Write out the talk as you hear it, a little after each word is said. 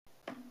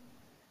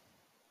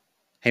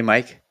Hey,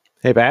 Mike.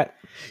 Hey, Pat.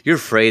 You're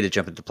afraid to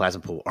jump into the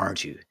plasma pool,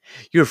 aren't you?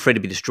 You're afraid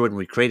to be destroyed and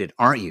recreated,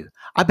 aren't you?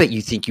 I bet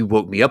you think you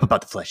woke me up about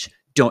the flesh,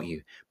 don't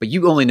you? But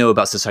you only know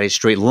about society's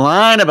straight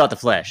line about the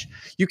flesh.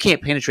 You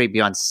can't penetrate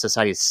beyond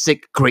society's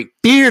sick, great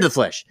fear of the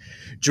flesh.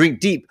 Drink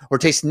deep or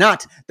taste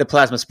not the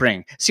plasma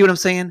spring. See what I'm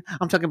saying?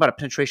 I'm talking about a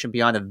penetration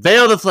beyond the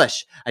veil of the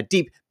flesh, a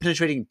deep,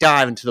 penetrating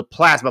dive into the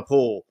plasma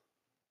pool.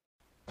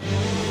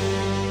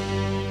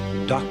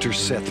 Dr.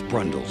 Seth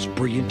Brundle's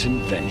brilliant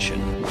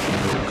invention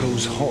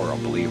goes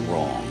horribly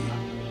wrong,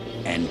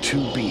 and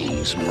two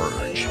beings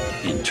merge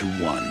into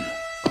one.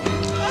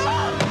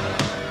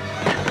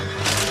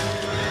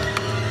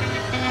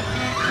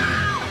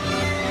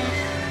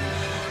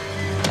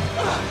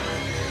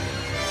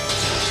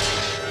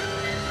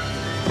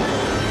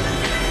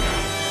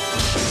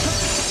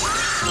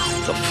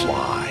 The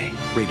Fly,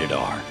 rated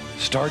R,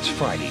 starts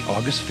Friday,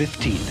 August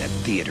 15th at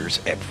theaters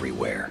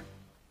everywhere.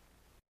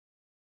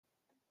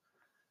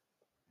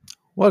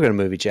 Welcome to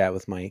Movie Chat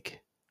with Mike.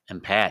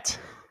 And Pat.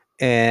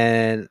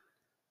 And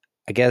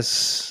I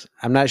guess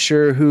I'm not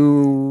sure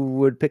who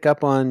would pick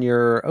up on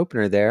your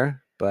opener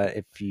there, but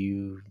if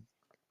you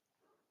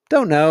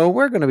don't know,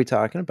 we're going to be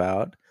talking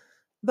about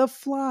The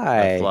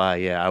Fly. The Fly,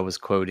 yeah. I was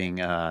quoting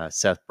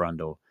Seth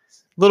Brundle.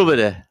 A little bit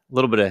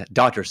of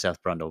Dr.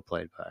 Seth Brundle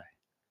played by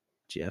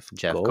Jeff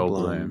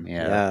Goldblum.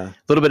 Yeah. A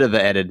little bit of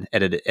the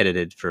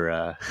edited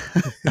for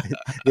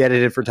the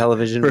edited for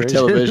television for version.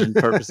 television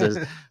purposes,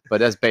 but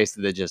that's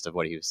basically the gist of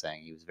what he was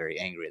saying. He was very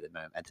angry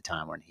at the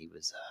time when he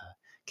was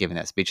giving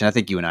that speech, and I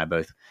think you and I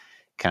both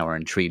kind of were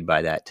intrigued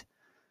by that.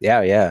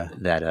 Yeah.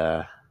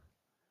 That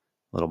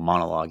little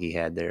monologue he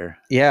had there.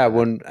 Yeah,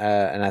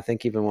 and I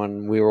think even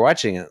when we were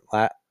watching it,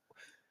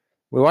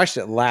 we watched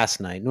it last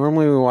night.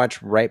 Normally we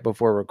watch right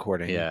before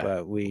recording,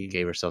 but we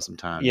gave ourselves some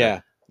time. Yeah.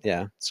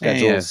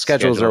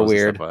 Schedules are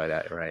weird. Stuff like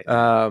that, right?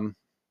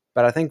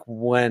 But I think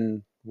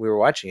when we were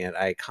watching it,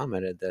 I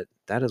commented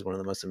that is one of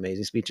the most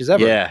amazing speeches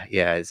ever.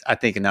 Yeah. I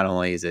think not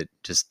only is it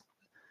just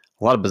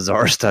a lot of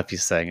bizarre stuff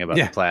he's saying about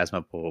the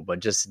plasma pool, but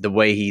just the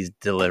way he's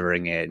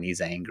delivering it, and he's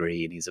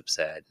angry and he's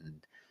upset,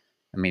 and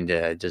I mean,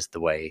 just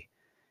the way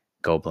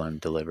Goldblum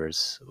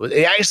delivers.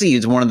 It actually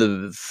is one of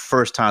the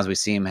first times we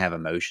see him have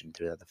emotion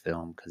throughout the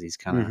film, because he's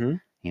kind of,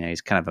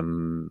 he's kind of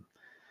a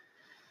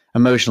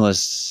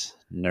emotionless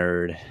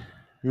nerd,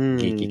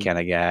 geeky kind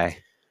of guy.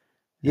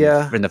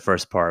 In the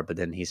first part, but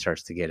then he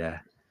starts to get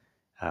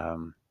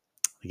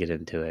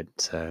into it.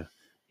 So,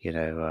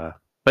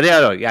 but yeah,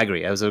 I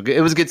agree. It was a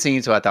good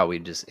scene. So I thought we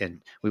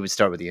would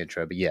start with the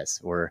intro. But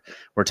yes, we're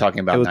talking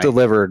about. It was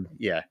delivered.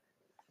 Yeah,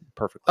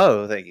 perfectly.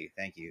 Oh, thank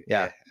you.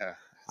 Yeah.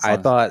 I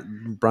thought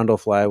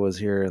Brundlefly was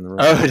here in the room.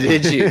 Oh,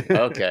 did you?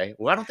 Okay.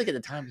 Well, I don't think at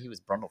the time he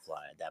was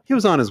Brundlefly at that point. He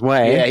was on his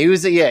way.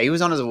 Yeah, he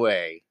was on his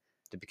way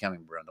to becoming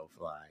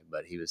Brundlefly,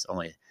 but he was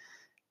only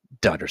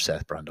Dr.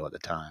 Seth Brundle at the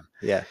time.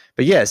 Yeah.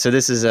 But yeah, so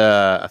this is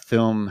a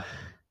film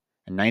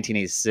in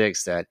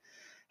 1986 that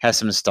has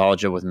some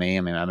nostalgia with me.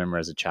 I mean, I remember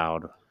as a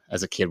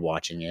kid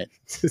watching it.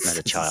 As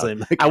a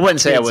child. I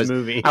wouldn't say it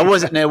wasn't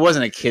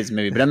a kid's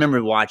movie, but I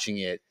remember watching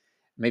it.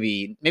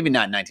 Maybe not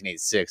in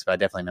 1986, but I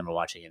definitely remember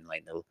watching it in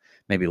like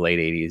maybe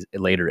later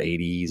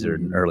 80s or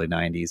early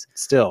 90s.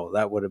 Still,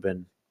 that would have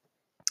been.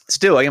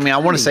 Still, I mean, I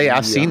want to say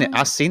I've seen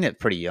it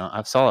pretty young.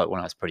 I saw it when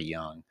I was pretty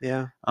young.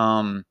 Yeah.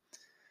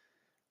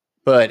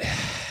 But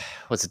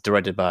was it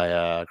directed by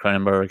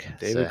Cronenberg?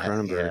 David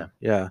Cronenberg.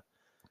 Yeah.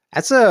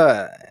 That's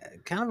a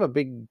kind of a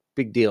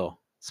big deal,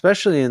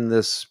 especially in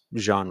this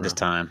genre. This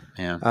time,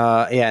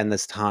 in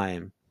this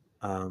time.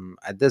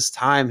 At this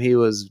time, he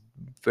was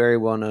very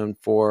well known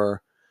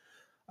for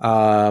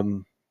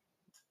kind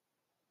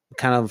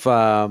of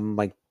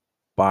like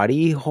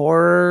body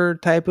horror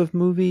type of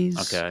movies.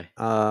 Okay.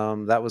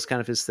 That was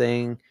kind of his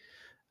thing.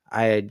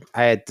 I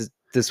had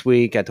this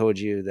week I told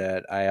you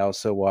that I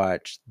also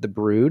watched The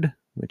Brood,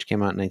 which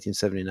came out in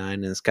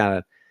 1979, and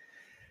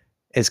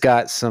it's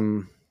got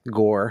some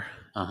gore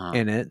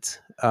in it.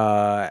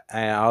 I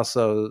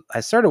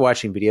started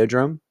watching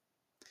Videodrome.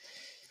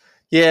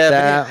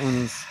 Yeah,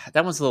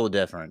 that one's a little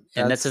different,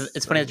 and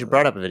it's funny that you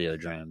brought up a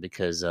Videodrome,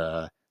 because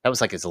that was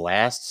like his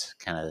last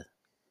kind of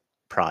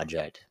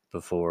project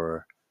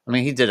before. I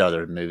mean, he did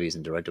other movies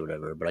and directed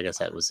whatever, but I guess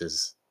that was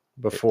his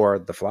before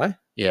The Fly.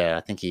 Yeah,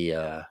 I think he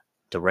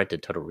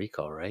directed Total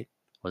Recall, right?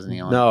 Wasn't he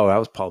on? No, that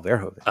was Paul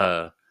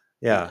Verhoeven.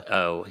 Yeah.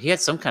 Oh, he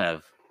had some kind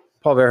of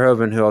Paul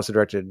Verhoeven, who also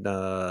directed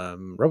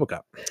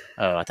RoboCop.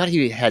 Oh, I thought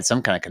he had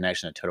some kind of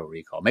connection to Total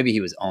Recall. Maybe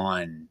he was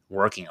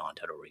working on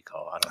Total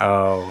Recall. I don't know.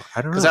 Oh,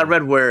 I don't know. Because I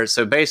read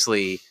so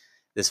basically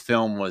this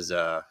film was,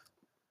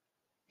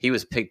 he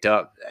was picked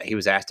up, he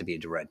was asked to be a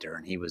director,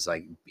 and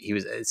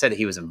it said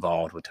he was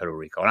involved with Total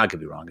Recall. And I could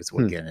be wrong, because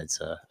again, it's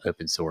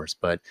open source.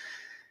 But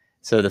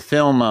so the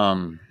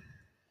film,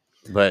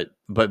 but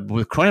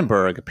with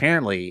Cronenberg,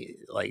 apparently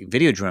like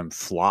Videodrome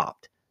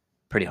flopped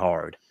pretty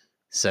hard.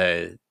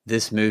 So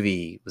this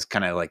movie was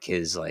kind of like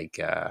his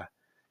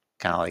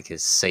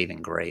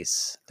saving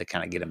grace to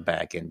kind of get him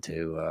back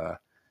into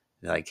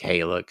like,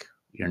 hey, look,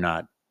 you're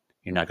not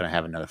going to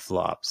have another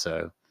flop.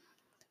 So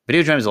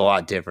Videodrome is a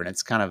lot different.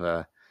 It's kind of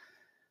a,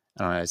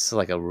 I don't know. It's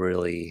like a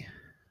really,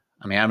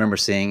 I mean, I remember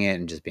seeing it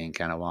and just being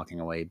kind of walking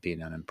away,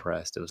 being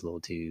unimpressed. It was a little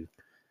too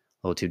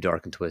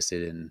dark and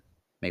twisted, and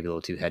maybe a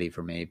little too heady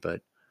for me.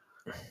 But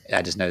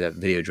I just know that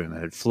Videodrome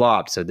had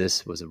flopped, so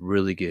this was a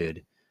really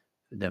good.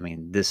 I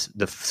mean, the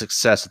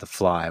success of The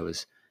Fly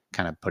was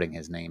kind of putting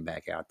his name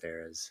back out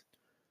there as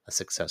a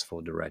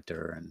successful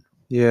director and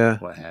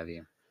what have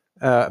you.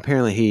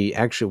 Apparently, he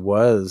actually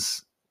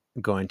was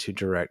going to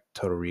direct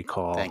Total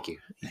Recall. Thank you.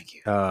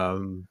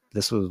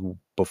 This was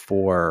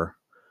before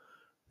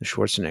the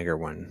Schwarzenegger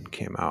one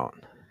came out,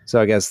 so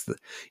I guess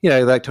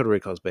like Total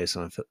Recall is based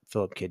on a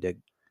Philip K. Dick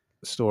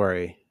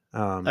story.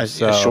 A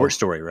short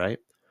story, right?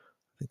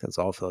 I think that's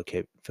all Philip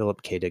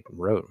K. Dick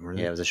wrote.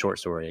 Yeah, it was a short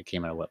story. It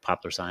came out of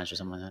Popular Science or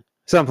something like that.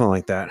 Something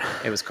like that.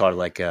 It was called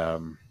like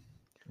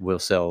 "We'll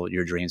Sell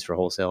Your Dreams for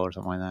Wholesale" or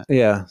something like that.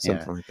 Yeah,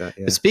 something like that.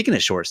 Yeah. But speaking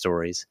of short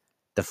stories,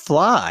 The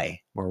Fly.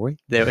 Were we?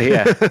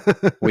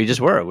 We just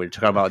were. We were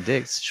talking about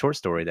Dick's short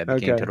story that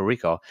became Total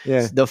Recall.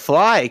 Yeah. The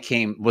Fly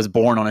was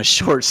born on a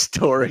short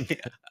story.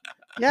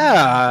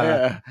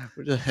 Yeah.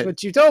 That's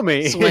what you told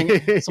me.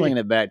 Swinging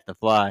it back to The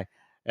Fly.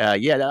 I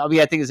mean,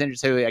 I think it's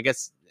interesting. I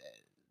guess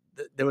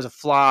there was a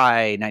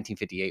Fly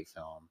 1958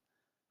 film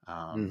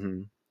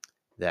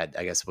that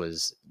I guess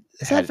was.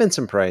 Is that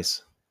Vincent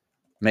Price?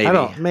 Maybe.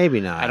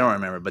 Maybe not. I don't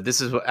remember, but this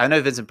is I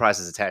know Vincent Price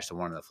is attached to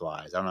one of The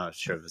Flies. I'm not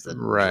sure if it's the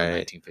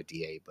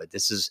 1958, but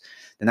this is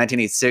the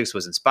 1986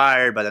 was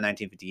inspired by the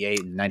 1958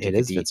 and 1950. It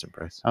is Vincent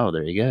Price. Oh,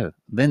 there you go.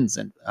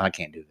 Vincent. I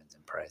can't do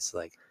Vincent Price.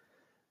 Like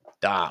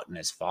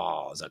darkness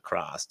falls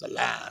across the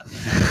land.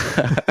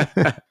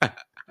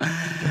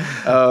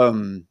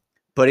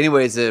 But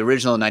anyways, the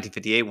original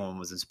 1958 one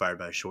was inspired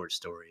by a short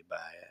story by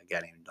a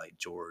guy named like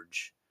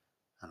George.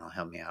 I don't know,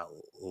 help me out.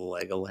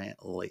 Legoland?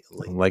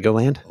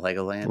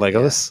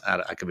 Legolas?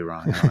 Yeah. I could be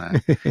wrong. I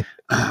don't know.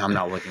 I'm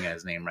not looking at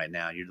his name right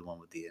now. You're the one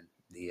with the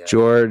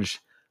George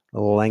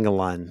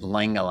Langeland.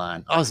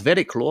 Langeland. Oh, it's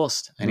very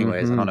close.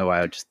 Anyways, I don't know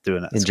why I just threw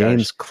in that. And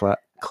James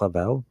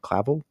Clavel?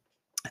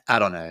 I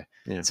don't know.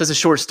 Yeah. So it's a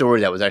short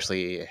story that was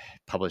actually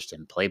published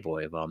in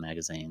Playboy of all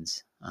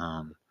magazines.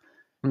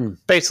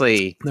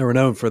 Basically, they were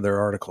known for their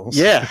articles.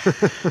 Yeah,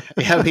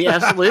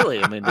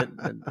 absolutely. I mean,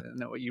 isn't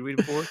that what you read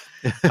it for?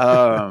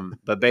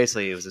 But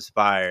basically, it was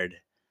inspired.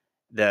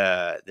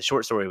 The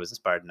short story was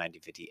inspired in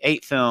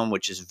 1958 film,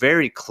 which is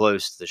very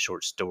close to the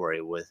short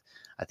story. With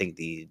I think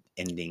the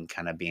ending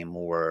kind of being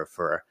more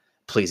for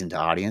pleasing to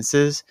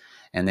audiences,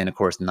 and then of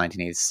course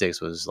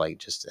 1986 was like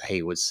just I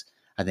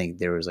think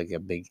there was like a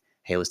big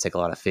let's take a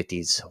lot of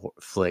 50s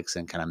flicks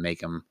and kind of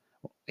make them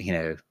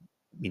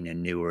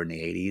newer in the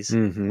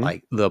 80s,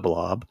 like The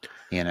Blob,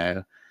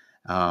 I'll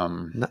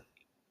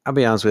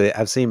be honest with you.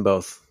 I've seen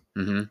both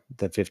the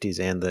 50s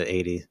and the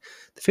 80s.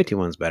 The 50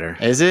 one's better.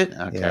 Is it?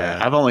 Okay. Yeah.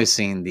 I've only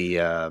seen the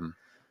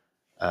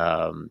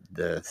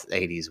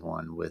 80s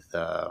one with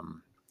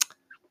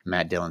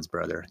Matt Dillon's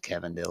brother,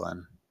 Kevin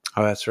Dillon.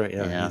 Oh, that's right.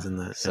 Yeah. He's in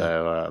that.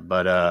 So,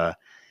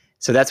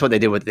 so that's what they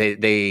did with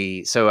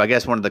so I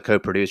guess one of the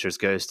co-producers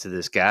goes to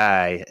this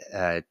guy,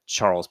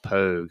 Charles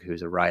Pogue,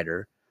 who's a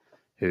writer,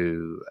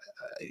 who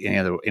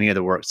any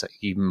other works that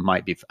you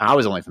might be I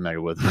was only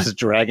familiar with was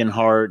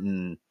Dragonheart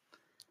and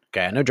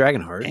I know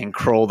Dragonheart and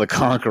Kroll the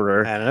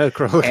Conqueror. I know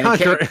Kroll the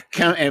Conqueror.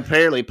 And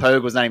apparently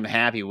Pogue was not even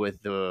happy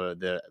with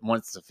the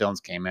once the films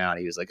came out.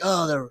 He was like,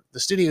 "Oh, the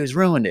studios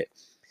ruined it."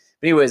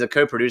 But anyways, a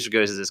co-producer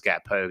goes to this guy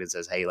Pogue and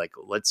says, "Hey, like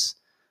let's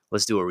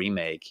do a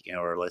remake,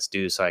 or let's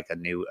do like a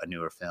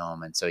newer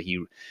film." And so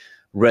he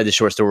read the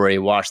short story,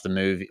 watched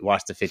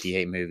the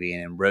 58 movie,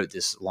 and wrote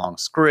this long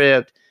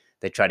script.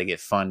 They tried to get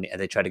funding.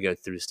 They tried to go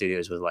through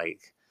studios with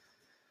like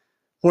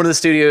one of the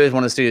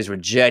studios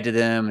rejected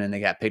them, and then they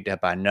got picked up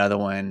by another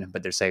one.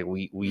 But they're saying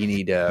we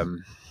need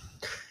you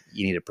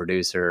need a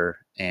producer,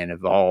 and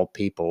of all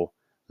people,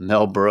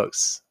 Mel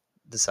Brooks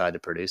decided to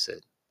produce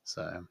it.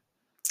 So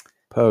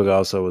Pogue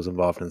also was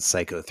involved in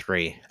Psycho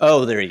 3.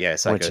 Oh, there you go,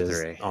 Psycho which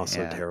 3, is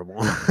also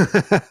terrible.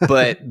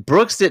 But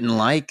Brooks didn't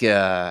like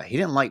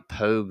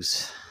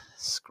Pogue's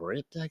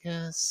script, I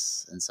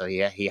guess, and so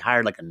he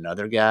hired like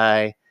another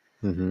guy.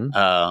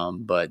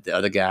 But the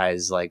other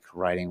guy's like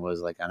writing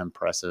was like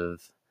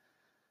unimpressive,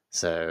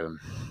 so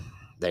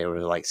they were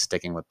like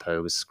sticking with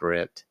Poe's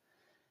script,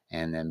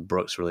 and then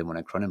Brooks really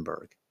wanted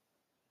Cronenberg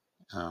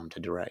to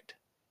direct,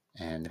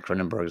 and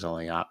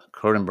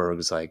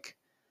Cronenberg's like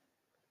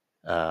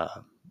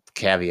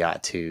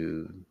caveat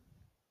to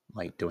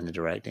like doing the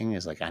directing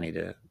is like I need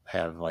to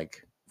have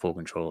like full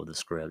control of the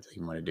script.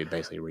 He wanted to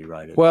basically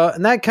rewrite it. Well,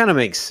 and that kind of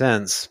makes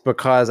sense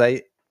because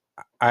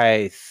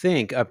I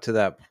think up to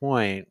that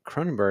point,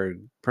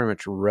 Cronenberg pretty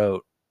much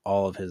wrote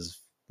all of his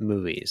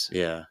movies.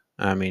 Yeah.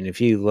 I mean,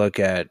 if you look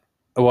at,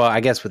 well,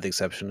 I guess with the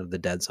exception of The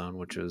Dead Zone,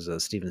 which was a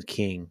Stephen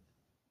King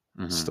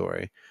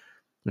story,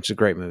 which is a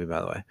great movie, by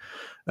the way.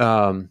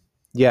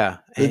 Yeah.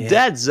 The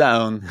Dead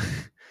Zone.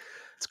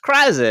 It's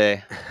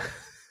crazy.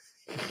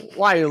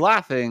 Why are you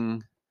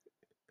laughing?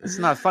 It's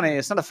not funny.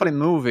 It's not a funny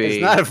movie.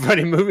 It's not a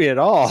funny movie at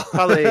all. It's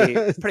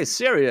probably pretty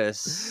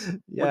serious.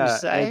 Yeah, Wouldn't you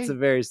say? it's a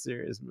very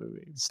serious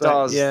movie.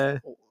 Stars yeah,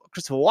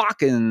 Christopher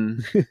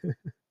Walken.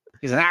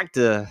 He's an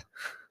actor.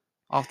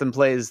 Often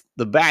plays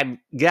the bad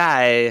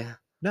guy.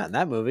 not in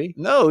that movie.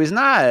 No, he's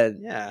not.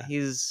 Yeah,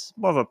 He's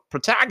more of a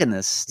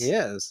protagonist. he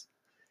is.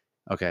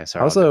 Okay,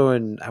 sorry. Also,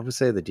 I would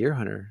say the Deer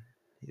Hunter.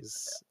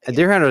 A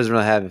Deer Hunter doesn't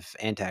really have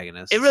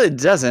antagonists. It really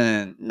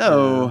doesn't.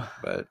 No.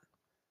 But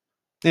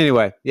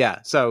anyway, yeah.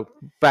 So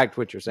back to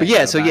what you're saying. But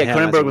yeah, so about yeah, him as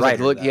a Cronenberg was like,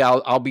 writer, "Look, though. yeah,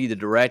 I'll be the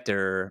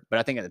director." But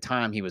I think at the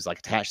time he was like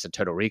attached to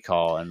Total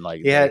Recall and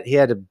like he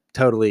had to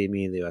totally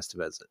mean the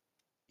Estevez it.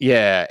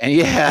 yeah, and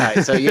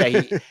yeah, so yeah,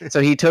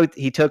 he took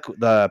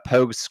the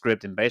Pogue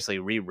script and basically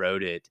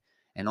rewrote it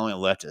and only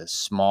left a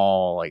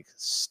small like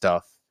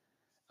stuff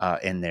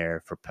in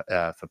there for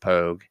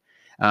Pogue.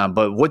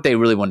 But what they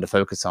really wanted to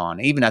focus on,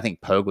 even I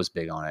think Pogue was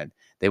big on it.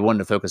 They wanted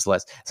to focus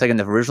less. It's like in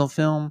the original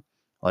film,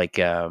 like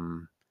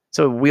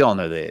so we all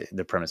know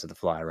the premise of The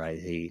Fly, right?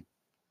 He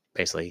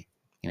basically,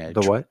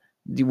 The what?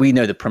 We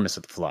know the premise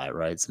of The Fly,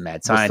 right? It's a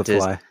mad scientist. The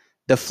Fly?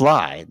 The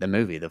Fly, the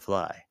movie, The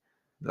Fly.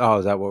 Oh,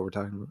 is that what we're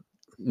talking about?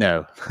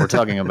 No, we're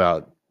talking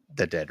about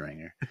the Dead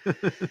Ringer.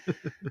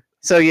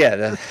 So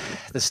yeah,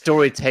 the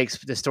story takes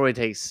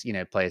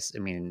place. I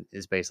mean,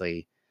 is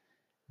basically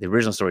the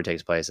original story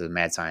takes place as a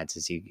mad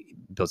scientist. He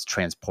builds a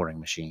transporting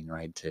machine,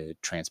 right, to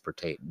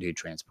transport.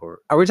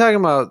 Are we talking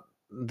about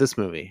this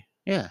movie?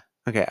 Yeah.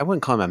 Okay, I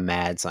wouldn't call him a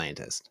mad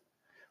scientist.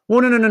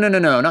 Well, no.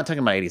 I'm not talking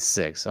about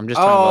 86. I'm just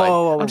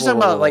talking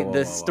about like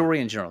the story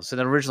in general. So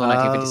the original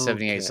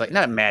 1978 is like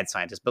not a mad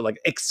scientist, but like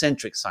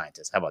eccentric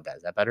scientist. How about that?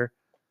 Is that better?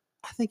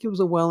 I think it was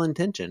a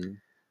well-intentioned,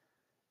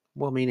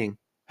 well-meaning.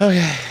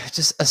 Okay,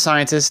 just a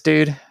scientist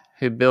dude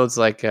who builds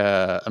like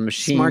a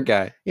machine. Smart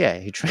guy. Yeah,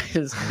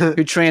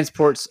 who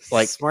transports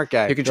like smart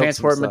guy. Who can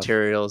transport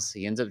materials.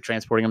 He ends up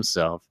transporting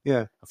himself.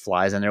 Yeah, a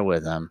fly's in there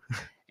with him,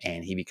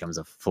 and he becomes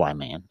a fly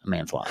man, a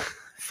man fly.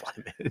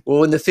 Flyman.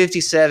 Well, in the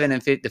 57 and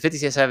the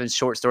 57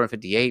 short story and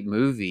 58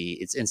 movie,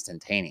 it's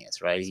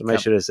instantaneous, right? Somebody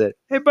should have said,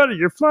 "Hey, buddy,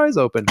 your fly's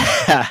open."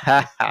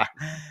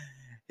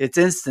 It's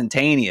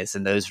instantaneous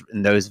in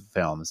those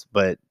films,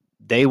 but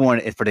they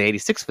wanted for the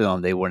 86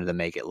 film, they wanted to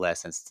make it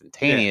less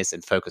instantaneous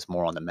and focus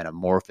more on the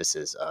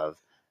metamorphosis of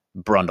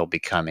Brundle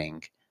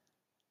becoming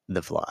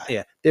the Fly.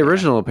 Yeah, the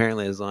original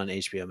apparently is on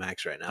HBO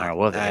Max right now. All right,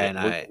 well,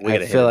 I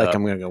feel like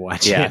I'm gonna go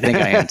watch it. Yeah, I think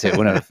I am too. I'm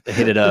gonna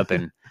hit it up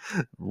and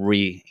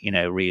read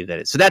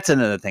it. So that's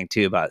another thing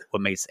too about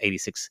what makes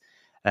 86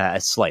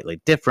 slightly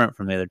different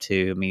from the other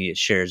two. I mean, it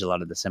shares a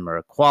lot of the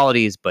similar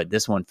qualities, but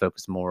this one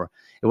focused more.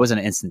 It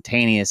wasn't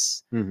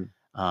instantaneous. Mm-hmm.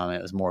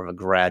 It was more of a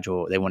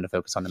gradual. They wanted to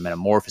focus on the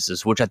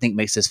metamorphosis, which I think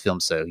makes this film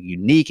so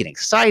unique and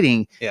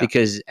exciting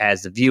because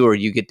as the viewer,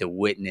 you get to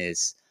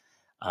witness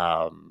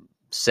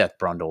Seth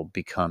Brundle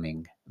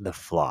becoming the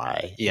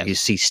Fly. Yeah, you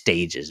see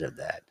stages of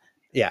that.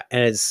 Yeah,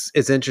 and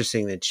it's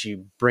interesting that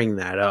you bring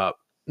that up.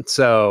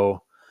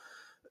 So,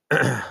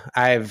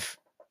 I've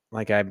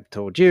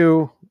told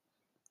you,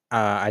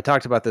 I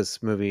talked about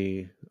this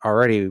movie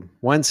already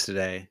once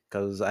today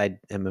because I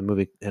am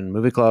in a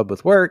movie club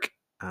with work.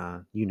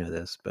 You know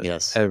this, but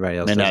yes, everybody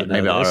else doesn't know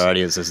maybe this. Our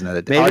audience doesn't know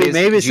that.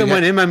 Maybe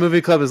someone in my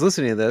movie club is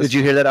listening to this. Did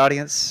you hear that,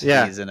 audience?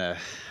 Yeah. He's in a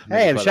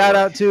hey, and shout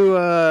out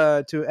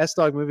to S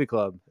Dog Movie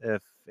Club.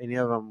 If any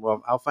of them,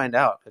 well, I'll find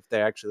out if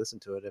they actually listen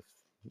to it.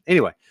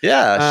 Anyway,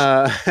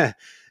 yeah.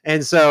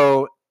 And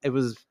so it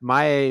was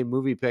my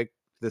movie pick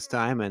this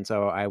time, and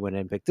so I went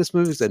and picked this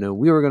movie because I know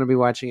we were going to be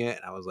watching it,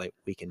 and I was like,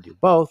 we can do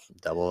both,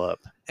 double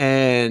up.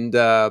 And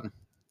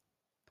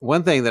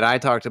one thing that I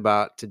talked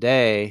about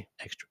today,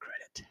 extra credit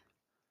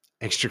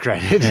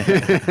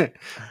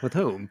with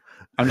whom?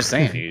 I'm just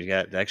saying, you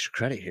got extra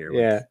credit here.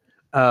 Yeah.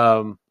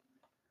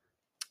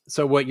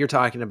 So what you're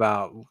talking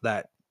about,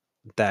 that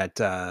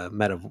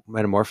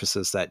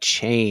metamorphosis, that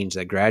change,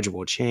 that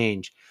gradual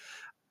change,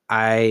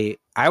 I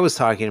was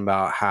talking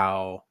about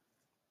how,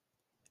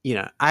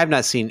 I've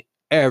not seen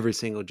every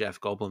single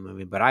Jeff Goldblum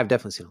movie, but I've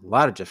definitely seen a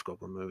lot of Jeff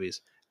Goldblum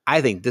movies.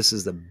 I think this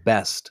is the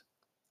best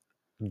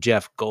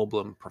Jeff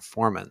Goldblum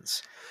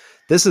performance.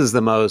 This is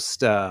the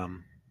most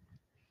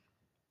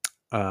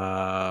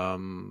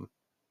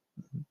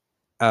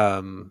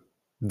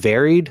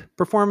varied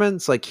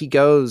performance. Like, he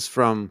goes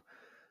from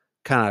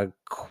kind of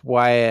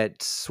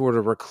quiet, sort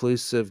of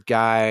reclusive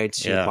guy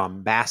to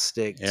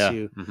bombastic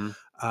to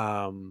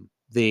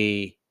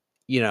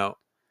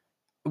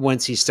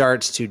once he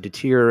starts to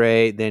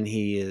deteriorate, then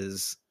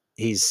he's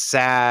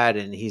sad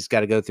and he's got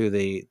to go through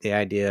the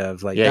idea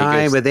of like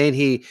dying, but then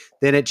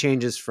it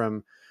changes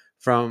from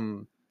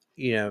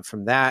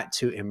that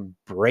to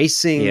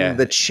embracing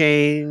the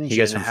change. He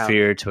goes from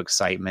fear to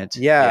excitement.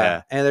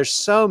 And there's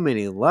so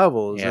many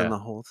levels in the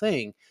whole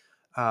thing.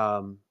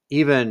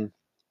 Even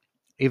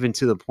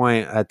to the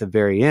point at the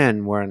very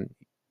end when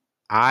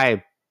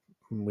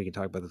we can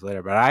talk about this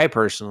later, but I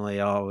personally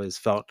always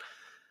felt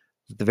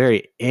the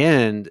very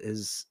end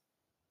is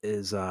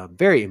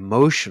very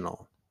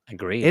emotional.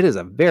 Agreed. It is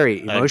a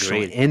very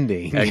emotional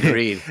ending.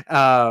 Agreed.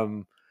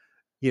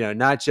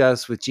 not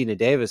just with Geena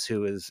Davis,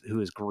 who is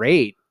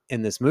great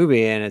in this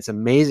movie, and it's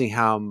amazing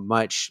how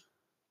much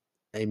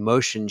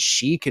emotion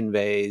she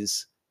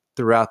conveys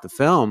throughout the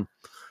film.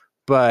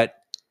 But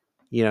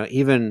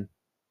even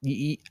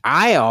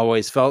I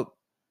always felt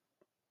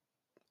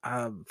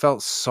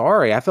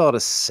sorry. I felt a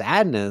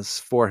sadness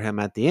for him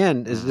at the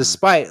end,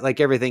 despite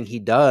like everything he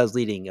does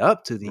leading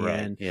up to the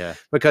end. Yeah,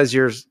 because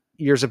you're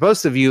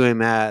supposed to view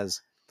him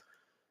as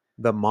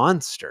the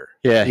monster.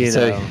 Yeah,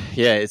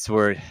 it's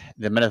where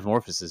the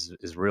metamorphosis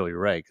is really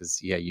right, because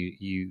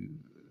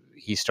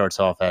he starts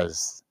off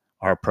as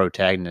our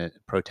protagonist.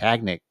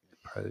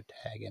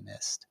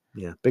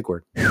 Yeah, big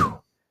word. Big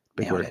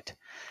Nailed word. it.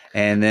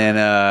 And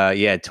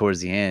then towards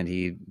the end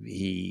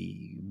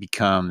he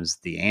becomes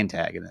the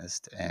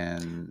antagonist,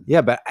 and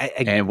but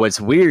and what's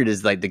weird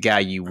is like the guy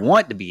you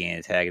want to be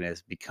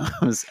antagonist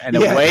becomes in a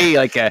way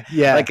like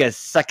a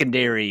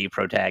secondary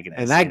protagonist.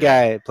 And that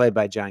guy played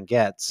by John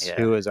Getz,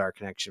 who is our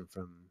connection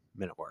from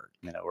Men at Work.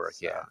 So,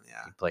 yeah.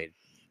 He played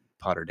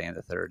Potter Dan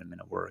the Third in Men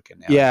at Work,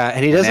 and now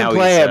and he doesn't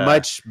play a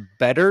much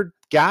better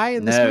guy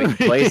in this movie.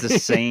 He plays the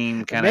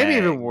same kind of maybe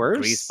even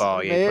worse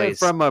greaseball. Yeah, he plays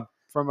from a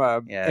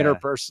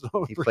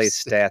interpersonal. He plays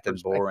Statham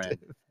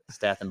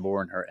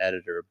Boren, her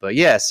editor. But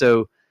yeah,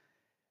 so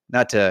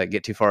not to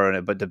get too far on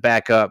it, but to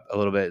back up a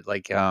little bit,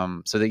 like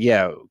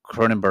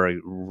Cronenberg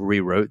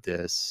rewrote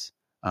this,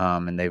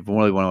 and they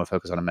really want to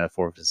focus on a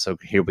metaphor. So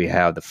here we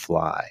have The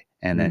Fly,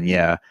 and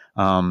then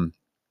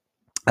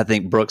I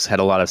think Brooks had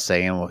a lot of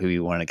say in who he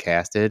wanted to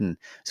cast it, and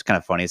it's kind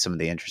of funny some of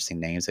the interesting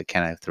names that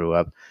kind of threw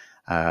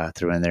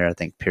in there. I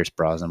think Pierce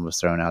Brosnan was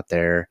thrown out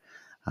there.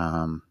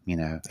 I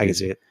can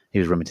see it. He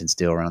was Remington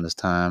Steele around this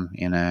time,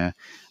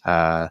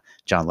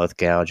 John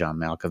Lithgow, John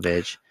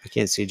Malkovich. I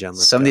can't see John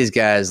Lithgow. Some of these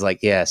guys, I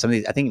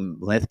think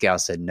Lithgow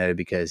said no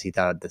because he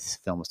thought this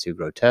film was too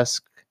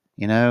grotesque,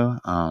 and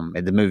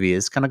the movie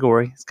is kind of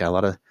gory. It's got a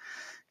lot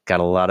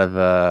of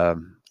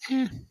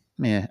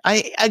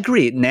I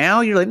agree. Now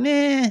you're like,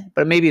 meh,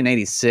 but maybe in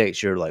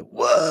 '86 you're like,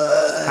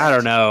 what? I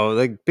don't know.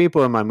 Like,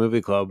 people in my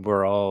movie club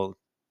were all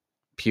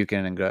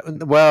puking and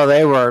well,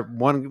 they were.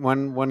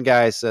 One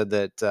guy said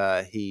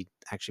that he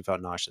actually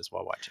felt nauseous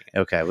while watching it.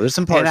 Okay, well, there's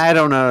some parts, and I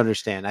don't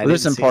understand.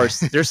 There's some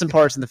parts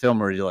in the film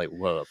where you're like,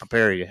 whoa,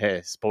 prepare you.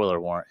 Hey, spoiler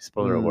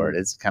alert.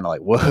 It's kind of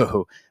like,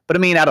 whoa. But I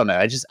mean, I don't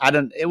know.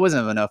 It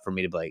wasn't enough for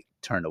me to be like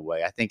turned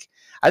away. I think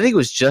it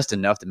was just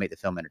enough to make the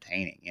film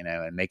entertaining,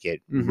 and make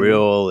it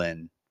real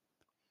and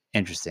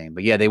interesting.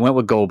 But yeah, they went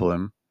with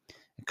Goldblum.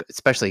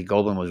 Especially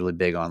Goldblum was really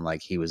big on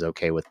like he was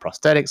okay with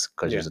prosthetics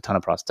because there's a ton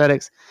of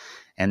prosthetics.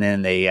 And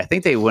then I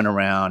think they went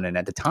around, and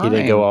at the time he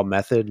didn't go all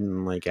method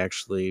and like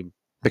actually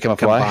become a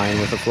fly. Combine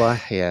with a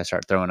fly. Yeah,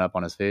 start throwing up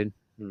on his food.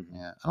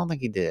 Yeah, I don't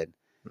think he did.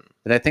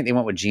 But I think they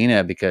went with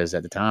Geena because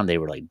at the time they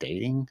were like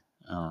dating.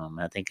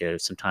 I think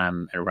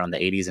sometime around the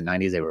 80s and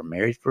 90s they were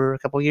married for a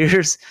couple of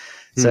years.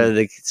 So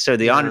you see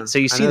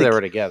they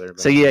were together.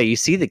 But. So yeah, you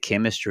see the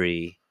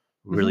chemistry.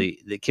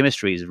 Really, the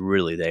chemistry is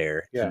really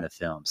there in the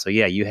film. So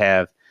yeah, you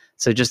have.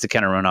 So just to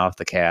kind of run off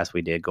the cast,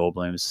 we did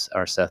Goldblum's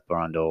our Seth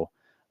Brundle,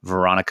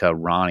 Veronica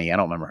Ronnie. I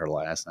don't remember her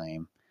last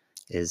name.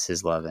 Is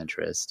his love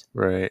interest,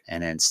 right?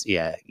 And then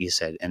you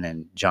said, and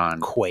then John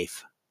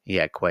Quaife.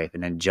 Yeah, Quaife,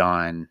 and then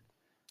John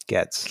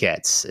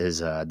Getz is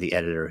the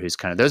editor. Who's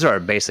kind of those are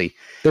basically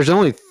those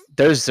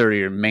are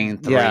your main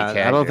three.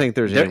 Yeah, I don't think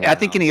there's. I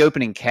think in the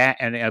opening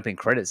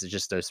credits is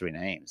just those three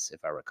names,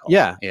 if I recall.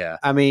 Yeah, yeah.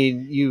 I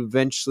mean, you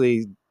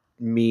eventually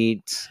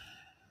meet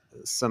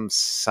some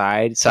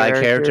side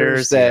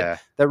characters that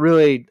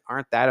really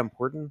aren't that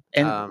important,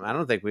 and I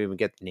don't think we even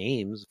get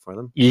names for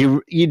them.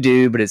 You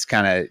do, but it's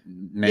kind of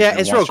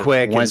it's real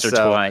quick, once or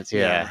twice.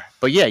 Yeah,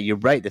 but yeah, you're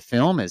right. The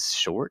film is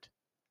short,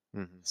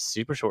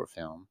 super short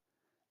film,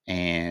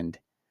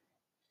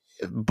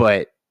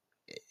 but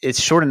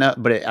it's short enough.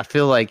 But I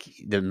feel like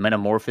the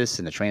metamorphosis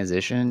and the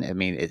transition. I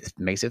mean, it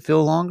makes it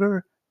feel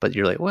longer. But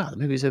you're like, wow, the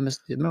movie's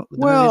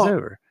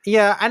over.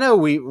 Yeah, I know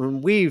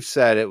we've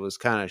said it was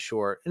kind of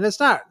short, and it's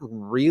not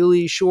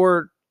really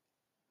short,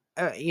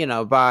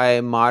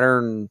 by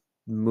modern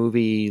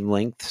movie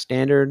length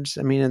standards.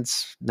 I mean,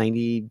 it's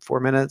 94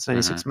 minutes,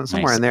 96 minutes,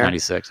 somewhere in there.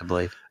 96, I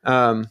believe.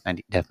 90,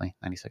 definitely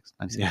 96.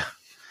 Yeah,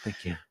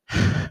 thank you.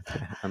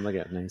 I'm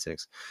looking at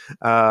 96.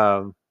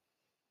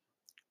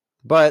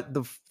 But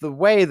the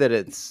way that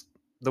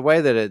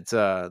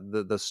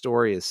the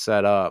story is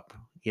set up,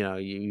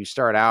 you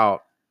start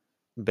out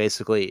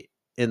basically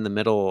in the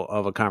middle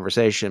of a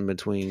conversation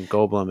between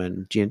Goldblum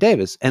and Geena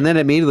Davis, and then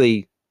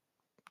immediately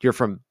you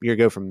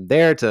go from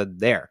there to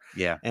there.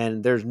 Yeah,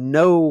 and there's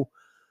no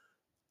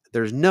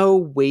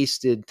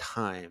wasted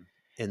time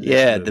in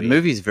this movie. The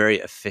movie's very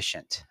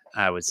efficient,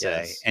 I would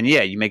say. Yes. And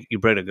yeah, you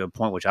bring a good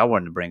point, which I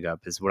wanted to bring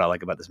up is what I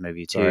like about this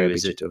movie too. Sorry,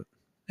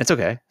 it's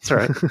okay, it's all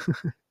right.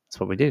 That's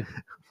what we do.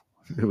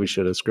 We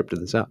should have scripted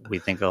this out. We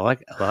think a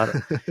lot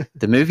of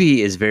the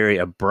movie is very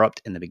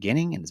abrupt in the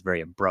beginning and it's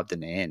very abrupt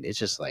in the end. It's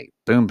just like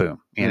boom, boom,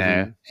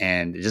 know,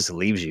 and it just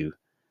leaves you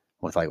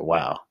with like,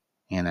 wow,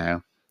 I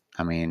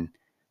mean,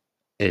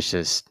 it's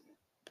just,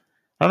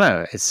 I don't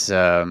know. It's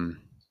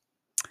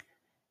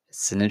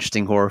it's an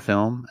interesting horror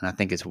film, and I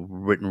think it's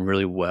written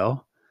really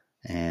well.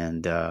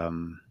 And I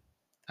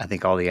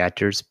think all the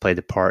actors played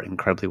the part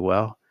incredibly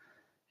well.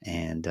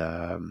 And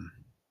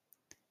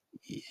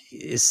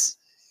it's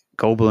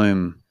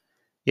Goldblum.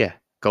 Yeah,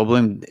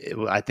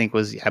 Goldblum, I think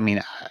was. I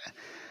mean,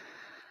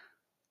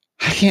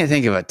 I can't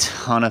think of a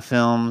ton of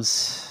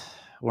films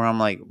where I'm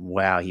like,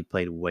 wow, he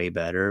played way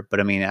better. But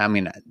I mean,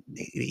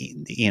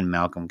 the Ian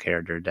Malcolm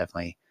character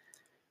definitely,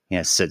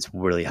 sits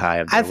really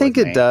high up there. I think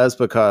it does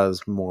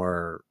because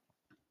more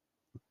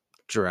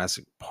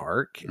Jurassic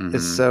Park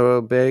is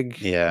so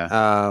big. Yeah.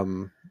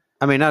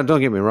 I mean, don't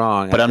get me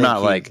wrong, but I'm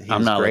not like,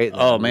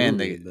 oh man,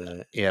 but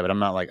I'm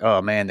not like,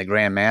 oh man, the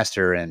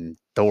Grandmaster and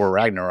Thor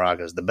Ragnarok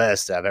is the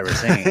best I've ever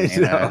seen.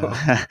 You know?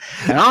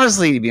 And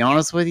honestly, to be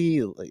honest with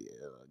you, like,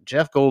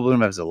 Jeff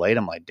Goldblum as a late,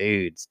 I'm like,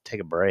 dude,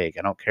 take a break.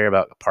 I don't care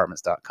about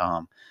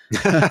apartments.com.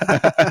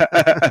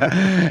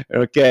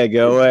 Okay,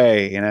 go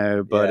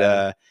away, but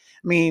I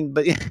mean,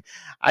 but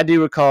I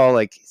do recall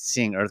like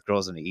seeing Earth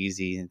Girls in the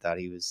Easy and thought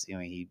he was,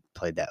 he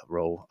played that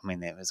role. I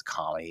mean, it was a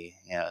comedy,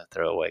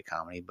 throwaway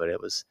comedy, but it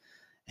was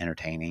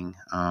entertaining.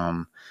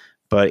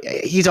 But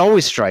he's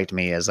always struck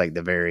me as like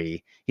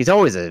he's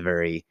always a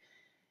very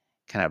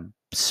kind of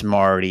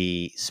smart,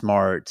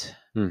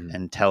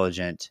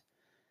 intelligent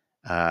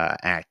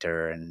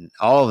actor, and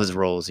all of his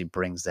roles he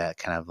brings that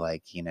kind of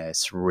like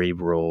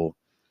cerebral.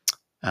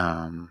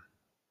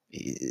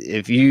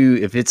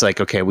 If it's like,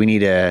 okay, we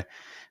need a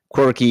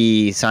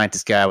quirky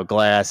scientist guy with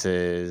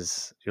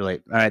glasses, you're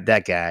like, all right,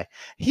 that guy.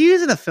 He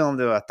was in a film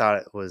though, I thought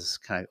it was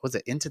was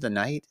it Into the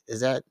Night?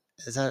 Is that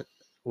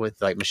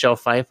with like Michelle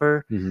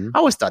Pfeiffer? I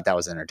always thought that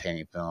was an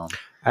entertaining film.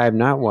 I have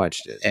not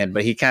watched it,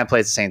 but he kind of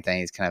plays the same thing.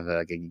 He's kind of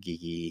like a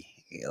geeky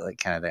like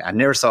kind of thing. I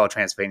never saw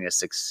Transylvania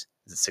 6,000.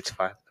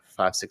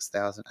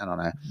 I don't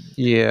know.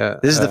 Yeah,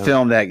 this is the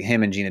film that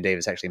him and Geena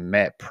Davis actually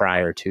met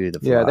prior to The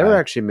Fly. Yeah, they were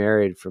actually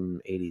married from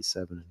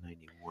 87 and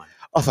 91.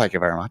 Oh, thank you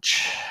very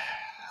much.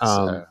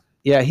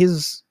 Yeah,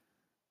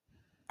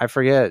 I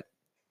forget.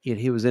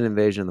 He was in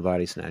Invasion of the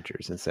Body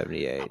Snatchers in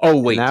 78.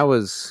 Oh wait, and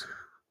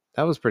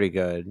that was pretty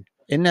good.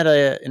 Isn't that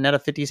a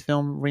 50s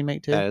film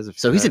remake too? Yeah,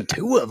 so he's in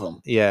two of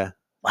them. Yeah,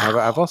 wow.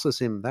 I've also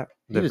seen the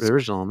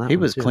original on that. He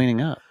was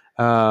cleaning up.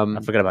 I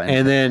forgot about him.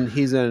 And then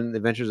he's in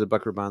Adventures of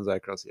Buckaroo Banzai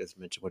Across the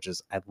Dimension, which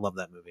is, I love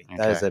that movie. Okay.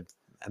 That is an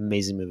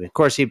amazing movie. Of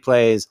course, he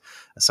plays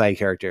a side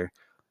character,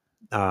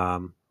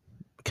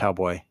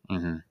 cowboy,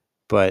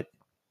 but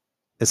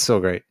it's so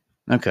great.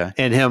 Okay,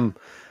 and him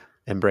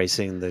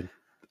embracing the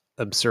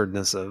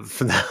absurdness of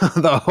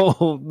the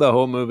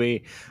whole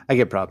movie. I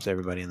give props to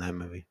everybody in that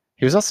movie.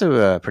 He was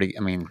also pretty.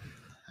 I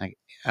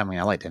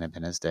liked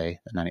Independence Day,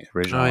 the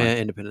original. Oh yeah,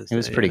 Independence Day. He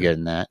was pretty good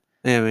in that.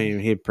 Yeah, I mean,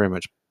 he pretty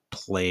much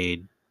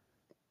played.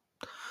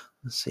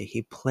 Let's see,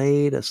 he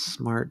played a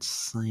smart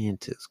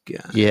scientist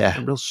guy. Yeah,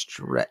 a real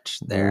stretch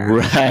there.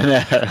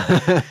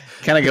 Right.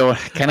 kind of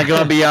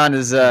going beyond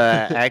his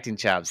acting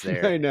chops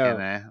there. I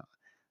know.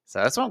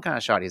 So that's why I'm kind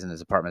of shocked he's in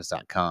his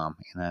apartments.com.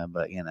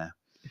 But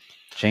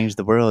change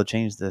the world,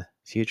 change the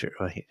future.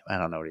 Well, I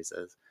don't know what he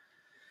says.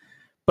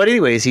 But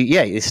anyways,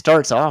 he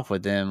starts off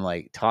with them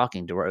like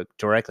talking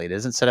directly. It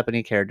doesn't set up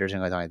any characters or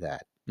anything like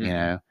that.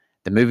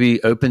 The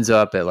movie opens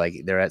up at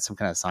like they're at some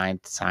kind of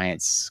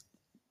science,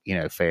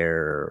 fair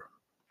or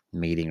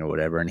meeting or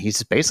whatever, and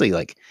he's basically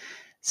like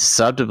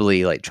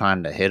subtly like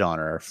trying to hit on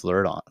her, or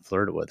flirt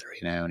with her,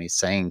 and he's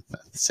saying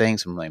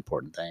some really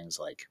important things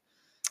like,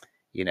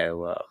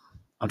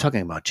 I'm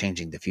talking about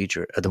changing the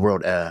future of the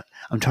world.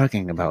 I'm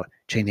talking about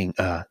changing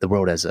the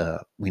world as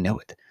we know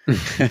it.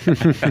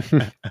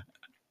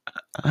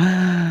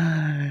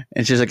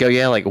 And she's like, oh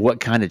yeah, like what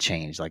kind of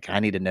change? Like I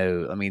need to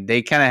know. I mean,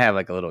 they kind of have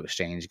like a little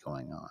exchange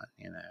going on,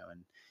 and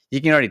you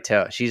can already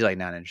tell she's like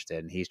not interested,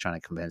 and he's trying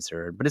to convince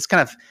her. But it's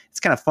kind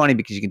of funny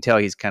because you can tell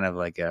he's kind of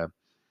like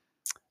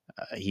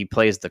he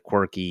plays the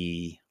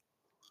quirky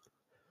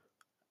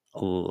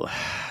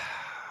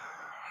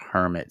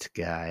hermit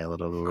guy a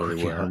little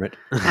really well. Hermit.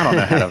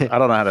 I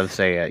don't know how to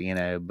say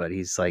it, but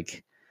he's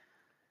like.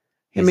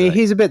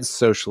 He's a bit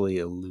socially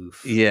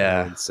aloof.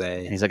 Yeah, I would say.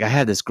 And he's like, I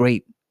had this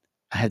great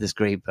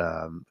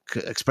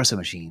espresso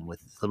machine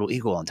with a little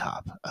eagle on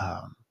top.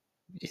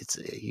 It's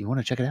you want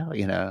to check it out,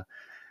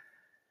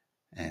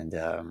 And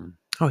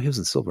he was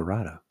in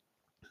Silverado.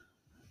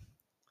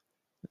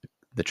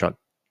 The truck.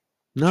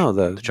 No,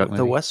 the truck movie?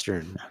 The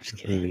Western. No, I'm just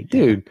kidding. Movie.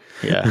 Dude.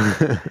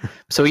 Yeah.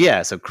 So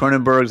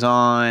Cronenberg's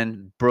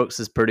on. Brooks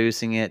is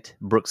producing it.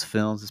 Brooks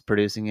Films is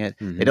producing it.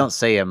 Mm-hmm. They don't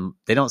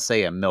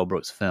say a Mel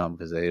Brooks film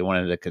because they didn't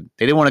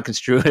want to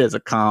construe it as a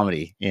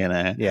comedy,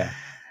 Yeah.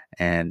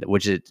 And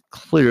which it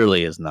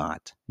clearly is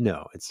not.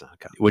 No, it's not.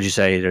 Comedy. Would you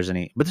say there's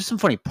any? But there's some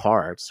funny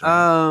parts.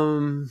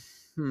 Right?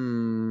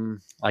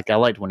 Like I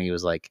liked when he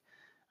was like,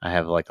 I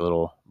have like a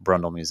little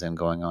Brundle museum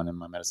going on in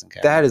my medicine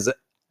cabinet. That is.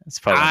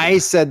 I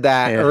said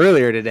that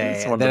earlier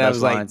today. And then I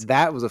was like,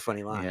 that was a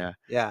funny line.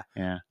 Yeah.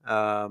 The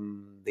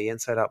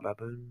Inside Out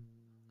Baboon.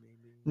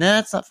 No,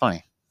 that's not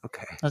funny.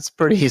 Okay. That's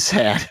pretty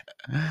sad.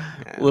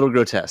 Yeah. A little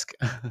grotesque.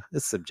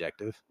 It's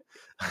subjective.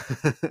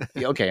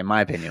 Yeah, okay, in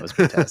my opinion, it was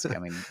grotesque. I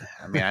mean,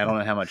 I don't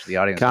know how much the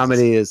audience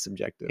Comedy is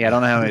subjective. Yeah, I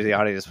don't know how many of the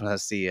audience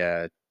wants to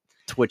see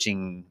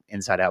twitching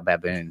inside-out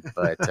baboon,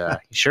 but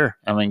sure.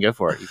 I mean, go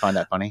for it. You find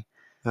that funny?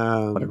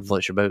 Whatever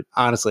floats your boat.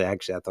 Honestly,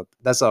 actually, I thought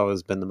that's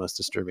always been the most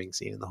disturbing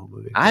scene in the whole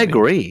movie. I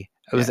agree.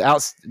 It was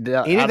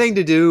anything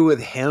to do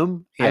with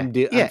him. Yeah.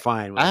 I'm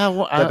fine with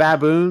the the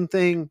baboon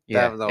thing.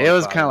 Yeah, that it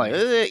was kind of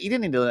like you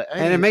didn't need to.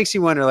 and it makes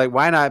you wonder, like,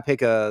 why not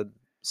pick a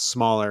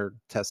smaller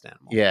test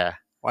animal? Yeah,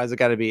 why has it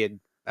got to be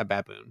a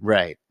baboon?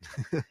 Right.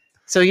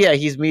 So yeah,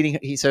 he's meeting.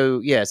 So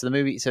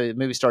the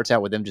movie starts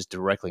out with them just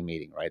directly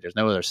meeting. Right. There's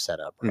no other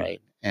setup.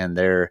 Right. And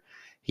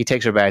he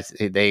takes her back.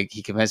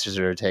 He convinces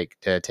her to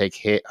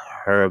take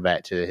her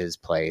back to his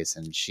place,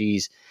 and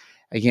she's.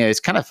 It's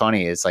kind of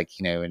funny. It's like,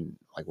 and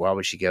like, why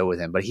would she go with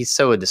him? But he's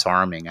so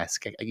disarming.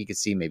 You could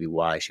see maybe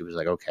why she was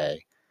like,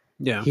 okay,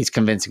 yeah, he's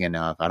convincing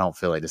enough. I don't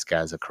feel like this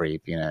guy's a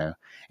creep, And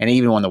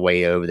even on the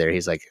way over there,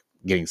 he's like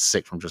getting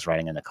sick from just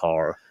riding in the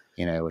car,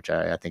 which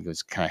I think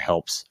kind of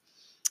helps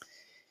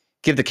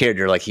give the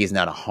character like he's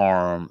not a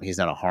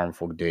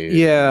harmful dude.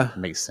 Yeah, it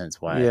makes sense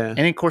why. Yeah,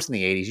 and of course in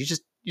the 80s, you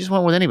just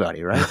went with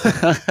anybody,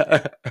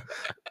 right?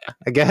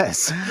 I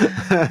guess.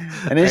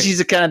 And then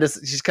she's kind of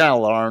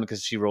alarmed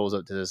because she rolls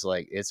up to this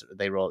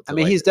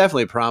he's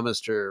definitely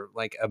promised her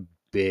like a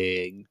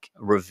big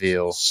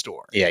reveal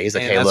story. Yeah, he's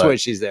like, hey, that's look, why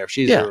she's there.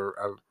 She's a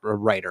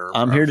writer.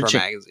 I'm here to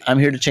magazine. I'm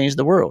here to change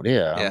the world.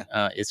 Yeah,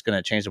 yeah. It's going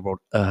to change the world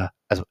as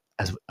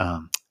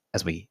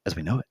we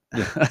know it.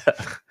 Yeah.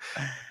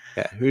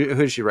 Yeah. Who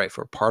does she write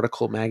for?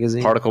 Particle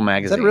magazine. Particle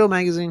magazine. Is that a real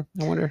magazine?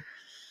 I wonder.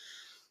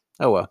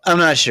 Oh well, I'm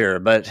not sure,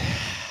 but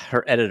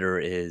her editor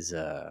is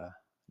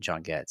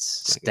John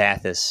Getz.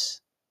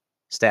 Stathis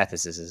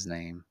is his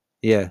name.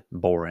 Yeah.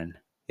 Boring.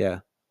 Yeah.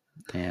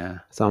 Yeah.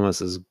 It's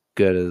almost as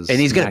good as. And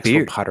he's got a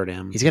beard.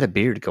 Potterdam. He's got a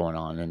beard going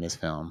on in this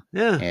film.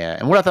 Yeah. Yeah.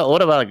 And what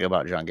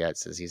about John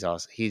Getz is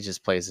he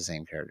just plays the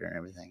same character and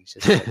everything. He's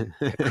just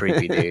like a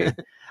creepy dude.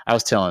 I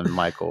was telling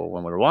Michael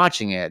when we were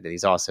watching it that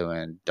he's also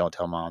in Don't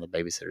Tell Mom the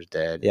Babysitter's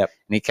Dead. Yep.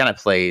 And he kind of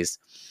plays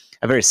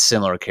a very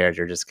similar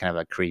character, just kind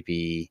of a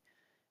creepy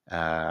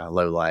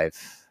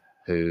lowlife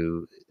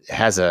who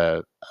has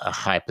a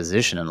high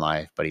position in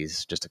life, but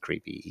he's just a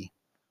creepy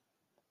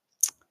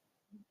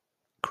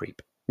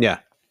creep. Yeah.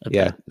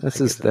 Yeah. That's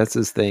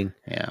his thing.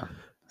 Yeah.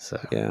 So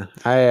yeah.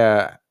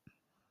 I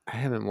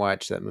haven't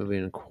watched that movie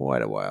in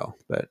quite a while,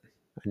 but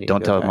I need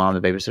Don't to go Tell back. Mom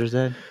the Babysitter's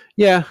Dead?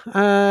 Yeah.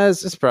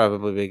 It's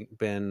probably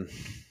been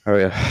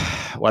well,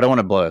 I don't want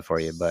to blow it for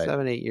you, but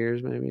 7-8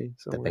 years maybe.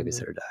 The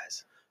babysitter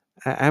dies.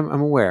 I'm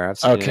aware. I've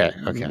seen okay.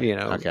 it,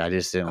 Okay. I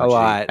just didn't a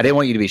lot. I didn't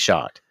want you to be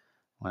shocked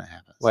when it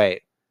happens.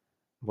 Wait.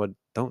 Well,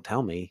 don't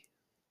tell me.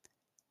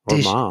 Or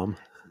Mom.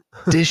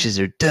 Dishes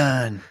are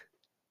done.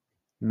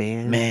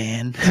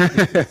 Man.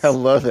 I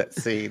love that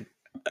scene.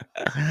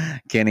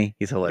 Kenny,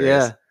 he's hilarious.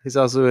 Yeah. He's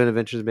also in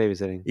Adventures in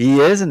Babysitting. He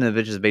is in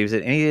Adventures in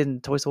Babysitting. And he's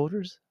in Toy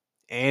Soldiers.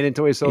 And in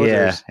Toy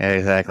Soldiers. Yeah,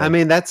 exactly. I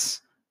mean,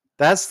 that's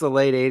the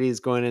late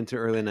 80s going into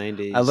early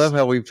 90s. I love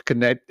how we've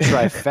connected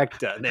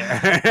trifecta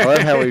there. I love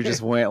how we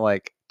just went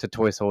like to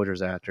Toy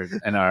Soldiers after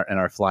in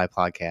our Fly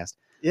podcast.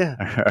 Yeah.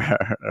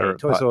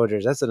 Toy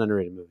Soldiers, that's an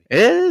underrated movie. It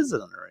is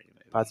an underrated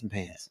movie. Pots and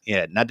Pans.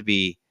 Yeah, not to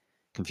be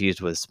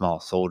confused with Small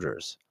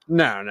Soldiers.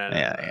 No.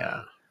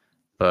 Yeah.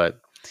 But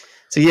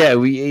so yeah,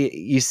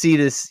 you see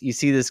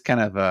this kind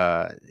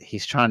of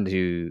he's trying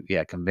to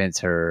convince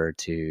her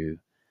to.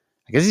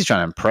 I guess he's trying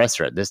to impress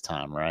her at this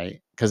time,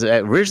 right? Because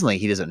originally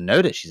he doesn't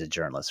know that she's a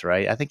journalist,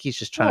 right? I think he's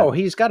just trying. Oh,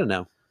 he's got to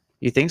know.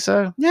 You think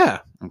so?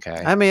 Yeah.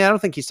 Okay. I mean, I don't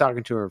think he's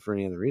talking to her for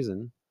any other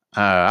reason.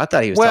 I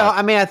thought he was. Well,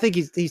 I mean, I think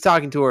he's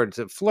talking to her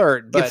to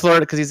flirt. But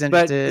flirt because he's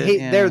interested.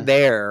 But they're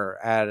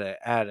there at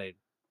a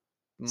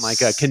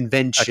like a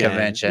convention. A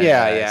convention.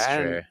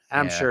 Yeah. True.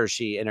 I'm sure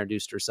she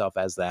introduced herself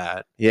as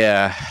that.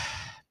 Yeah.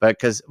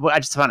 But I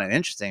just found it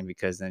interesting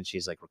because then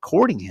she's like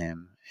recording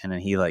him, and then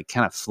he like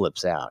kind of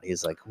flips out.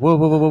 He's like,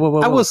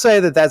 whoa. I will say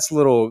that's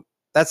little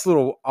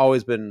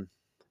always been.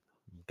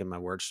 Get my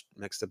words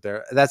mixed up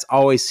there. That's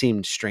always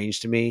seemed strange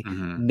to me,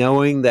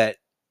 knowing that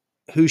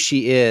who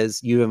she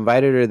is. You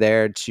invited her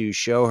there to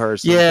show her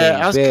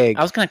something big.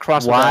 I was kind of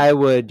cross. Why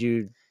would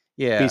you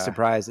be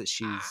surprised that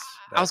she's?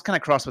 I was kind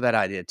of cross with that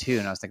idea too,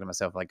 and I was thinking to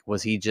myself, like,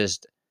 was he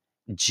just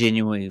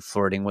genuinely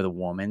flirting with a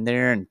woman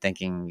there and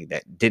thinking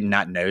that did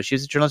not know she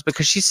was a journalist?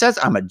 Because she says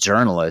I'm a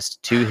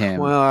journalist to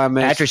him. Well, I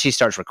mean, after she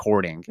starts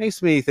recording,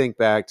 makes me think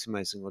back to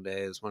my single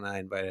days when I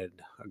invited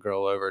a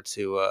girl over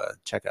to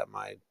check out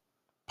my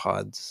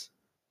pods.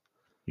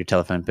 Your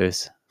telephone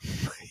booth.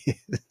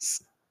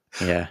 Yes.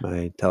 Yeah,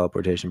 my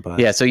teleportation pod.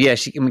 Yeah, so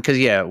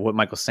because what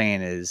Michael's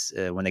saying is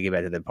when they get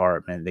back to the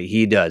apartment,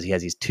 he has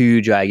these two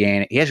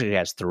gigantic. He actually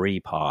has 3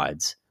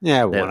 pods.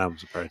 Yeah, one of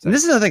them's a prototype. And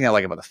this is the thing I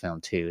like about the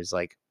film too is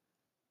like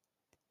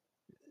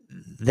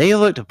they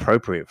looked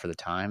appropriate for the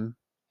time,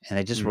 and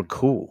they just were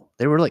cool.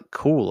 They were like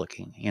cool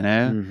looking, you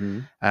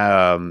know.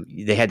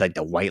 They had like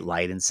the white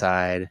light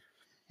inside,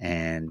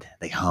 and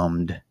they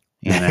hummed.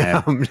 You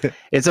know,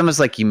 it's almost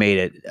like you made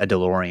it a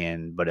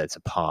DeLorean, but it's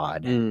a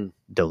pod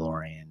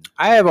DeLorean.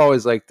 I have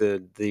always liked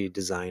the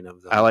design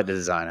of them. I like the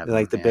design of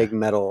like them, the big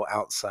metal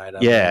outside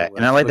of yeah, it.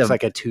 and I like looks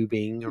like a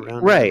tubing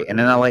around right, it. and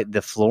then I like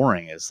the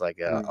flooring is like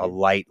a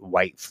light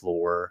white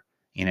floor,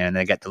 you know, and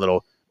they got the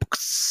little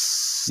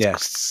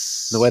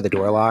the way the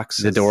door locks,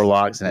 and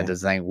that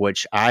design,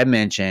 which I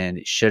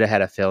mentioned should have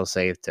had a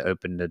failsafe to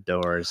open the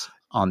doors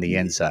on the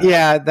inside.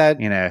 Yeah, that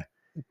you know.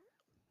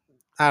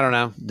 I don't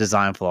know.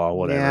 Design flaw or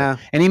whatever. Yeah.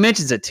 And he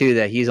mentions it too,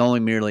 that he's only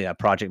merely a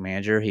project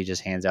manager. He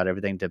just hands out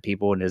everything to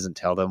people and doesn't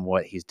tell them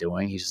what he's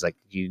doing. He's just like,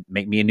 you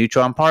make me a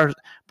neutron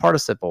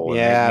participle.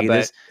 Yeah, but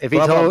this, if he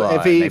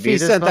if he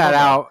sent that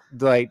out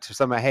like to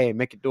somebody, hey,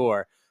 make a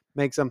door,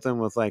 make something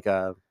with like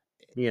a,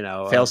 you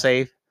know, fail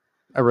safe,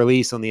 a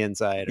release on the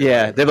inside.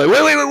 Yeah, they're like,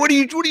 wait, what are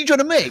you trying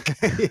to make?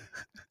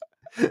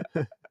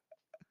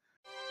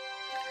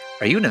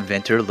 Are you an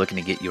inventor looking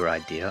to get your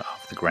idea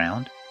off the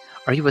ground?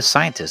 Are you a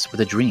scientist with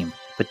a dream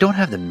but don't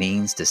have the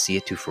means to see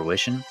it to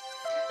fruition?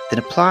 Then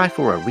apply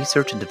for a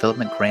research and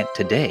development grant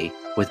today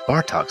with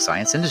Bartok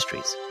Science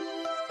Industries.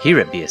 Here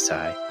at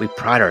BSI, we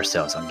pride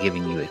ourselves on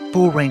giving you a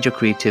full range of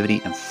creativity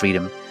and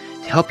freedom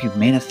to help you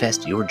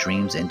manifest your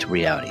dreams into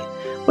reality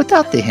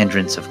without the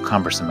hindrance of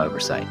cumbersome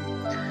oversight.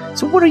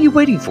 So what are you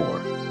waiting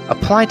for?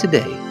 Apply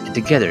today, and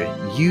together,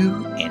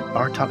 you and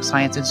Bartok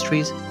Science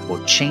Industries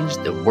will change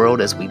the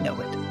world as we know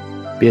it.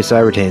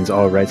 BSI retains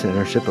all rights and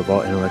ownership of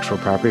all intellectual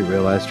property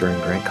realized during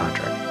grant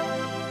contract.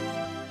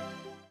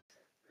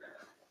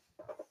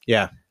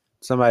 Yeah,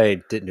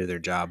 somebody didn't do their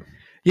job.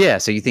 Yeah,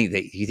 so you think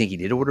he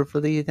did order for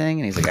the thing,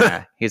 and he's like,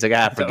 forget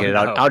it.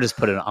 I'll just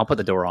put it. I'll put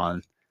the door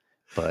on.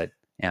 But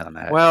yeah, I don't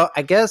know. Well,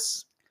 I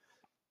guess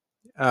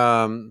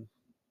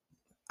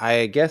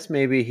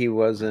maybe he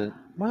wasn't.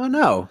 Well,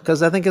 no,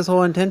 because I think his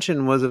whole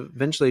intention was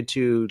eventually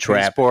to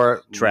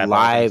transport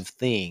live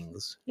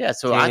things. Yeah,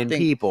 so I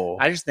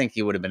just think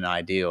he would have been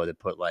ideal to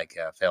put like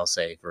a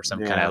failsafe or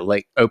some kind of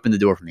like open the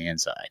door from the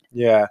inside.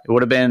 Yeah, it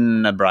would have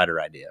been a brighter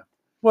idea.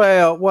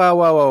 Well,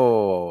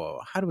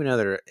 how do we know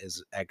there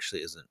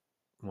actually isn't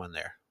one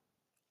there?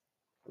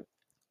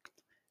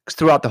 Because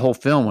throughout the whole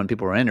film, when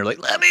people were in, they're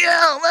like, "Let me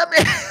out, let me!"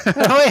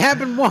 It only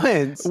happened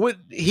once.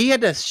 He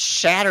had to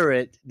shatter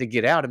it to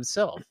get out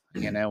himself.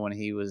 You know, when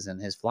he was in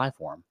his fly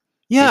form.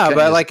 Yeah,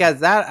 but like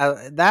as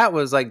that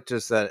was like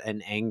just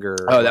an anger.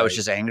 Oh, that was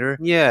just anger.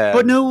 Yeah,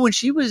 but no, when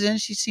she was in,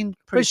 she seemed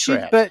pretty.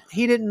 But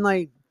he didn't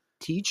like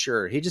teach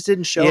her. He just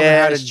didn't show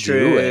her how to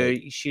do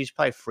it. She's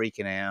probably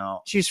freaking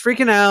out. She's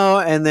freaking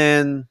out, and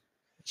then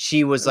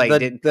she was like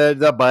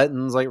the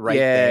buttons like right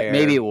there. Yeah,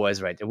 maybe it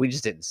was right there. We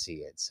just didn't see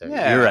it. So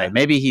you're right.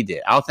 Maybe he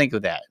did. I'll think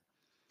of that.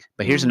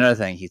 But here's another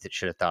thing he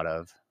should have thought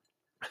of.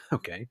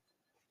 Okay.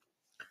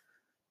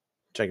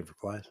 Checking for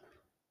flies.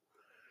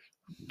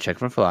 Check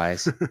for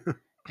flies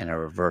and a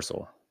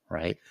reversal,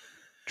 right?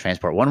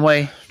 Transport one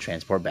way,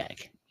 transport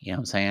back. You know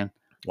what I'm saying?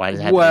 Why does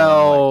it have to be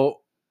one way?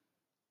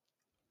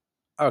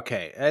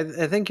 Okay.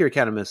 I think you're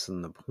kind of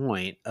missing the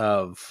point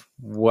of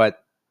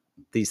what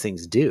these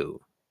things do.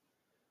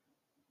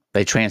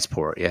 They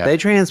transport, yeah. They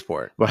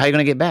transport. Well, how are you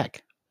going to get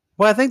back?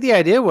 Well, I think the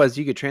idea was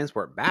you could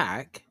transport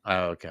back.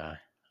 Oh, okay.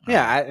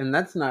 Yeah, and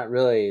that's not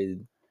really...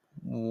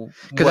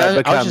 Because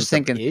I was just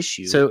thinking,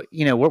 issue. So,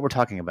 you know, what we're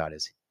talking about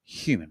is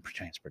human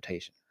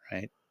transportation,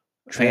 right?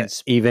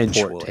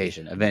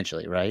 Transportation,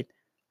 eventually, right?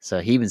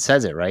 So he even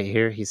says it right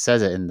here. He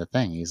says it in the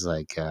thing. He's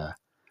like,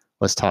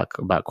 let's talk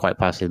about quite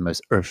possibly the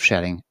most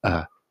earth-shattering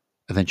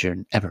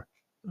adventure ever.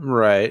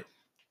 Right.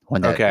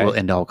 One that will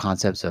end all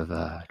concepts of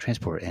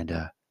transport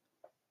and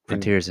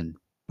frontiers and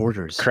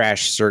borders.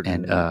 Crash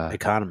certain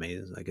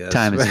economies, I guess.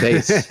 Time and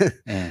space.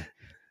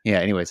 Yeah,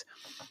 anyways.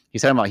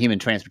 He's talking about human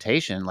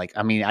transportation. Like,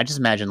 I mean, I just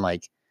imagine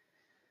like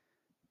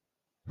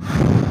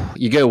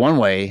you go one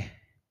way,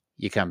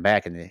 you come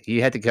back, and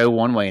you had to go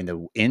one way in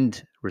the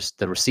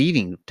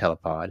receiving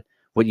telepod.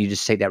 Wouldn't you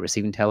just take that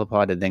receiving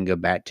telepod and then go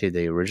back to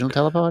the original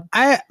telepod?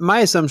 My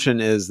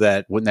assumption is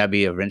that wouldn't that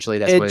be eventually?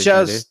 That's what it's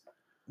just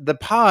the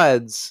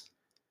pods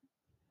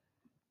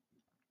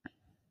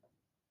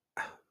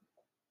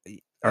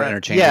are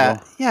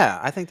interchangeable. Yeah,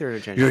 I think they're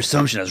interchangeable. Your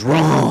assumption is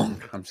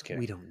wrong. I'm just kidding.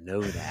 We don't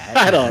know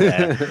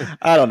that.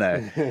 I don't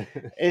know.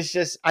 It's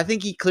just, I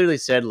think he clearly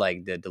said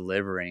like the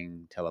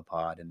delivering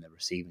telepod and the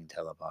receiving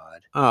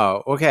telepod.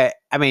 Oh, okay.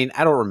 I mean,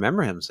 I don't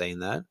remember him saying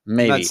that.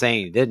 Maybe. I'm not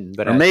saying he didn't,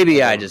 but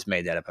maybe I just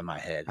made that up in my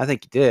head. I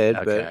think he did.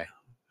 Okay.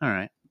 But all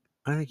right.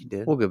 I think he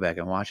did. We'll go back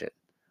and watch it.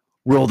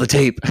 Roll the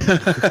tape.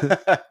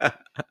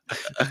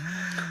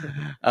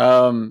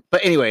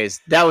 But anyways,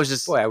 that was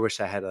just. Boy, I wish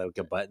I had like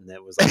a button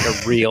that was like a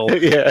real.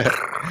 Yeah.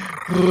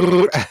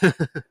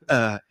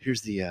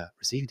 Here's the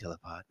receiving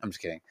telepod. I'm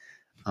just kidding.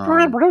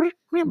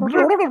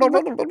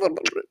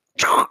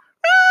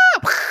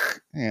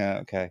 Yeah.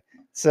 Okay.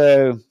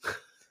 So.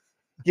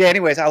 Yeah.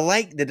 Anyways, I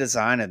like the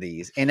design of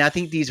these, and I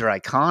think these are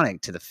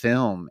iconic to the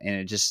film. And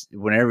it just,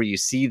 whenever you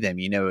see them,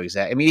 you know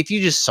exactly. I mean, if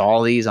you just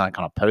saw these on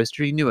a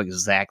poster, you knew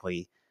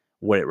exactly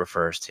what it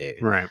refers to.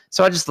 Right.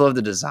 So I just love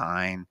the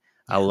design.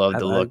 I love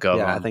the look of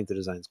them. I think the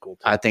design's cool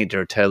too. I think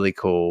they're totally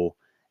cool.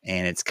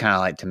 and it's kind of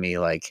like, to me,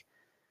 like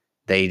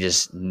they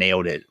just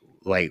nailed it,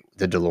 like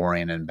the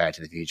DeLorean and Back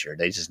to the Future.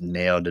 They just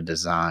nailed the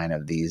design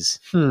of these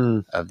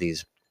of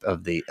these.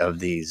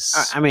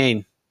 I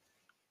mean,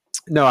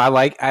 no,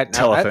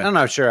 Telephone. I'm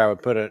not sure I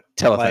would put it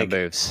Telephone like,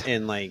 booths.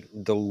 in like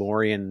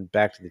DeLorean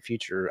Back to the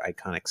Future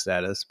iconic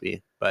status,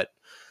 but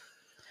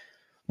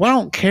Well, I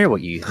don't care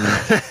what you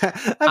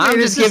think. I'm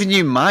just giving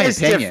you my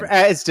opinion.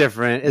 It's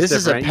different. This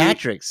is a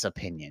Patrick's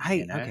opinion.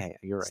 Okay,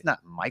 you're right. It's not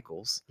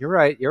Michael's. You're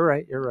right.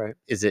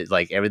 Is it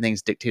like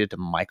everything's dictated to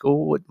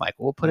Michael? What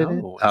Michael will put it in?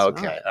 No, it's Oh,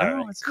 okay. not. All No,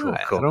 right. it's Cool.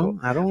 not. Cool.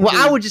 I don't. Well,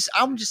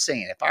 I'm just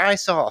saying, if I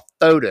saw a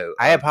photo,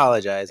 I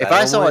apologize. if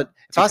I saw a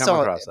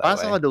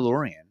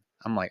DeLorean,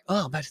 I'm like,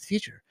 oh, Back to the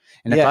Future.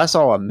 And if I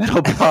saw a metal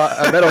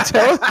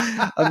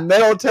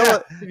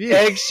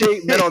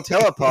egg-shaped metal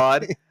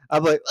telepod,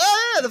 I'm like,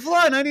 oh yeah, the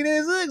Fly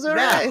 1986. All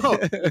right. now,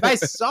 if I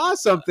saw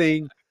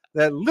something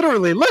that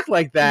literally looked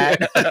like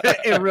that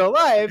in real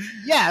life,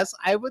 yes,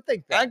 I would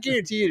think that. I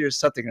guarantee you, there's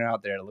something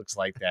out there that looks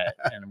like that,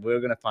 and we're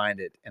gonna find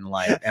it in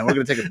life, and we're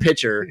gonna take a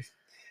picture.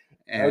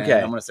 And Okay.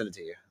 I'm gonna send it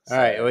to you. All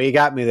right. Well, you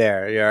got me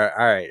there. You're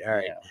all right. All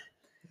right.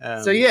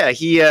 Yeah. So yeah,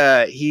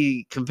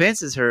 he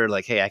convinces her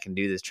like, hey, I can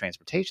do this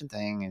transportation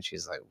thing, and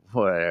she's like,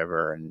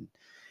 whatever. And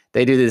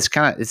they do this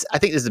kind of. I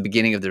think this is the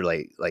beginning of their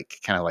like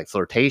kind of like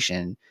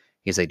flirtation.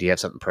 He's like, do you have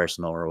something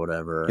personal or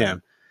whatever? Yeah.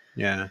 And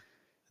Yeah.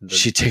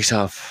 she takes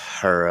off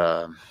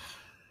her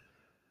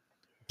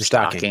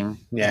stocking.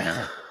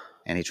 Yeah.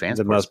 And he The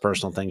transports. most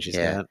personal thing she's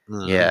got.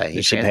 Yeah,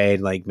 She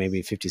paid like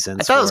maybe 50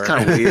 cents. I thought it was for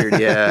kind of weird.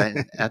 Yeah,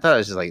 I thought it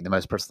was just like the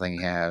most personal thing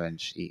you have,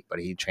 and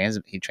he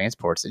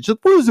transports it. She's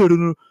like, what is it?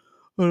 A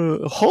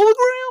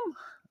hologram?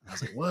 I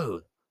was like,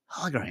 whoa,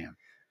 hologram.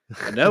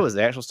 But no, it was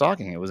the actual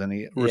stocking. It was in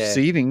the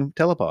receiving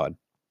telepod.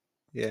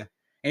 Yeah.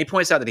 And he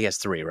points out that he has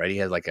three, right? He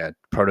has like a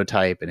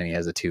prototype, and then he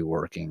has the two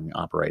working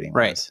operating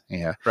ones.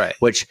 Yeah. Right.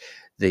 Which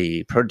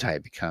the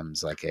prototype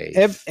becomes like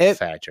a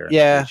factor.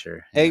 Yeah.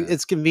 Feature.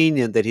 It's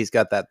convenient that he's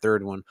got that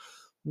third one.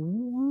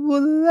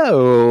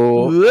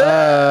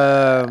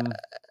 Hello.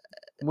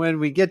 When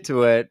we get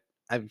to it,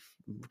 I've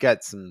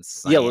got some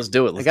science. Yeah, let's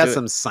do it. I got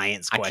some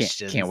science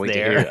questions. Can't wait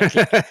there. to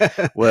hear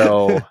it.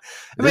 Well,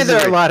 I mean, there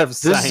are a lot of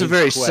this is a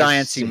very sciencey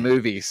questions.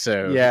 movie,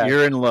 so Yeah.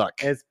 you're in luck.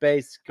 It's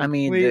based I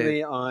mean,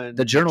 completely on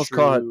the journal's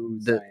called true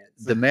the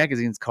science.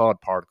 magazine's called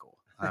Particle.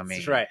 I mean,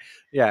 That's right.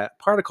 Yeah,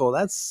 particle.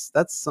 That's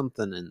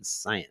something in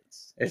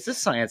science. It's a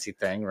sciencey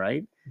thing,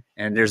 right?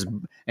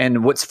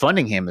 And what's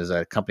funding him is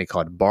a company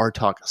called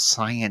Bartok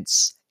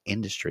Science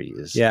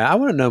Industries. Yeah, I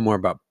want to know more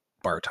about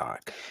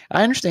Bartok.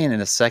 I understand in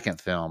the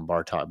second film,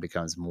 Bartok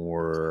becomes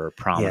more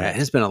prominent.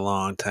 Yeah, it's been a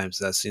long time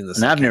since I've seen this.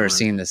 And I've never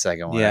seen the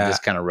second one. Yeah. I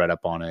just kind of read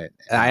up on it.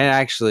 I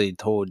actually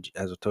told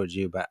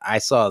you, but I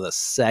saw the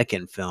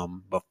second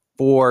film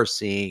before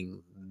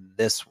seeing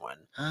this one.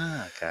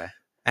 Ah, okay.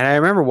 And I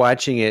remember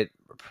watching it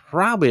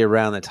probably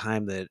around the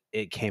time that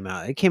it came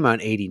out. It came out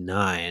in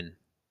 '89.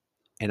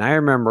 And I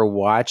remember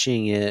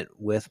watching it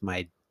with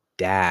my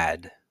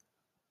dad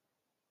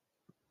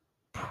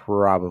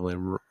probably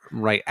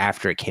right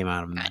after it came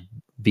out on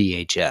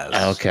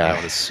VHS. Okay. I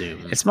would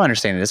assume. It's my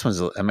understanding it's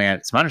my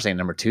understanding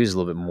number 2 is a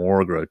little bit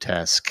more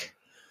grotesque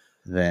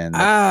than the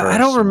I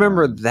don't first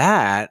remember one.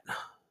 that.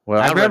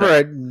 Well, I remember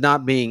it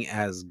not being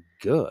as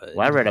good.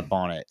 Well, I read up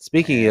on it.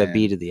 Speaking of and-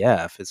 B to the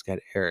F, it's got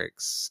Eric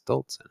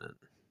Stoltz in it.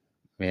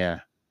 Yeah.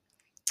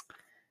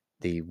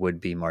 The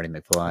would-be Marty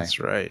McFly. That's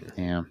right.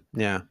 Yeah.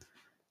 Yeah.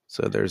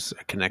 So there's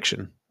a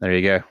connection. There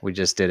you go. We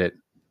just did it.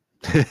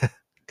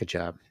 Good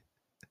job.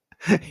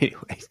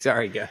 Anyway,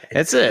 sorry, guys.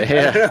 That's it. I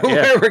Yeah. don't know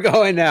yeah. where we're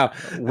going now.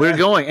 We're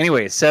going.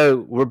 Anyway,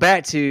 so we're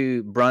back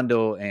to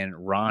Brundle and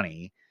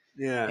Ronnie.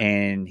 Yeah.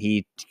 And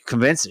he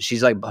convinces,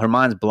 she's like, her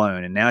mind's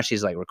blown. And now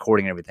she's like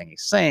recording everything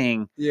he's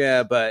saying.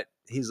 Yeah, but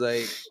he's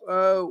like,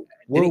 oh,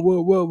 Then he-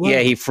 whoa. Yeah,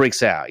 he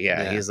freaks out.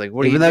 Yeah. Yeah. He's like,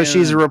 what are Even you though doing?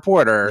 she's a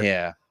reporter,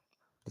 Yeah.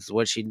 this is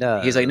what she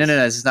does. He's like, no,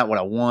 this is not what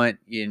I want.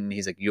 And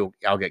he's like,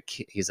 I'll get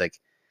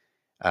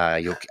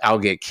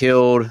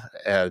killed.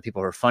 The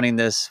people who are funding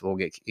this will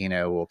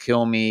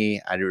kill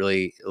me.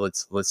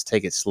 Let's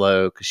take it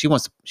slow. Cause she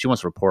wants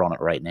to report on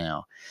it right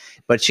now.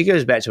 But she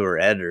goes back to her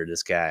editor,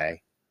 this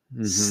guy,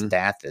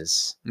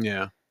 Stathis.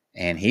 Yeah.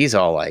 And he's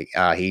all like,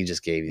 he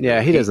just gave you,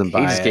 Yeah, he doesn't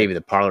buy He just it. gave you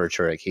the parlor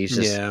trick. He's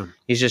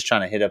just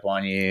trying to hit up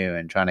on you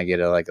and trying to get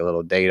a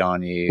little date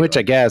on you. Which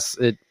I guess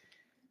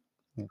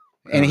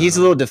and he's a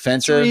little it's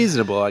defensive.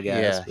 reasonable, I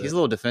guess. Yeah, he's a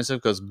little defensive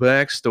because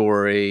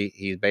backstory,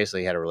 he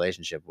basically had a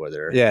relationship with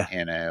her. Yeah.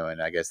 And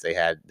I guess they've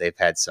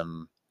had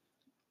some,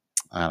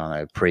 I don't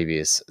know,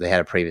 they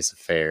had a previous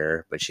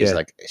affair, but she's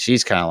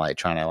kind of like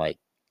trying to like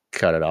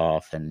cut it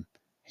off, and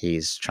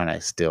he's trying to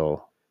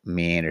still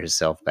meander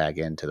himself back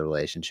into the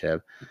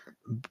relationship.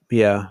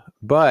 Yeah.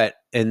 But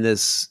in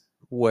this,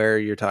 where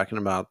you're talking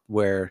about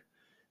where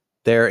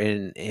they're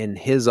in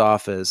his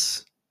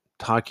office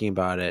talking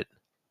about it,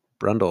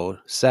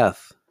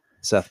 Seth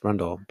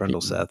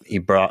Brundle, Seth. He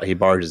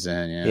barges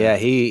in. Yeah,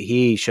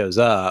 he shows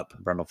up,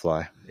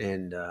 Brundlefly.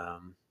 and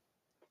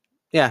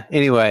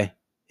anyway,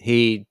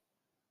 he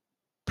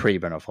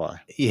Pre-Brundlefly.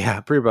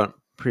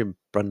 pre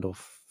Brundle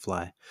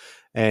fly.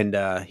 And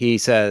he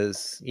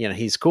says,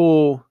 he's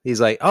cool.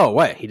 He's like, oh,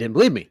 wait, he didn't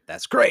believe me.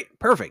 That's great.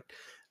 Perfect.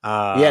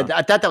 Yeah,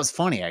 I thought that was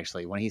funny,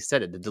 actually, when he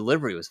said it. The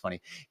delivery was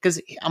funny.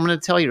 Because I'm going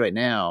to tell you right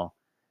now,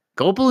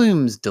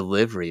 Goldblum's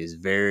delivery is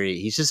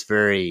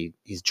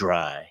he's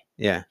dry.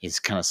 Yeah. He's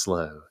kind of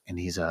slow. And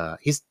he's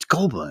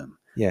Goldblum.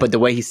 Yeah. But the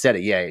way he said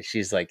it,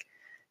 she's like,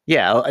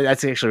 yeah,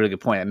 that's actually a really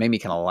good point. It made me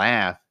kind of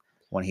laugh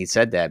when he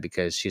said that,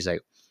 because she's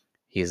like,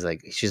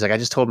 I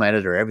just told my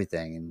editor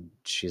everything. And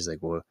she's like,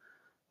 well,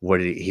 what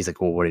did he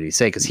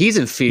say? Because he's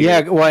in fear.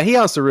 Yeah. Well, he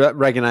also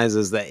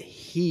recognizes that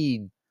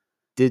he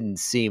didn't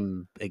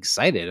seem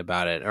excited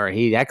about it, or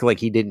he acted like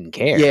he didn't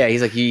care. Yeah.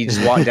 He's like, he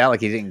just walked out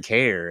like he didn't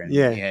care. And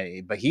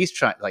yeah. But he's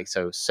trying,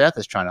 so Seth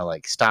is trying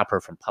to stop her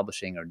from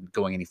publishing or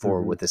going any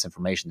forward with this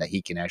information that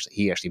he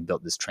actually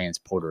built this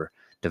transporter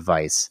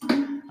device,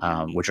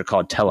 which are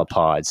called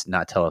telepods,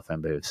 not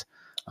telephone booths.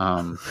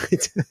 And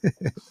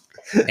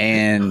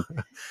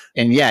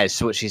yeah,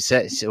 so what she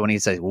said, when he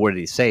said, what did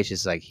he say?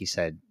 She's like, he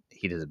said,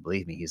 he doesn't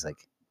believe me. He was like,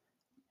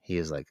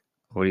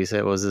 what do you say?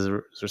 What was his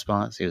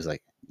response? He was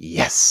like,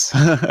 yes.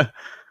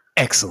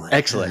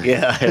 Excellent.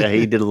 Yeah.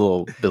 He did a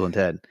little Bill and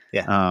Ted.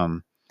 Yeah.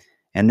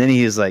 And then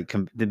he is like,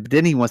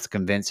 then he wants to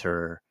convince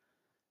her.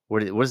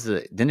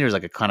 Then there's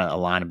like a kind of a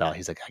line about,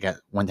 he's like, I got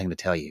one thing to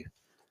tell you.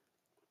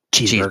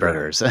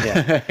 Cheeseburgers.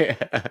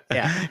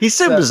 Yeah. He's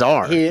so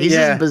bizarre. He's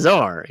just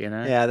bizarre,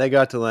 Yeah, they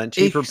got to lunch.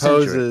 He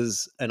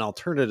proposes an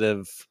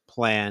alternative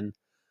plan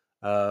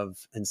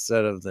of,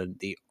 instead of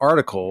the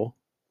article,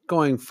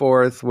 going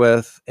forth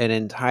with an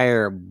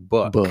entire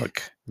book,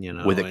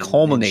 with a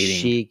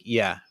culminating,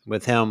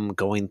 with him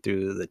going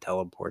through the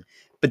teleport.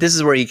 But this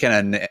is where he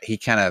kind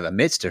of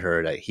admits to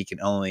her that he can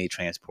only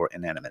transport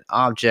inanimate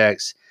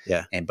objects.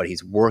 Yeah, but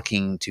he's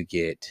working to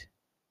get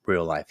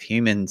real life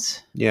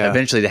humans. Yeah,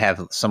 eventually to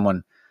have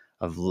someone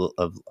of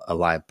a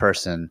live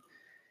person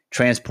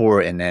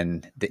transport, and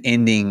then the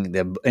ending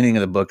of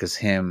the book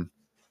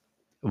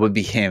would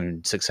be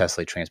him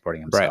successfully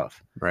transporting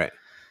himself. Right.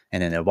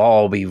 And then they'll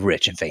all be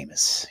rich and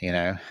famous,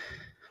 Yeah.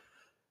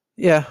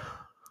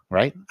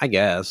 Right? I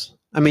guess.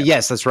 I mean,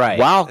 yes, that's right.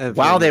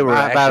 While they were,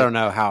 I don't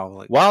know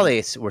how. While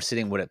they were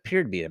sitting what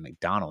appeared to be a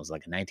McDonald's,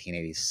 like a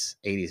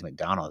 80s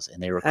McDonald's,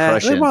 and they were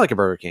crushing. They're more like a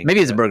Burger King. Maybe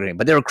it's a Burger King,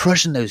 but they were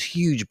crushing those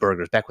huge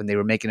burgers back when they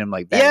were making them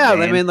like back then.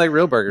 They mean like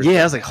real burgers.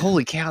 Yeah, I was like,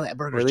 holy cow, that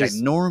burger is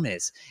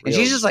ginormous. And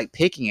she's just like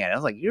picking at it. I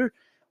was like,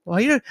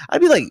 I'd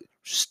be like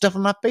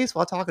stuffing my face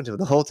while talking to her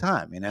the whole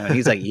time, And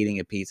he's like eating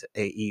a pizza,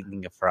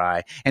 eating a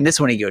fry. And this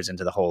one he goes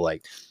into the whole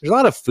there's a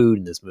lot of food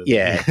in this movie.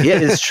 Yeah,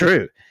 it's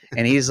true.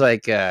 And he's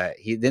like,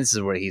 this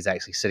is where he's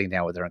actually sitting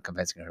down with her and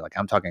convincing her, like,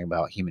 I'm talking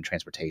about human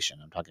transportation.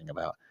 I'm talking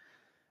about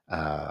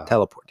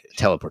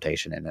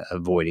teleportation and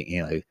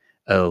avoiding,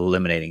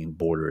 eliminating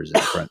borders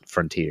and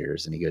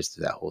frontiers. And he goes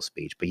through that whole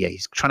speech. But yeah,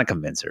 he's trying to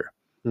convince her.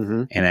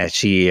 Mm-hmm. And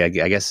she, I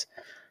guess,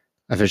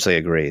 officially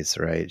agrees,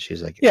 right?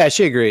 She's like, yeah,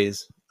 she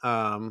agrees.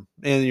 And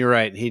you're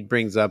right. He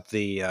brings up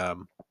the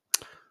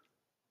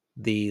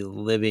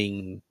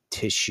living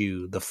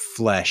tissue, the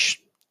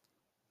flesh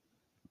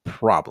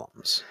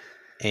problems.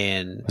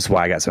 And that's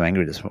why I got so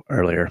angry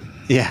earlier.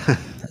 Yeah.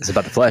 It's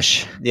about the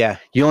flesh. Yeah.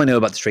 You only know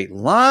about the straight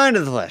line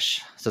of the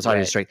flesh.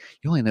 Society straight.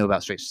 You only know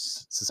about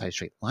society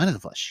straight line of the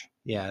flesh.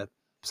 Yeah.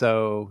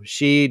 So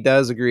she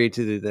does agree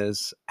to do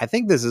this. I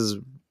think this is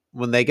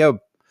when they go.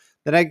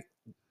 I think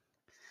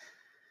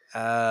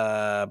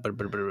after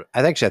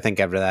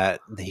that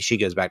she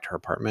goes back to her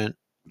apartment.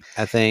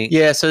 I think.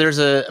 Yeah. So there's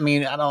and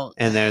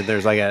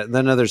there's like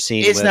another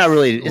scene. It's not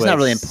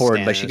really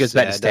important, but she goes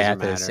back to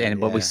Stathis,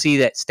 but we see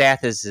that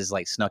Stathis is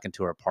like snuck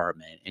into her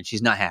apartment, and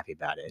she's not happy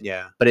about it.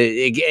 Yeah. But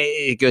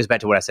it goes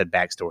back to what I said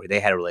backstory. They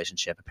had a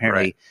relationship.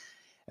 Apparently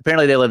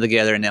they live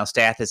together, and now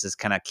Stathis is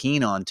kind of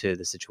keen onto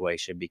the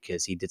situation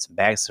because he did some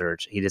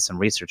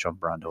research on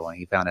Brundle, and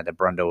he found out that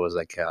Brundle was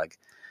like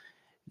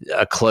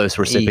a close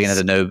recipient of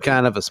the Nobel.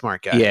 Kind of a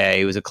smart guy. Yeah,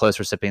 he was a close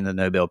recipient of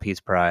the Nobel Peace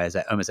Prize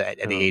at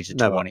the age of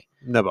 20.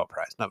 Nobel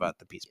Prize, not about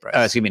the Peace Prize.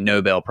 Excuse me,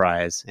 Nobel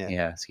Prize.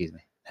 Yeah, excuse me.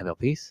 Nobel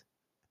Peace?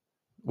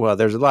 Well,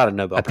 there's a lot of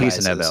Nobel Prizes.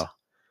 Peace of Nobel.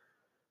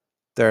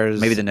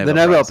 There's maybe the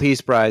Nobel Prize.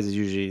 Peace Prize is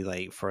usually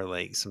like for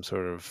like some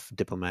sort of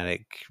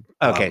diplomatic.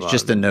 Okay, it's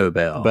just the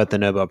Nobel. But the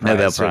Nobel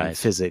Prize in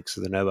physics,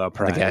 or the Nobel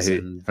Prize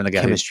from the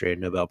guy chemistry,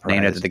 Nobel Prize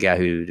named after the guy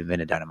who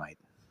invented dynamite.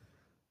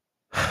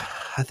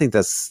 I think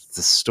that's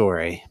the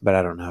story, but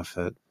I don't know if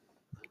it.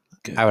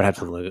 I would have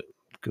to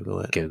Google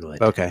it.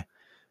 Okay,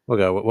 we'll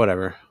go.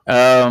 Whatever.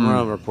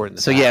 We're reporting.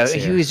 So yeah,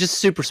 he was just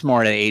super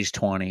smart at age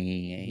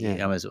 20.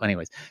 Yeah.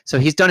 Anyways, so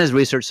he's done his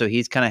research. So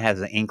he's kind of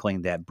has an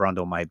inkling that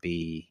Brundle might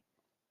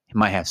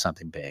have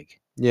something big.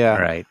 Yeah.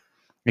 Right.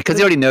 Because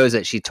he already knows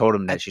that she told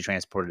him that she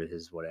transported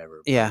his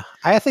whatever. Yeah,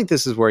 I think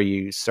this is where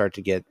you start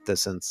to get the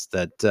sense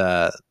that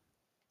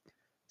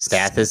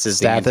Stathis is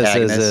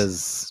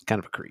kind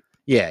of a creep.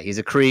 Yeah, he's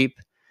a creep.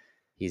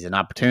 He's an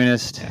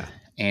opportunist,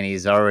 and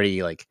he's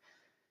already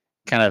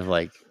kind of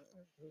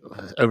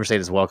overstayed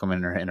his welcome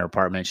in her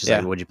apartment. She's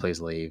like, "Would you please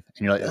leave?"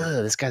 And you're like,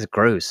 "Ugh, this guy's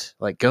gross.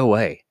 Like, go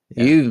away."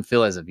 Yeah. You even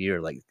feel as if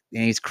you're and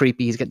he's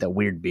creepy. He's got that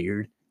weird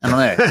beard. I don't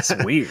know. It's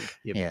weird.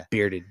 Yeah.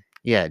 Bearded.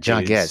 Yeah,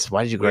 John Dudes. Getz.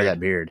 Why did you grow that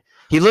beard?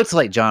 He looks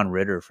like John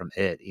Ritter from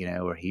It,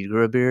 where he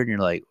grew a beard, and you're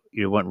like,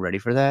 you weren't ready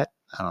for that?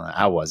 I don't know.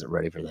 I wasn't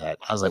ready for that.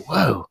 I was like,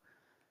 whoa,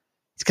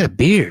 he's got a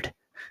beard.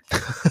 I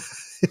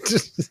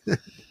feel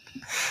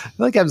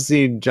like I've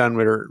seen John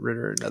Ritter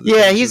in other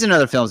Yeah, things. he's in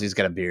other films. He's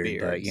got a beard,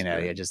 Beards,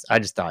 but I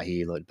just thought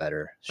he looked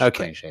better. Okay.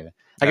 Clean shaven.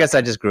 I guess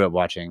I just grew up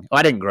watching. Well,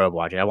 I didn't grow up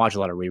watching. I watched a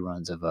lot of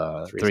reruns of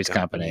Three's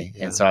Company,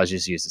 yeah. and so I was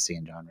just used to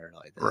seeing John Ritter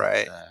like that.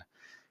 Right.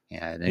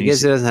 Yeah. I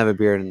guess he doesn't have a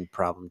beard in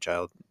Problem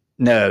Child.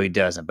 No, he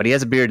doesn't. But he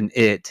has a beard in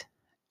It.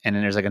 And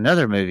then there's like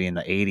another movie in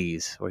the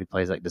 80s where he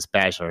plays like this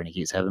bachelor and he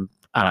keeps having,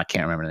 I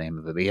can't remember the name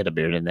of it, but he had a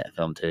beard in that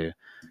film too.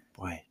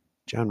 Boy,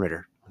 John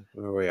Ritter,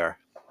 where we are.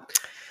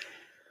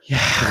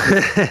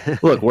 Yeah.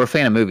 Look, we're a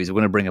fan of movies. We're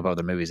going to bring up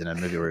other movies in a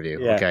movie review.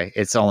 Yeah. Okay.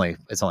 It's only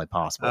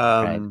possible.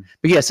 Right?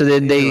 But yeah, so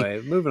then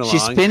anyway, moving along.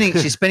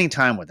 she's spending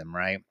time with him,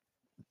 right?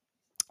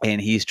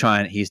 And he's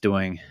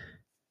doing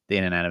the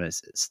inanimate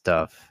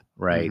stuff,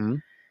 right? Mm-hmm.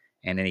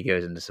 And then he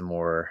goes into some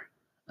more,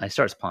 he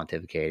starts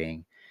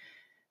pontificating.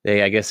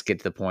 They, I guess, get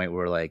to the point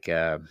where like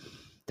they're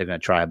going to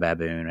try a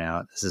baboon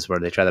out. This is where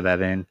they try the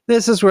baboon.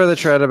 This is where they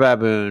try the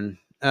baboon.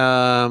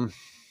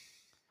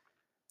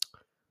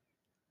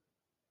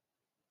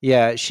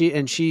 Yeah,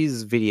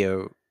 she's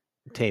videotaping.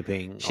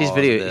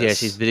 She's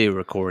she's video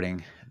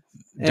recording.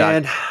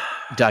 And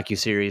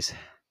docuseries.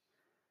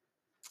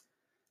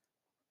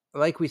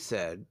 Like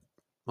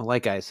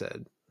I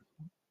said,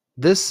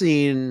 this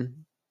scene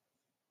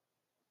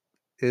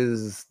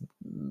is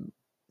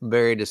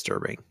very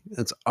disturbing.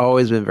 It's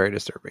always been very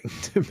disturbing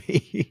to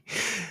me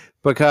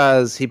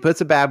because he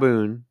puts a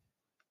baboon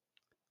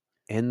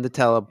in the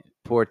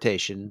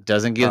teleportation.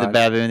 Doesn't give the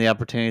baboon the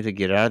opportunity to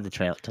get out of the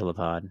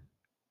telepod.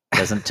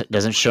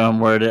 Doesn't show him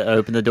where to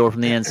open the door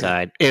from the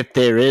inside if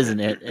there is an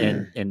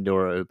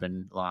indoor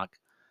open lock.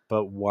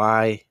 But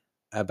why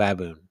a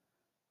baboon?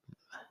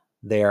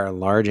 They are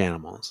large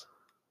animals.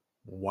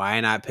 Why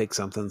not pick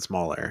something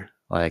smaller?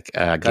 Like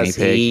a guinea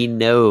pig? He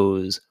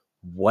knows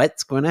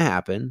what's going to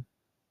happen.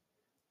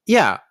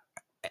 Yeah,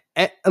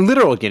 a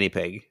literal guinea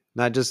pig,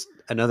 not just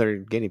another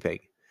guinea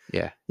pig.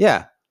 Yeah.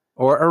 Yeah,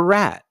 or a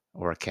rat.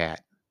 Or a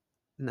cat.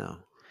 No.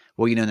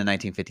 Well, in the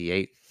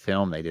 1958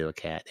 film, they do a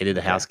cat. They do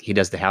the house. He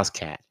does the house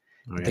cat.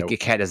 Okay. The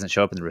cat doesn't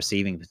show up in the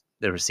receiving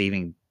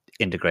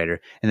integrator.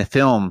 In the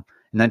film,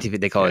 in 1950,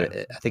 they call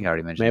it. I think I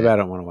already mentioned. Maybe it. I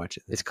don't want to watch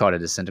it. It's called a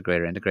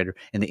disintegrator integrator.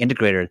 In the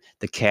integrator,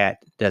 the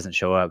cat doesn't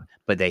show up,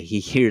 but he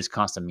hears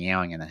constant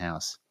meowing in the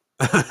house.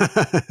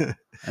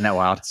 Isn't that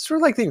wild? It's sort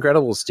of like The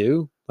Incredibles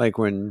too. Like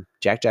when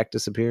Jack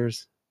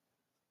disappears.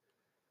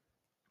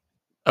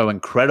 Oh,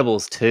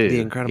 Incredibles 2.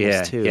 The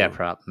Incredibles 2.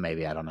 Yeah,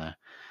 maybe. I don't know.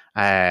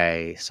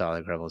 I saw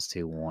The Incredibles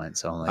 2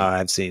 once only.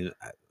 I've seen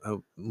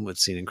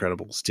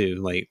Incredibles 2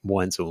 like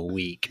once a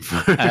week.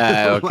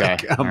 Okay.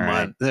 Like a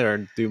month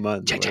or 2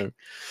 months. Check.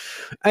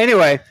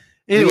 Anyway,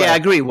 yeah, I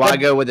agree. Why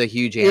go with a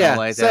huge animal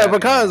like that? So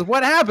because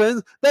what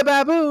happens? The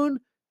baboon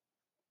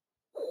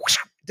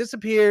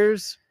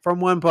disappears from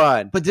one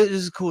pod. But this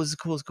is cool.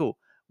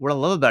 What I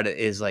love about it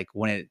is like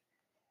when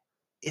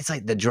it's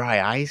like the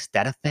dry ice,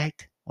 that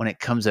effect when it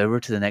comes over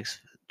to the next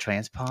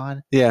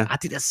transpod. Yeah, I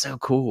think that's so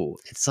cool.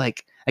 It's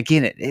like,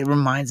 again, it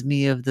reminds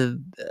me of a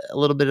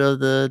little bit of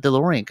the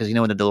DeLorean, because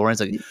when the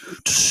DeLorean's like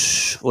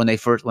when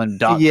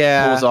Doc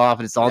pulls off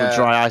and it's all the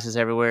dry ice is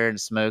everywhere and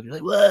smoke. You're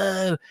like,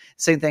 whoa!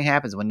 Same thing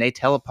happens when they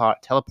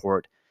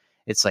teleport.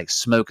 It's like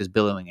smoke is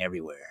billowing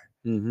everywhere.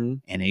 Mm-hmm.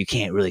 And you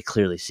can't really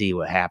clearly see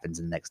what happens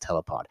in the next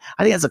telepod.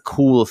 I think that's a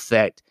cool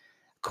effect,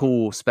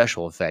 cool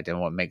special effect, and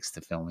what makes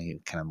the film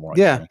kind of more.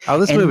 Yeah. Oh,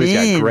 this movie's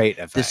got great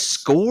effects. The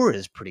score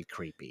is pretty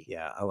creepy.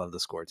 Yeah, I love the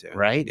score too.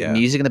 Right? Yeah. The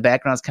music in the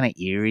background is kind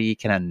of eerie,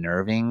 kind of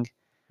nerving.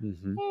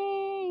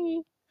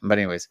 Mm-hmm. But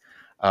anyways,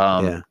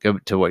 go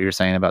to what you were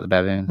saying about the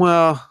baboon.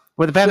 Well,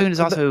 the baboon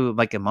is also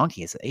like a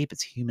monkey. It's an ape.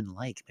 It's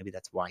human-like. Maybe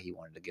that's why he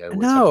wanted to go.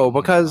 No,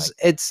 because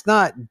it's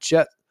not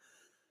just.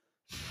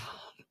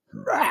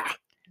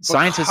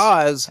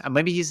 Scientists,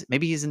 maybe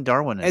he's in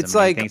Darwinism. It's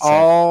like but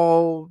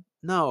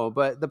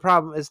the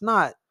problem is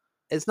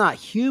it's not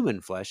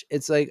human flesh.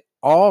 It's like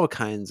all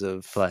kinds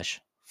of flesh.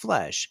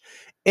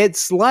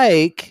 It's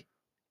like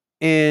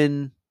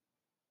no,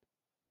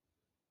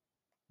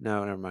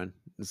 never mind.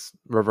 It's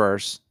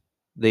reverse.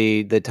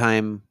 The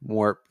time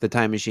warp, the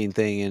time machine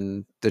thing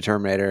in the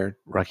Terminator.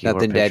 Rocky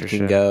Nothing Horror dead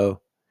can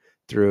go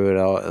through it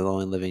all.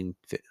 Only living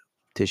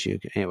tissue.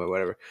 Anyway,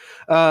 whatever.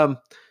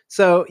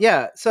 So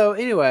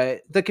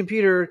anyway, the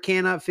computer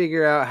cannot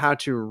figure out how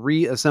to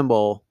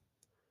reassemble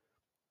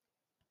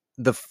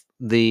the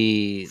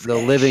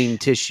living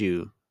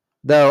tissue.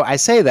 Though I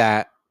say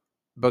that,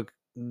 but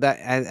that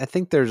I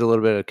think there's a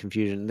little bit of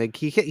confusion. Like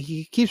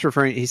he keeps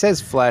referring. He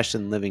says flesh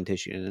and living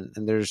tissue,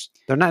 and they're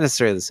not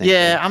necessarily the same.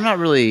 Yeah, thing. I'm not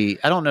really.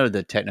 I don't know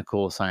the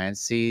technical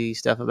sciencey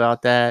stuff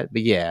about that,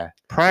 but yeah,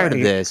 prior to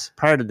this,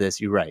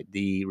 you're right.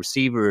 The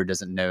receiver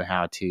doesn't know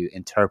how to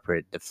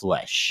interpret the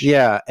flesh.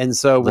 Yeah, and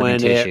so living when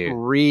tissue.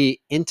 it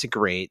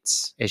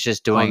reintegrates, It's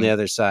just doing on the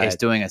other side. It's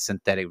doing a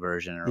synthetic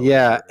version. Or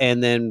yeah, whatever.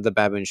 and then the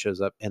baboon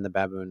shows up, and the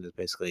baboon is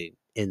basically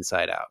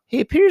inside out. He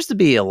appears to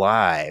be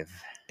alive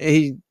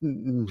He,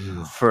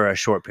 for a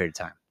short period of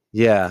time.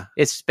 yeah,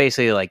 It's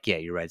basically like, yeah,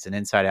 you're right. It's an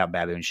inside out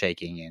baboon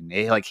shaking, and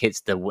it like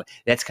hits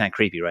that's kind of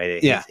creepy,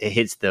 right? It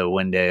hits the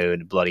window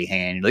and the bloody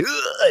hand. You're like,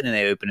 ugh, and then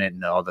they open it,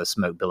 and all the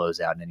smoke billows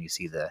out, and then you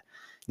see the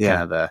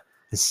kind of the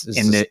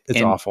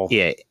it's awful.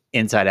 Yeah,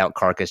 inside out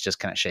carcass just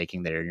kind of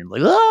shaking there, and you're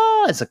like,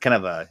 oh, it's a kind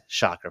of a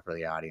shocker for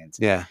the audience.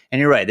 Yeah, and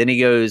you're right. Then he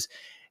goes.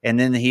 And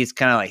then he's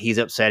kind of like, he's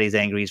upset, he's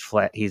angry, he's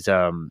flat, he's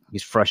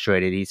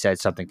frustrated. He said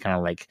something kind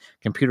of like,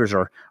 computers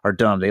are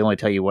dumb. They only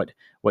tell you what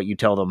you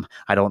tell them.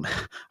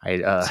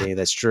 See,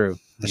 that's true.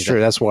 That's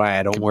true. That's why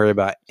I don't worry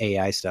about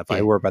AI stuff.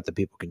 I worry about the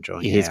people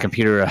controlling his AI.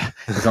 computer.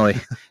 Is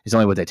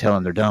only what they tell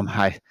him. They're dumb.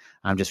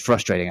 I'm just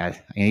frustrating.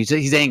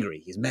 He's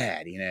angry. He's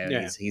mad. You know.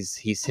 Yeah.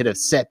 He's hit a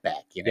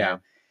setback. You know. Yeah.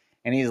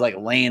 And he's like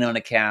laying on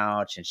the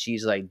couch, and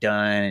she's like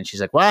done, and she's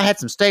like, "Well, I had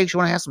some steaks. You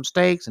want to have some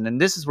steaks?" And then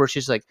this is where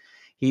she's like,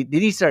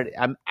 he started.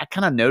 I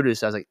kind of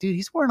noticed. I was like, dude,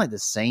 he's wearing like the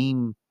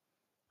same.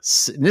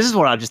 This is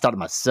what I just thought to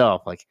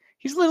myself. Like,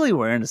 he's literally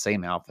wearing the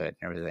same outfit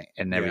and everything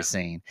in every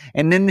scene.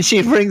 And then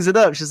she brings it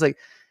up. She's like,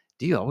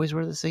 do you always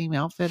wear the same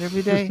outfit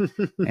every day?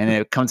 And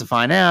it comes to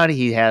find out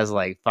he has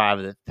like 5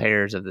 of the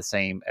pairs of the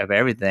same of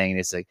everything. And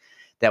it's like,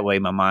 that way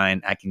my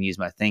mind, I can use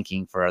my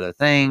thinking for other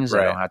things.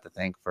 Right. I don't have to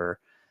think for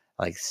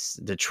like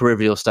the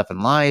trivial stuff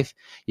in life.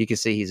 You can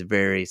see he's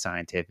very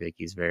scientific.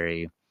 He's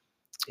very,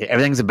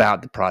 everything's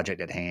about the project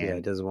at hand. Yeah,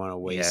 he doesn't want to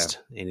waste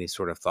any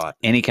sort of thought,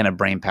 any kind of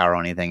brain power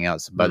on anything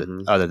else, but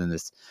other than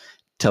this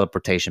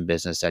teleportation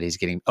business that he's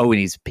getting. Oh, and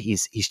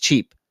he's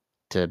cheap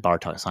to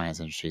Bartok Science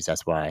Industries.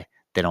 That's why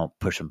they don't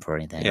push him for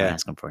anything or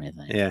ask him for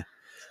anything. Yeah.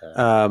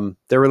 So.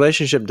 Their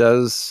relationship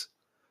does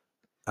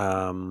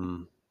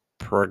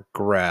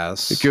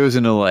progress. It goes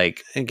into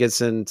like, it gets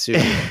into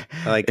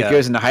like it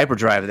goes into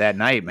hyperdrive that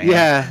night, man.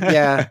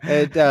 Yeah,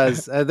 it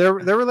does. Their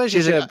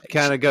relationship like,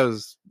 kind of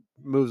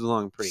moves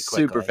along pretty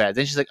quickly. Super fast.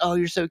 Then she's like, "Oh,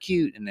 you're so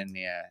cute," and then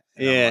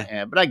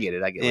yeah. But I get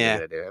it. I get what you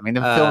gotta do. I mean,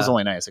 the film's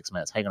only 96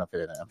 minutes. How you gonna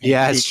fit it in? I mean,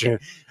 yeah, that's true.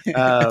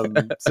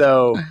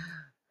 So,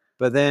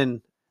 but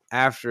then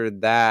after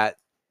that,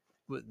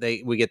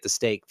 we get the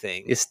steak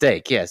thing. It's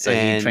steak, yeah. So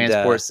he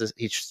transports this.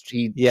 He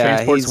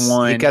transports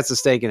one. He cuts the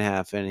steak in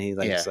half, and he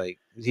like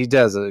he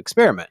does an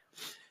experiment.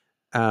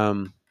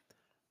 And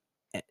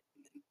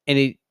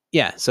he.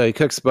 Yeah, so he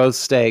cooks both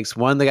steaks,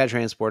 one that got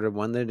transported,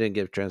 one that didn't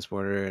get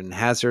transported, and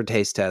has her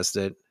taste test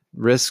it,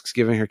 risks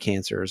giving her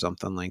cancer or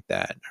something like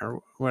that, or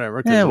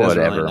whatever. Yeah,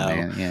 whatever,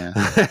 man. Yeah.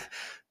 And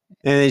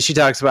then she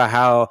talks about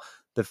how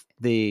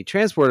the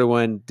transported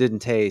one didn't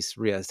taste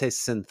real; it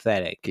tastes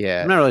synthetic.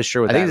 Yeah, I'm not really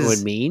sure what that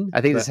would mean. I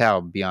think that's how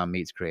Beyond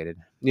Meat's created.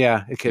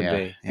 Yeah, it could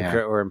be,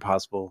 or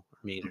Impossible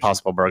Meat,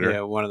 Impossible Burger.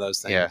 Yeah, one of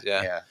those things.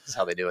 Yeah. That's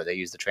how they do it. They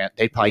use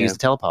they probably use the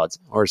telepods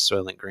or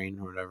Soylent Green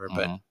or whatever.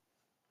 But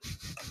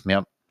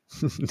yep.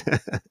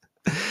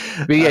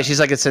 But yeah, she's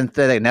like a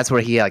synthetic, and that's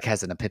where he like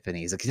has an epiphany.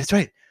 He's like, "That's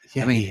right.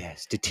 Yeah, I mean, he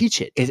has to teach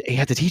it. You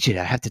have to teach it.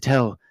 I have to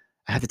tell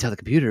the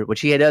computer."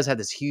 Which he does have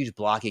this huge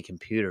blocky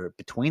computer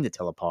between the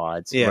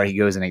telepods, where he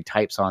goes and he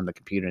types on the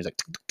computer. And he's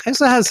like,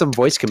 "Also has some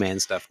voice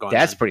command stuff going."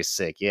 That's on. Pretty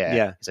sick. Yeah,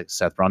 yeah. He's like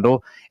Seth Brundle,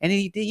 and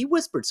he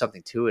whispered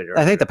something to it.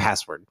 I think the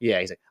password.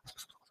 Yeah, he's like,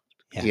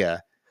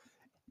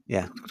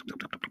 yeah.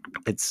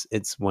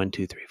 It's 1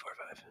 2 3 4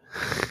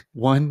 5.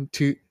 1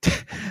 2.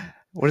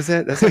 What is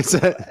that?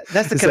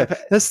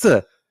 That's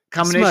the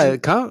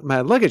combination.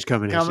 My luggage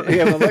combination.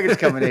 My luggage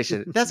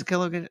combination. That's a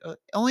combination.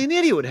 Only an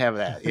idiot would have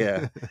that.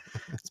 Yeah.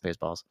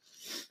 Spaceballs.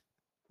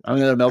 I'm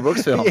another Mel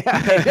Brooks film. Yeah,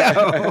 I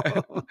know.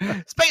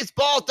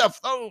 Spaceballs, the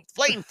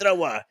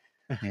flamethrower.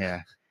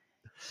 Yeah.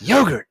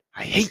 Yogurt.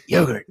 I hate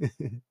yogurt.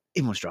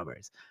 Even with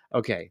strawberries.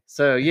 Okay.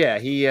 So yeah,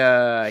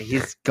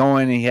 he's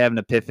going and he have an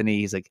epiphany.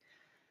 He's like,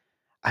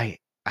 I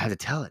have to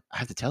tell it. I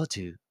have to tell it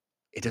to.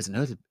 It doesn't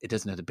know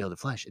to build the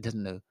flesh. It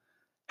doesn't know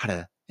how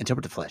to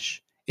interpret the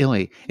flesh.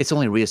 It's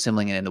only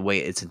reassembling it in the way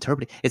it's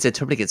interpreting. It's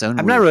interpreting its own.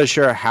 I'm not really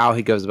sure how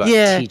he goes about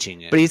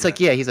teaching it. But he's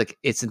like,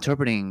 it's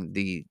interpreting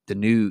the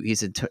new.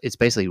 It's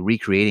basically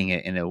recreating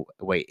it in a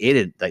way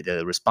like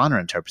the responder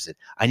interprets it.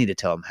 I need to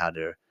tell him how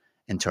to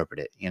interpret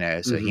it,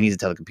 So he needs to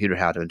tell the computer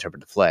how to interpret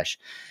the flesh,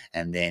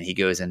 and then he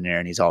goes in there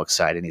and he's all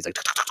excited. And he's like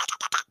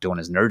doing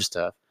his nerd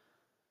stuff,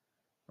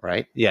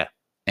 right? Yeah,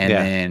 and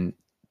then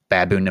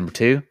baboon number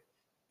 2,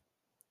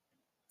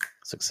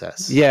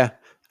 success. Yeah.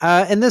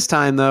 And this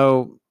time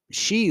though,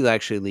 she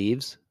actually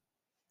leaves.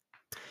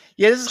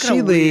 Yeah, this is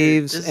she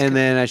leaves, and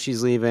then as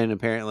she's leaving,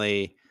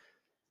 apparently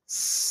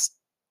Stathis,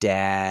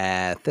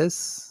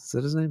 is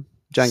that his name?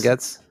 John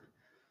Getz.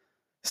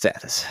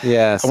 Stathis.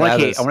 Yeah, I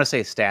want Stathis. to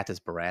say Stathis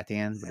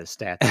Baratheon, but it's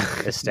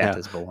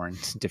Stathis Boring.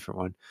 It's a different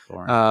one.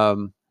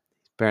 Boring.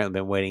 Apparently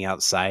been waiting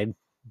outside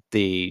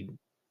the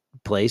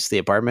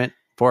apartment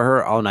for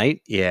her all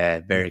night.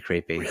 Yeah, very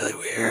creepy. Really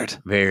weird.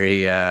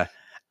 Very.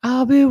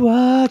 I'll be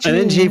watching.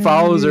 And then she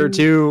follows her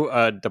to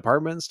a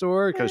department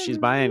store because she's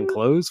buying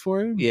clothes for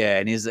him. Yeah,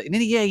 and he's like, and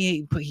then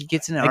he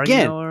gets in an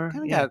Again,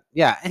 argument.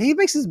 and he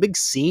makes this big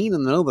scene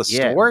in the middle of the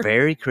store.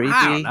 Very creepy.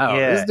 I don't know.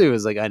 Yeah. This dude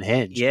is like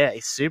unhinged. Yeah,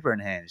 he's super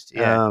unhinged.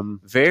 Yeah,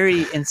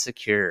 very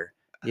insecure.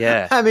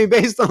 Yeah, I mean,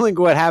 based on like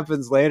what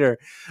happens later,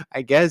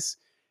 I guess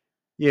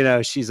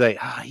she's like,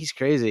 he's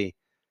crazy,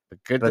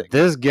 but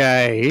this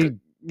guy,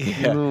 he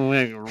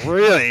went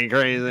really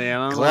crazy.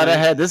 And I'm glad I like,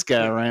 had this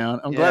guy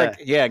around. I'm glad.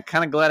 Yeah,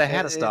 kind of glad I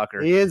had a stalker.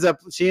 She ends up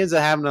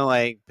having to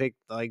like pick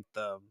like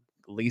the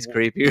least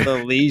creepy,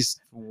 the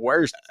least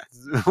worst,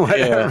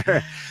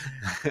 whatever.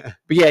 But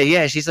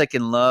yeah, she's like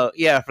in love.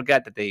 Yeah, I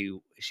forgot that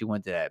she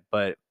went to that.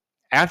 But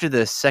after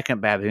the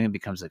second baboon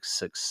becomes a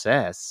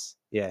success,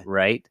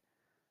 right?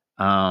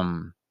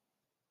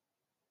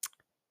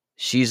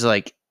 She's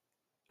like,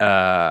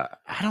 I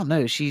don't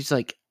know. She's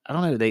like, I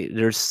don't know.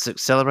 They're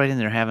celebrating.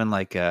 They're having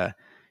like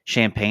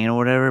champagne or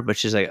whatever. But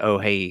she's like, oh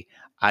hey,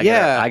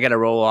 I gotta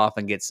roll off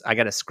and I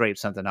gotta scrape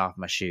something off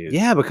my shoe.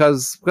 Yeah,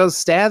 because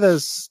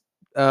Stathis,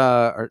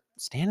 or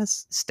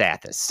Stannis.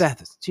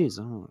 Jeez,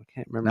 I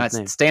can't remember his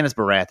name. Stannis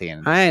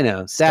Baratheon. I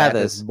know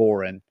Stathis.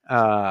 Boring.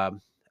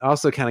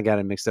 Also kind of got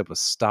it mixed up with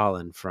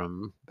Stalin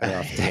from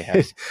But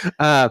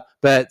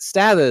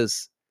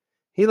Stathis,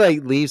 he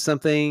like leaves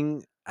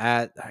something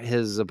at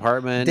his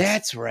apartment.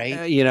 That's right.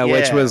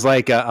 Which was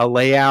like a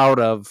layout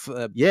of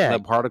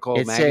the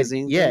Particle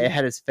magazine. It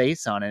had his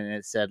face on it, and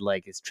it said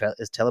like, "Is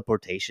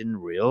teleportation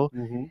real?"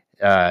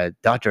 Mm-hmm.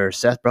 Dr.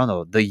 Seth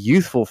Brundle, the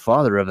youthful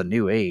father of a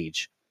new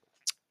age.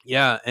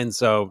 Yeah, and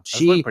so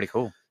pretty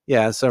cool.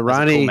 Yeah, so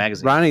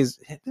Ronnie's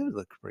it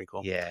looked pretty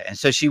cool. Yeah, and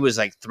so she was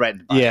like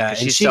threatened by it.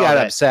 And she got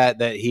upset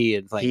that he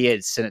had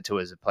sent it to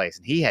his place,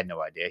 and he had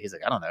no idea. He's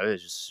like, I don't know,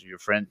 it's just your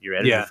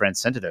editor friend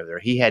sent it over there.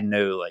 He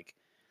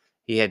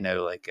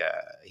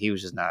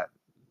was just not.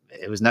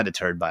 It was not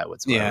deterred by it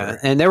whatsoever. Yeah,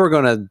 and they were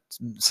going to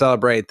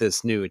celebrate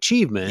this new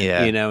achievement.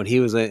 And he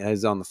was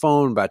on the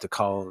phone about to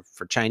call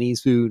for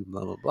Chinese food,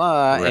 blah blah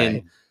blah,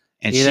 right.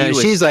 And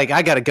she's like,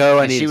 I gotta go.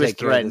 I need to take care of this. She was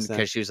threatened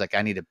because she was like,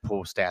 I need to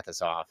pull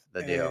Stathis off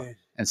the deal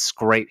and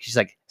scrape. She's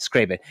like,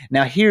 scrape it.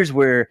 Now here's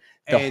where.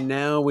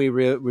 Now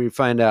we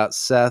find out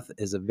Seth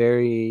is a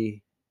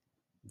very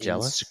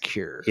jealous,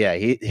 insecure. Yeah,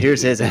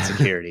 here's his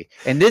insecurity,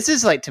 and this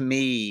is like, to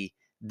me,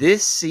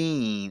 this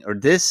scene or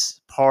this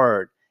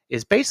part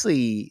is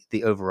basically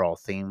the overall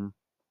theme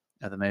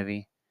of the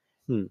movie.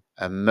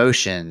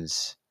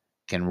 Emotions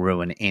can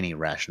ruin any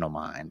rational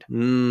mind.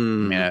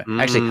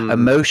 Actually,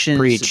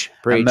 emotions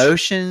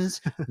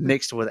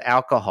mixed with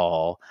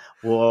alcohol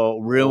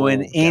will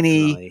ruin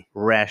any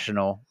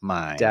rational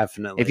mind.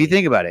 Definitely. If you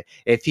think about it,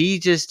 if he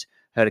just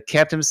had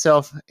kept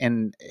himself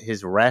in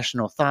his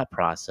rational thought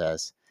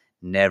process,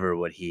 never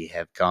would he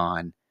have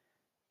gone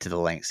to the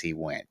lengths he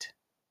went.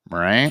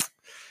 Right?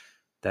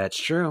 That's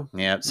true.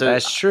 Yeah, so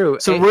that's true.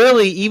 So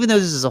really, even though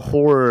this is a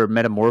horror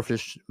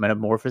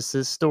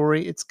metamorphosis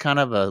story, it's kind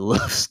of a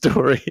love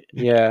story.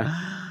 Yeah.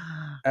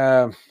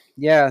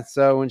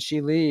 So when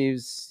she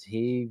leaves,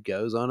 he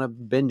goes on a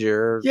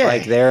binger,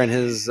 like there in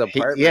his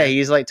apartment.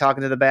 He's like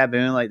talking to the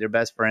baboon like they're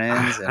best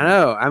friends. I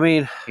know. I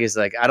mean, he's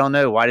like, I don't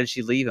know, why did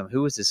she leave him?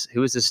 Who is this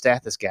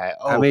Stathis guy?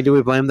 I mean, do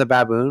we blame the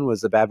baboon? Was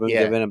the baboon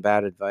giving him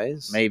bad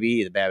advice?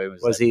 Maybe the baboon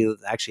was he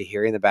actually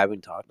hearing the baboon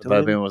talk to him?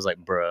 The baboon was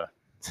like, bruh,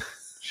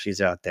 she's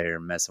out there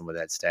messing with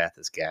that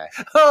Stathis guy.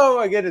 Oh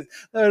my goodness,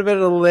 that would have been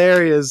a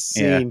hilarious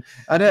scene.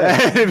 I know.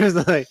 It was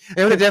like,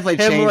 it would have definitely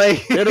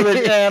changed. It would have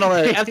been, I don't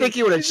know. I think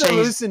he would have changed.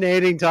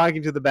 Hallucinating,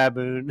 talking to the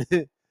baboon.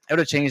 It would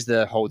have changed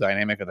the whole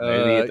dynamic of the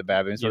movie if the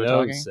baboon started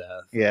talking.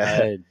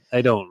 Seth,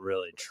 I don't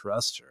really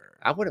trust her.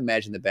 I would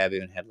imagine the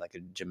baboon had like a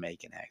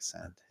Jamaican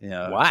accent.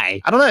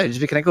 Why? I don't know. It'd just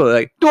be kind of cool.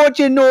 Like, don't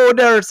you know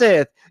there,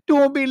 Seth?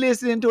 Don't be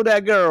listening to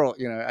that girl.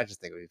 I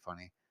just think it would be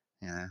funny.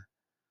 Yeah.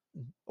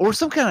 Or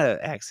some kind of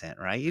accent,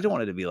 right? You don't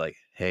want it to be like,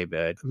 "Hey,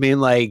 bud." I mean,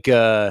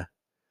 that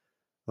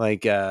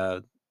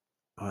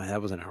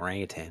was an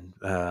orangutan.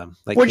 Like,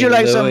 would King you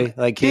like Louis, some?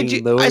 Like King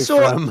Louis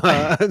from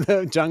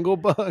the Jungle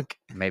Book?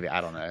 Maybe,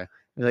 I don't know.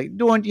 Like,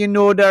 don't you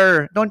know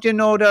there,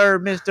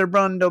 Mr.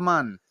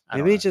 Brundleman?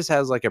 Maybe it just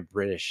has like a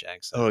British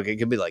accent. Oh, it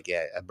could be like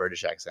a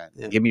British accent.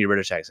 Yeah. Give me your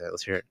British accent.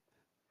 Let's hear it.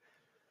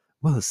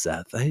 Well,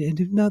 Seth, I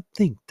do not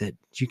think that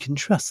you can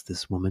trust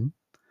this woman.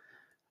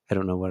 I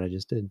don't know what I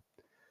just did.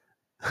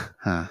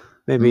 Huh?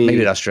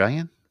 Maybe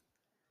Australian.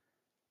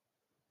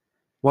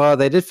 Well,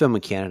 they did film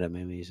in Canada.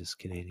 Maybe he's just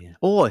Canadian.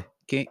 Oh,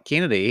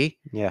 Canada.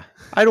 Yeah.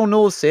 I don't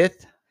know,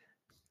 Seth.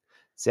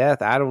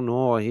 I don't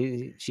know.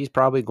 She's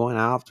probably going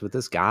out with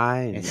this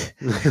guy.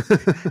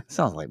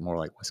 Sounds like more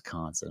like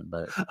Wisconsin,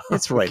 but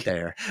it's right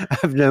there. I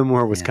have no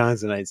more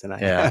Wisconsinites than I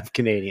have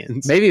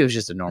Canadians. Maybe it was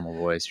just a normal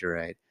voice. You're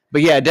right.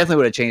 But yeah, it definitely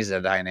would have changed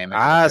the dynamic.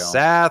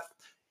 Seth,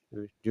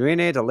 do we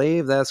need to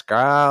leave this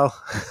girl?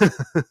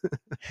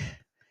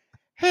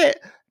 Hey,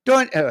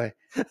 don't.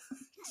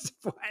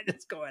 What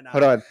is going on?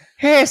 Hold on.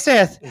 Hey,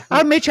 Seth,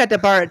 I'll meet you at the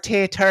bar at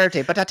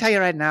 10:30, but I tell you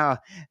right now,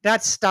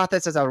 that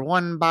Stathis is a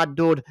one bad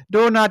dude.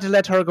 Do not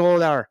let her go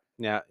there.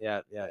 Yeah.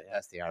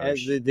 That's the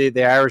Irish.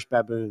 The Irish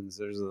baboons.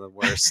 Those are the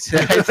worst.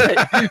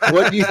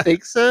 What do you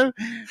think so?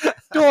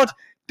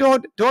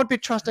 Don't be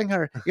trusting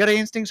her. Your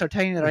instincts are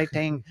telling you the right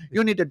thing.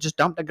 You need to just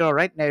dump the girl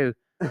right now.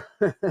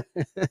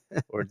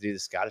 Or do the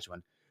Scottish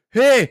one.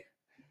 Hey,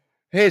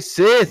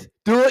 Seth,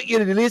 do it. You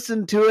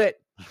listen to it.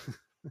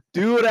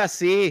 Do what I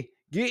say.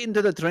 Get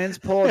into the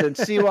transport and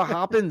see what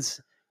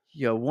happens.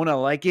 You wanna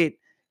like it.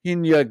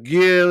 In your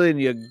girl and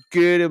your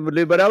good and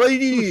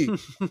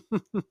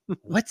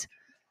what?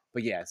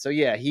 But yeah, so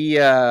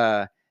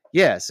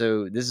yeah,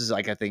 so this is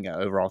like I think an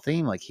overall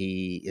theme. Like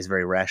he is a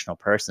very rational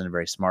person, a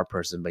very smart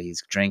person, but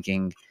he's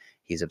drinking,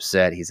 he's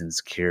upset, he's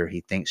insecure,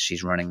 he thinks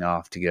she's running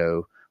off to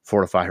go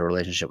fortify her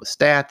relationship with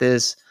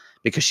Stathis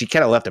because she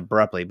kind of left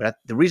abruptly. But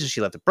the reason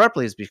she left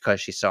abruptly is because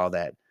she saw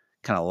that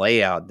kind of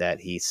layout that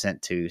he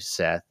sent to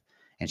Seth,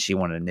 and she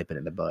wanted to nip it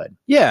in the bud.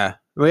 Yeah,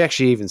 well, he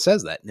actually even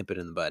says that, nip it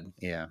in the bud.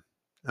 Yeah.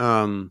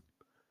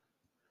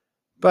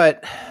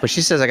 But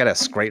she says I gotta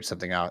scrape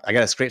something out. I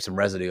gotta scrape some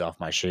residue off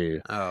my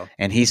shoe. Oh,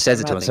 and he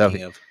says it to himself,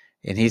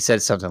 and he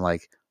said something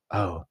like,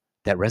 "Oh,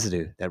 that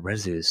residue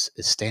is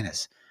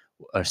Stannis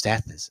or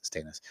Stathis.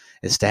 Stannis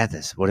is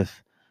Stathis. What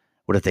if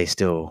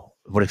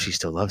she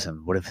still loves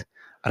him? What if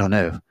I don't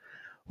know?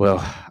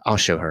 Well, I'll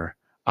show her.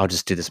 I'll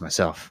just do this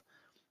myself.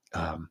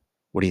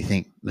 What do you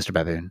think, Mr.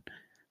 Baboon?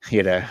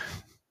 You know."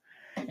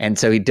 And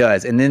so he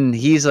does, and then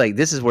he's like,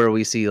 "This is where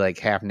we see like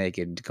half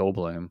naked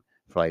Goldblum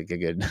for like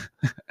a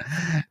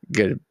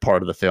good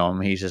part of the film.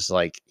 He's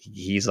like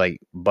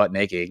butt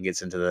naked and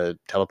gets into the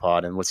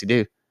telepod, and what's he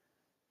do?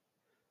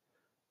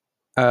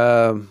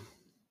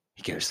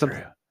 He goes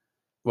through.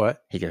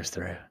 What? He goes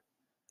through.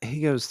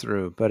 He goes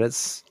through, but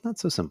it's not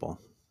so simple.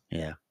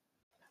 Yeah.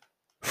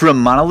 From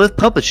Monolith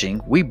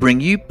Publishing, we bring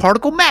you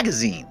Particle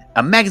Magazine,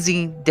 a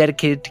magazine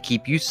dedicated to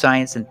keep you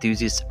science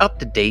enthusiasts up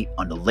to date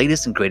on the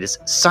latest and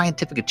greatest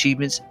scientific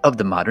achievements of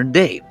the modern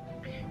day.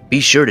 Be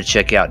sure to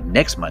check out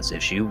next month's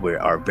issue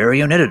where our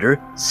very own editor,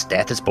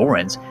 Stathis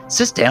Borans,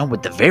 sits down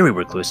with the very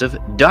reclusive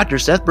Dr.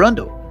 Seth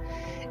Brundle.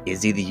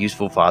 Is he the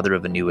useful father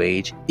of a new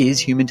age? Is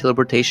human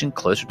teleportation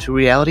closer to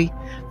reality?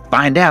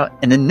 Find out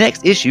in the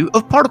next issue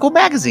of Particle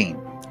Magazine.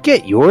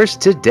 Get yours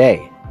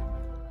today.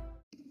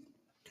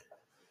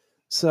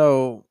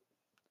 So,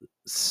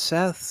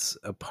 Seth's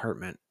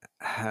apartment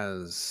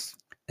has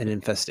an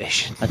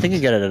infestation. I think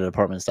he got it at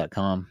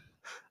apartments.com.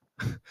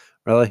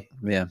 Really?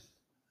 Yeah.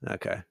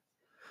 Okay.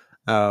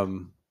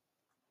 You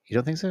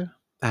don't think so?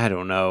 I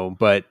don't know,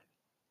 but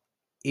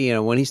you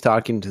know, when he's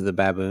talking to the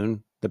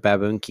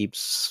baboon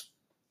keeps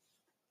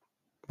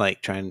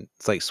like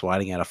it's like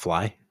swatting at a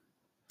fly.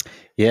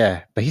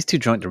 Yeah, but he's too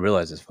drunk to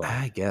realize his fault.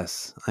 I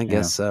guess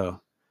so.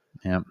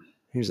 Yeah.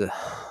 Here's a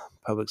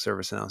public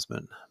service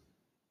announcement.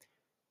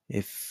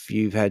 If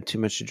you've had too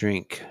much to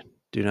drink,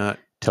 do not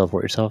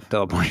teleport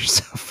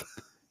yourself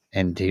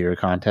into your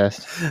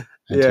contest,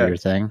 into your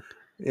thing.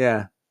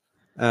 Yeah.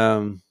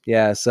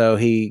 So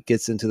he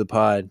gets into the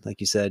pod,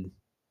 like you said,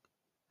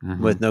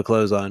 with no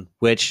clothes on,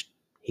 which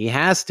he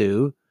has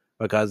to,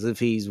 because if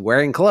he's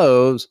wearing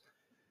clothes,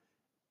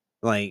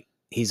 like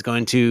he's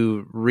going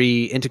to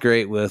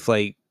reintegrate with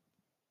like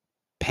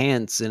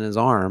pants in his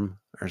arm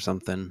or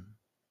something,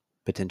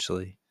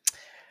 potentially.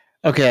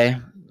 Okay,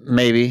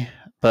 maybe,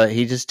 but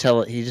he just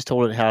told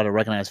it how to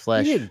recognize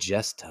flesh. He didn't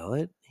just tell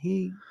it.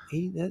 He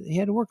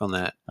had to work on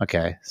that.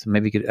 Okay, so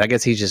maybe I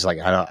guess he's just like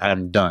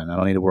I'm done. I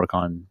don't need to work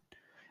on.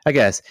 I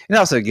guess it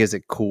also gives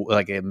it cool,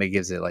 like it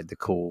gives it like the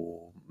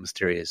cool,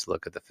 mysterious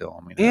look of the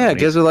film. You know? Yeah, it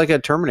gives it like a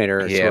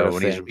Terminator. Yeah, sort of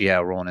when thing. he's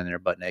rolling in there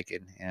butt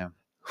naked. Yeah,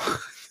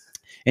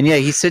 and yeah,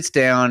 he sits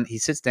down, he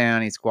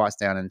squats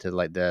down into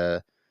like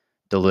the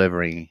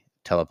delivery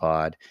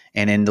telepod,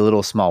 and in the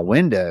little small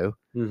window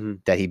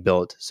that he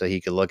built so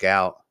he could look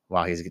out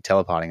while he's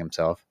teleporting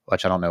himself.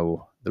 Which I don't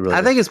know.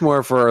 I think it's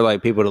more for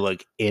like people to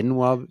look in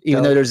while,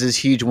 even though there's this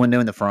huge window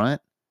in the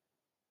front.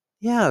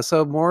 Yeah,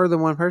 so more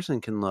than one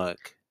person can look.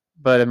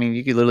 But I mean,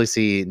 you could literally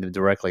see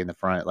directly in the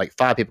front. Like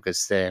 5 people could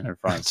stand in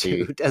front and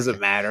see. It doesn't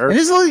matter. And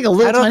this is like a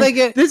little.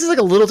 This is like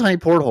a little tiny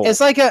porthole.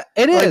 It's like a.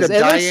 It like is the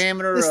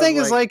diameter. This thing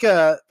is like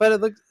a. But it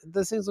looks.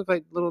 Those things look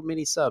like little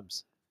mini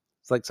subs.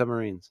 It's like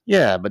submarines.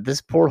 Yeah, but this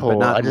porthole.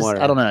 But I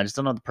don't know. I just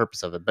don't know the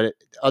purpose of it. But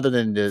other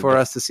than for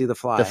us to see the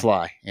fly. The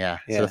fly. Yeah.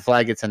 So the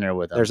fly gets in there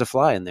with him. There's a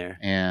fly in there.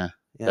 Yeah.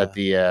 That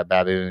the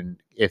baboon,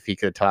 if he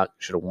could talk,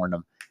 should have warned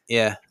him.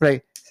 Yeah.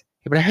 Right.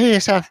 But hey,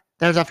 Seth,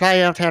 there's a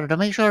fly out there. To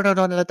make sure don't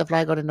let the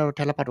fly go in the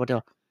telepod with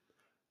you.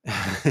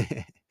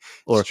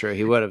 Or true,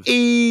 he would have.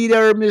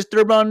 Either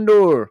Mr.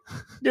 Bondor,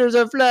 there's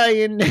a fly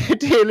in the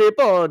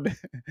telepod.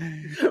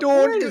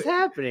 What is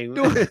happening?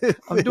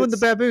 I'm doing the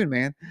baboon,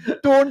 man.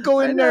 Don't go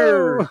in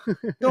there.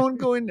 Don't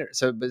go in there.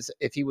 So, but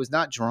if he was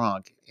not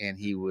drunk and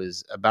he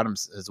was about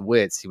his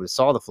wits, he would have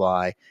saw the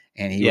fly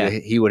and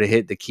he would have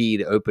hit the key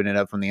to open it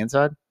up from the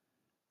inside.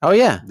 Oh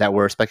yeah, that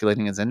we're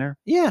speculating is in there.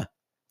 Yeah.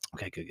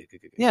 Okay, good.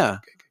 Yeah.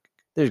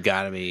 There's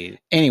got to be.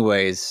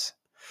 Anyways,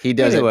 he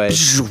does it.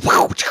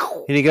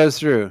 And he goes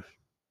through.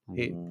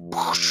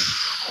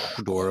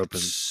 Door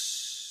opens.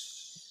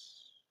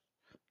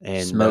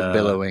 And smoke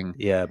billowing.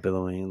 Yeah,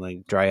 billowing,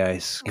 like dry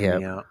ice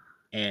coming out.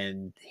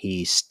 And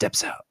he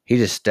steps out. He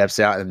just steps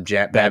out and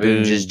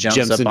Baboon just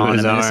jumps up on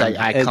him. And it's like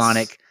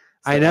iconic.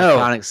 I know.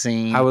 Iconic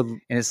scene.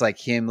 And it's like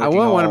him looking I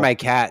want one of my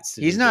cats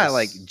to He's not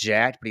like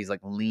jacked, but he's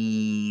like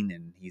lean,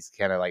 and he's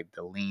kind of like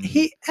the lean.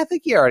 I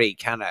think he already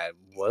kind of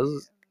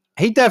was.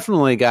 He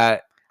definitely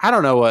got. I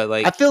don't know what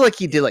like. I feel like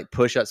he did like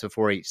push-ups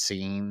before each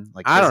scene.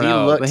 Like I don't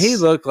know, but he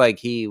looked like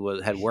he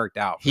had worked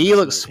out. He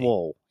looked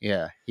swole.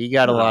 Yeah, he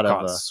got a lot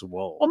of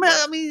swole. Well, man,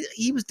 I mean,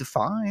 he was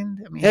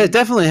defined. I mean, it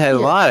definitely had a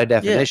lot of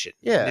definition.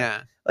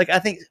 Yeah. Like I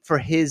think for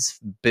his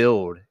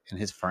build and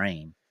his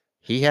frame,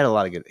 he had a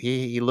lot of good.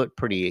 He looked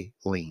pretty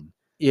lean.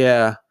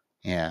 Yeah.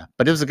 Yeah,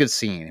 but it was a good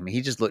scene. I mean,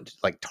 he just looked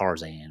like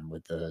Tarzan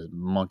with the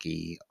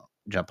monkey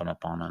jumping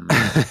up on him.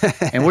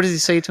 And what does he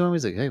say to him?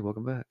 He's like, "Hey,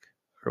 welcome back."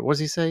 Or what does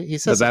he say? He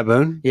says the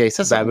baboon. Yeah, he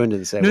says baboon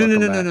didn't say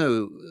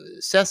no.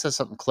 Seth says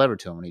something clever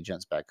to him when he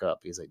jumps back up.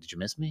 He's like, "Did you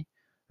miss me?"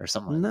 Or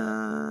something.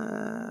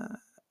 Nah,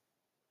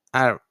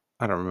 I don't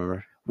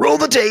remember. Roll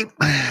the tape.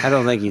 I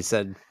don't think he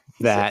said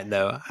that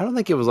though. I don't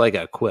think it was like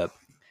a quip.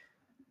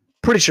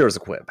 Pretty sure it was a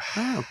quip.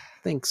 I don't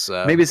think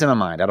so. Maybe it's in my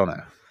mind. I don't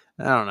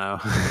know.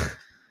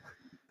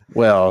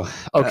 Well,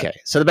 okay.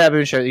 So the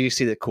baboon show, you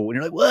see that cool, and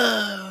you're like,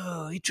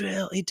 "Whoa, he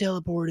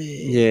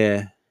teleported."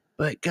 Yeah.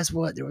 But guess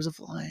what? There was a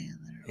fly in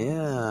there.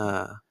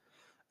 Yeah.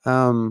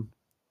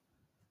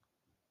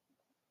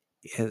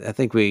 I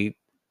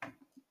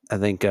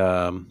think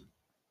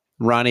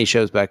Ronnie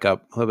shows back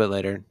up a little bit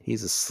later.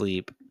 He's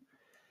asleep,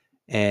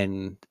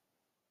 and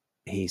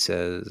he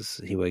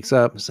says he wakes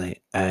up and say,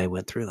 "I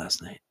went through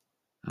last night,"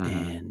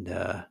 and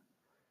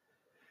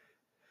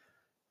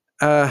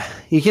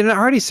you can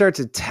already start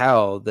to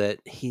tell that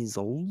he's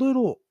a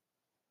little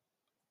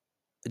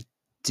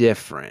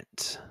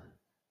different,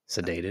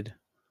 sedated.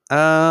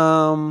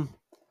 A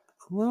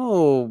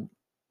little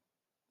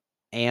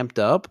amped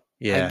up,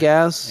 I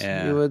guess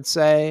you would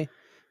say.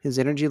 His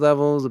energy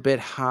level is a bit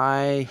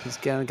high. He's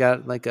kind of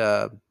got like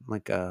a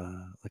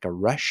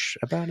rush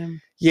about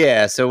him.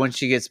 Yeah. So when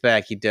she gets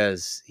back, he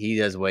does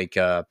wake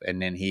up,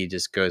 and then he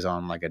just goes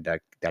on like a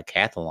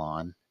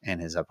decathlon in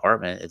his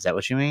apartment. Is that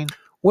what you mean?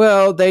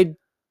 Well, they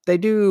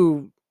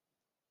do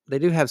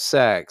have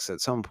sex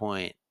at some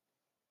point,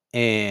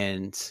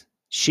 and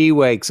she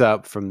wakes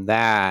up from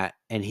that,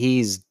 and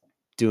he's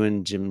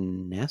doing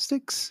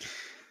gymnastics.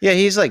 Yeah,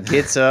 he's like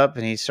gets up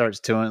and he starts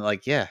doing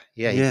like he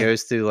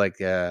goes through like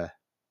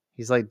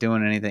he's like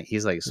doing anything.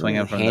 He's like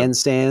swinging from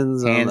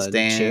handstands on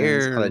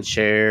the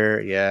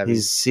chair. Yeah,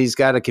 he's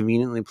got a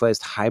conveniently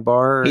placed high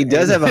bar. He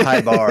does have a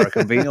high bar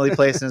conveniently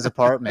placed in his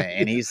apartment,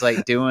 and he's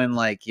like doing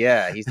like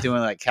he's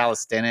doing like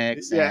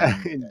calisthenics.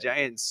 And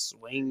giant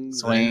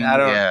swings.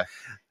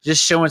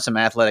 Just showing some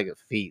athletic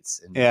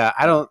feats. I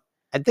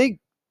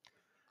think.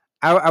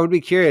 I would be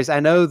curious. I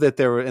know that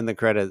there were in the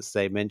credits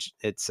they mentioned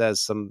it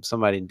says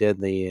somebody did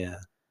the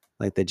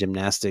like the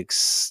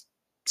gymnastics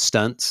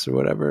stunts or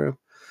whatever,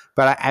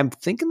 but I'm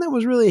thinking that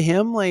was really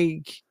him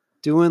like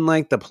doing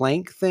like the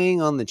plank thing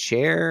on the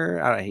chair.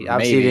 He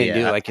obviously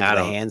didn't do like the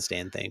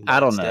handstand thing. I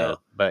don't know,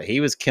 but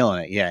he was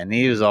killing it. Yeah, and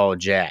he was all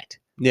jacked.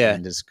 Yeah,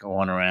 and just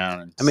going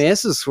around. I mean,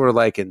 this is sort of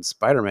like in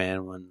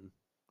Spider-Man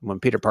when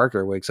Peter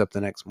Parker wakes up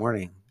the next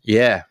morning.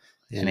 Yeah.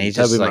 And he's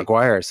just Tobey like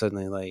Maguire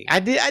suddenly like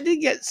I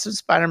did get some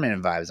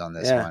Spider-Man vibes on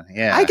this one.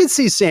 Yeah, I could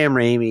see Sam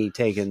Raimi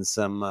taking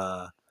some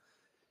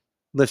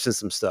lifting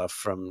some stuff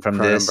from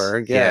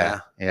Cronenberg. Yeah.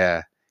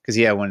 Because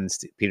when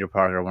Peter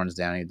Parker runs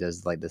down, he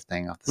does like this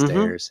thing off the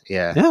stairs.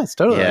 Yeah, it's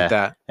totally like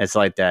that. It's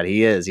like that.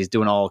 He's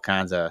doing all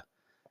kinds of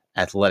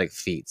athletic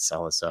feats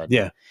all of a sudden.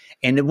 Yeah.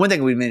 And one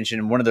thing we mentioned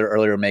in one of the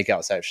earlier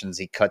makeout sections,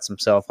 he cuts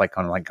himself like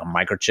on like a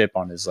microchip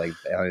on his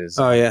and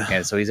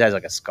so he has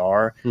like a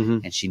scar,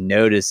 and she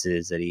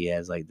notices that he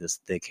has like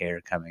this thick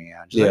hair coming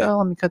out. She's like, "Oh,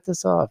 let me cut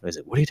this off." I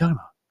said, "What are you talking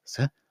about?" I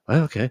said,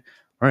 "Well, okay,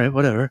 all right,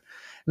 whatever."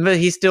 But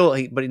he's still,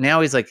 but now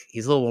he's a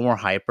little more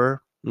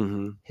hyper.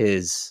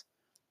 He's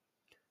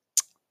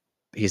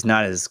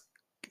not as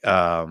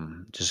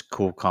just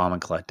cool, calm,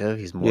 and collective.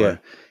 He's more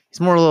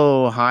a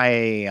little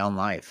high on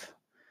life.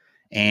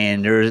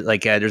 And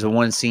there's a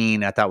one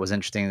scene I thought was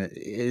interesting.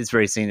 It's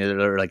very scene that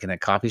they're like in a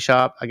coffee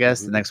shop, I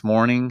guess, the next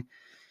morning,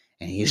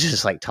 and he's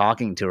just like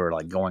talking to her,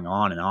 like going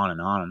on and on and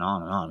on and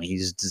on and on. He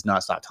just does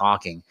not stop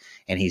talking,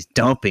 and he's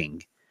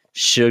dumping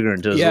sugar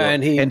into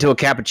into a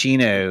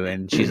cappuccino,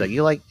 and she's like,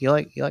 "You like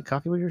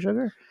coffee with your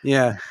sugar?"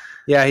 Yeah,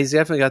 he's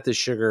definitely got this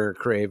sugar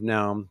crave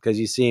now because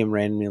you see him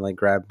randomly like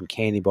grabbing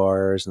candy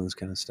bars and this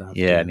kind of stuff.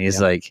 Yeah, and he's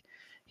like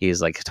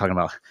talking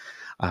about.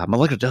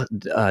 Molecular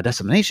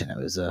decimation. It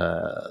was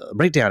a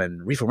breakdown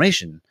and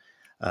reformation,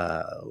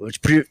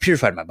 which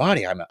purified my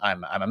body. I'm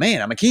a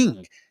man. I'm a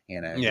king.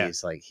 You know. Yeah.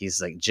 He's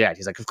like jacked.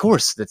 He's like, of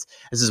course. This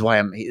is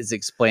why he's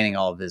explaining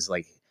all of his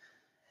like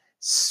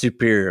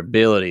superior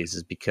abilities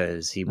is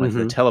because he went to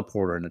the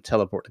teleporter, and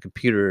the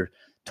computer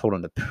told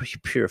him to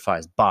purify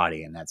his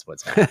body, and that's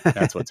what's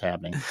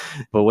happening.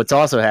 But what's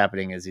also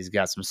happening is he's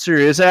got some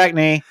serious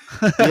acne.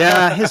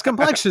 Yeah, his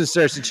complexion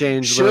starts to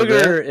change.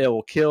 Sugar, it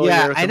will kill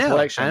your I know.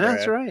 complexion. I know.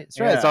 That's right. That's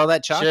right. It's all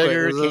that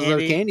chocolate,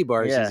 those candy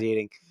bars he's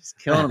eating. He's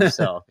killing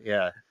himself.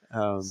 Yeah.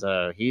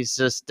 So he's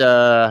just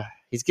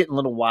he's getting a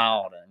little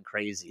wild and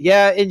crazy.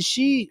 Yeah, and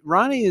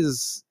Ronnie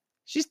is.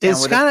 She's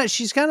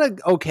kind of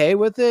okay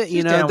with it.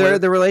 She's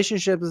the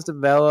relationship is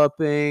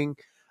developing.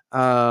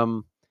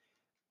 But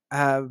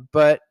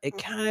it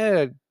kind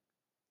of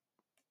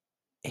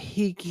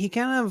he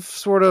kind of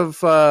sort of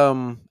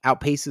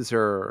outpaces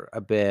her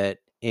a bit,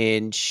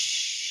 and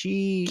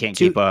she can't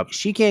keep up.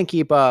 She can't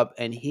keep up,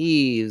 and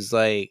he's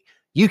like,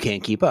 "You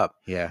can't keep up."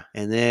 Yeah.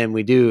 And then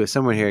we do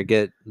somewhere here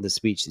get the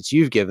speech that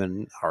you've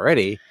given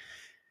already.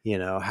 You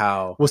know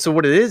how well. So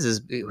what it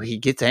is he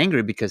gets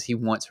angry because he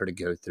wants her to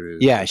go through.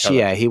 Yeah,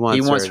 he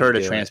wants her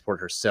to transport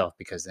herself,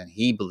 because then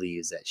he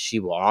believes that she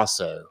will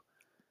also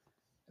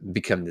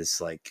become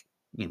this like,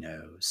 you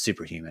know,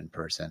 superhuman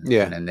person.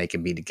 Yeah. And then they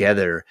can be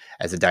together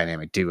as a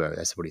dynamic duo.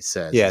 That's what he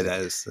says. Yeah,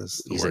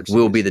 he's like,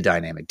 we'll be the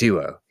dynamic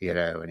duo, you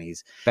know, and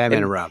he's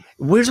Batman and Robin.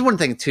 Here's one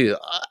thing too.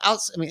 I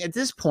mean, at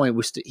this point,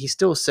 he's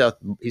still Seth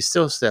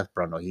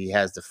Brundle. He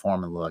has the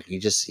form and look.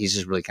 He's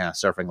just really kind of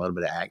suffering a little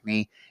bit of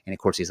acne. And of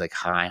course he's like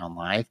high on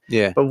life.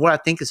 Yeah. But what I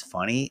think is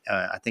funny,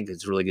 I think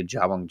it's a really good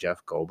job on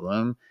Jeff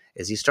Goldblum,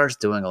 is he starts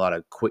doing a lot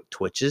of quick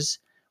twitches,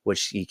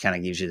 which he kind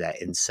of gives you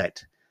that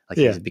insect. Like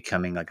he's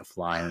becoming like a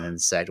fly and an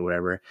insect or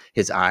whatever.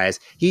 His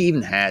eyes, he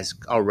even has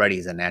already,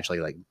 he's a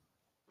naturally like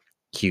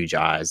huge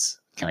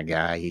eyes kind of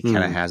guy. He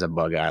kind of has a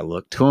bug eye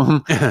look to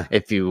him,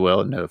 if you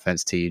will. No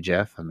offense to you,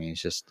 Jeff. I mean,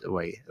 it's just the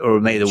way,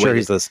 or maybe the way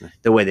he's listening.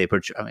 The way they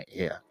portray. I mean,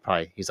 yeah,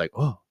 probably. He's like,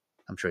 oh,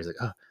 I'm sure he's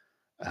like,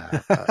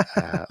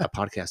 a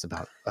podcast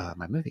about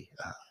my movie.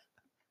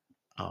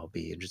 I'll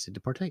be interested to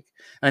partake.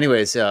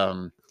 Anyways,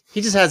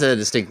 he just has a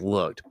distinct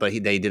look, but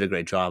they did a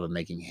great job of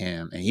making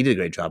him, and he did a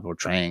great job of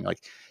portraying, like,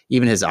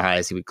 even his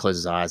eyes. He would close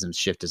his eyes and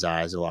shift his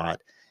eyes a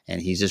lot,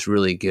 and he's just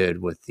really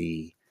good with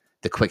the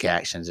quick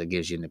actions. That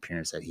gives you an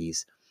appearance that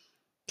he's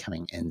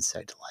coming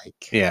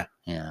insect-like. Yeah.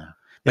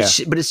 But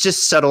but it's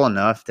just subtle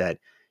enough that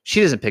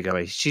she doesn't pick up.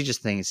 She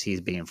just thinks he's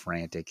being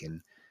frantic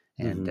and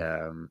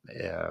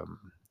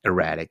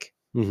erratic.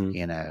 Mm-hmm.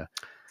 You know.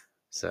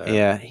 So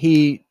yeah,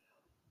 he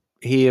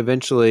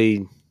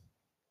eventually,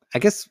 I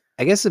guess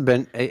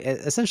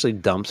essentially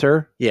dumps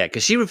her. Yeah,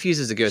 because she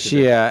refuses to go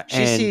through.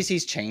 She sees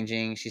he's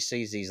changing. She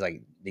sees these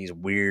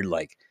weird,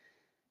 like,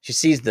 she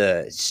sees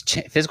the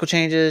physical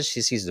changes.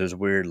 She sees those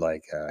weird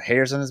like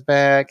hairs on his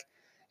back,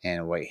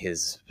 and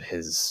his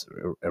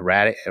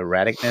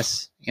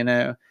erraticness, you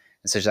know.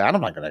 And so she's like,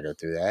 I'm not gonna go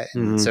through that.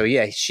 And so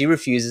she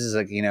refuses,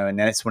 like, you know. And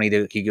that's when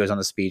he goes on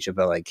the speech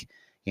about, like,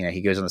 you know,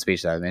 he goes on the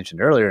speech that I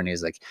mentioned earlier, and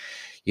he's like,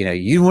 you know,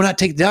 you will not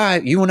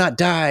dive.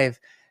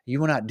 You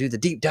will not do the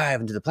deep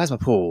dive into the plasma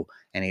pool.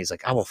 And he's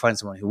like, I will find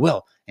someone who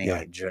will. And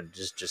he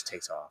just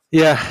takes off.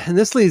 Yeah. And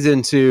this leads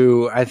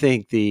into, I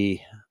think, the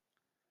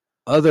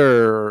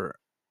other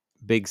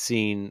big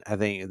scene, I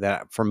think,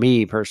 that for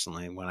me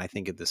personally, when I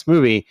think of this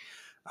movie,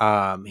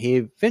 he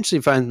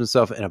eventually finds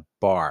himself in a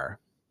bar.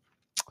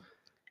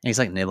 And he's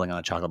like nibbling on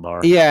a chocolate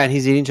bar. Yeah, and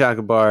he's eating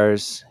chocolate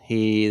bars.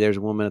 There's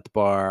a woman at the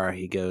bar.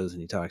 He goes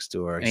and he talks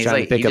to her. He's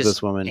trying to pick up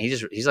this woman.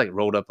 He's like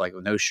rolled up like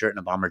with no shirt and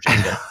a bomber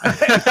jacket.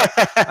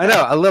 I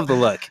know. I love the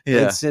look.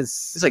 Yeah.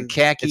 It's like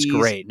khakis. It's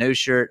great. No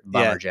shirt,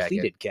 bomber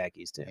jacket. Pleated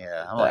khakis too.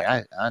 Yeah, I'm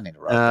like, I need to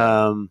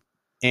rock.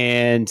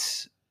 And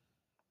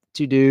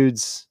two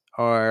dudes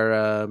are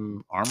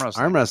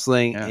arm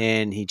wrestling,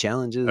 and he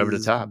challenges over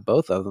the top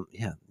both of them.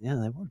 Yeah,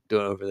 they were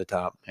doing over the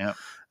top. Yeah.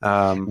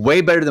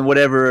 Way better than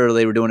whatever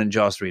they were doing in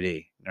Jaws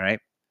 3D, right?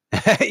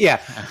 yeah.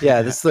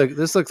 This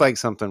looked like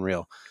something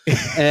real,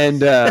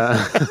 and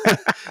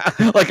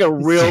like a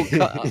real.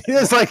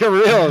 It's like a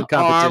real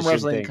arm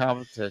wrestling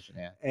competition.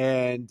 Yeah,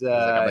 and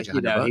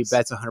he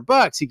bets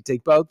 $100. He can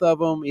take both of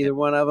them, either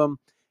one of them,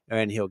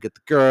 and he'll get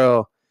the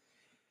girl.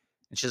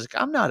 And she's like,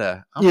 I'm not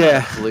a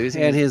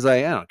losing. And he's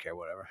like, I don't care,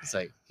 whatever. It's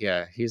like,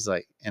 yeah, he's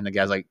like, and the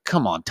guy's like,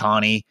 come on,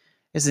 Tawny,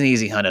 it's an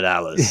easy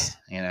 $100,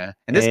 you know.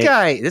 And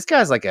this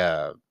guy's like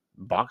a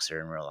boxer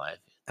in real life.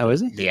 Oh,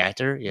 is he? The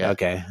actor? Yeah.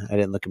 Okay, I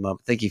didn't look him up.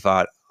 I think he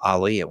fought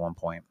Ali at one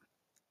point.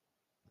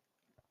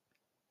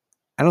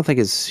 I don't think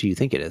it's who you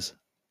think it is.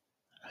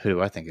 Who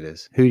do I think it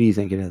is? Who do you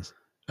think it is?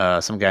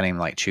 Some guy named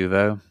like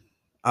Chuvo.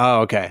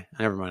 Oh, okay.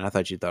 Never mind. I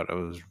thought you thought it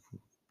was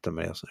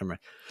somebody else. Never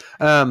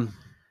mind.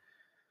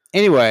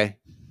 Anyway,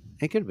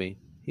 it could be.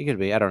 He could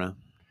be. I don't know.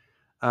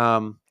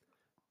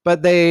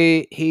 But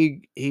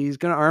he's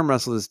gonna arm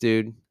wrestle this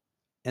dude,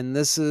 and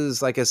this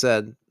is, like I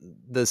said,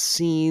 the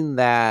scene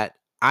that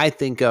I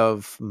think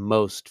of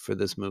most for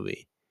this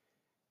movie.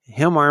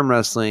 Him arm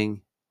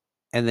wrestling,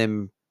 and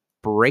then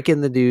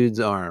breaking the dude's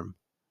arm.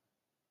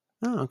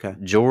 Oh, okay.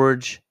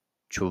 George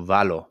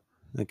Chuvalo.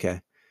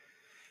 Okay.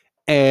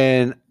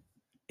 And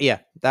yeah,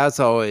 that's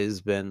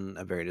always been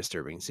a very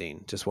disturbing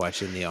scene. Just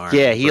watching the arm.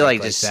 Yeah, he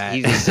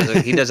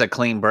he does a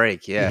clean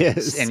break. Yeah,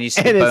 yes. And you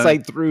see it's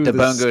like through the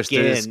bone goes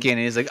through the skin,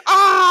 and he's like,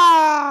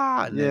 ah!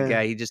 out. And the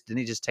guy, he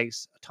just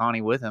takes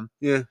Tawny with him.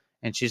 Yeah.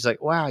 And she's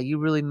like, wow, you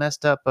really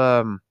messed up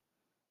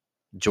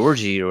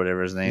Georgie or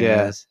whatever his name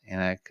is.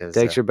 And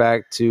takes her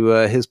back to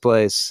his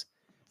place.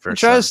 For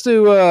tries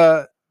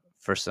to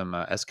for some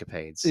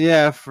escapades.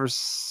 Yeah, for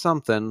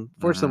something.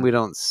 Fortunately, we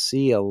don't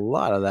see a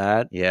lot of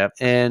that. Yep.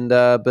 And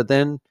but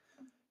then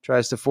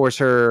tries to force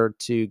her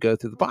to go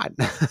through the pot.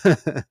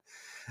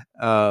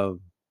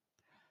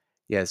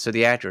 Yeah. So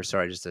the actor,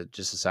 sorry, just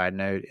a side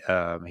note.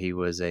 He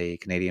was a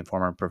Canadian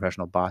former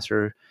professional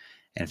boxer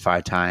and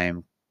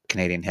 5-time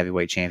Canadian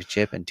heavyweight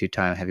championship and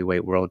 2-time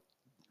heavyweight world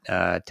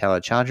title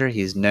challenger.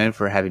 He's known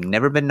for having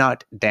never been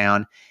knocked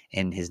down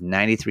in his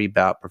 93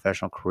 bout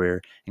professional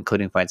career,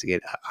 including fights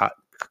against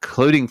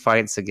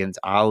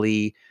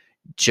Ali,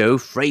 Joe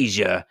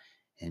Frazier,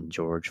 and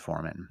George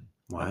Foreman.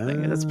 Wow,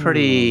 that's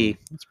pretty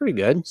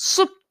good.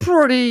 So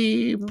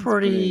pretty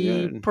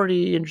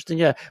interesting.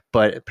 Yeah,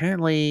 but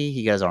apparently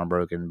he got his arm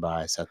broken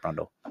by Seth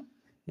Brundle.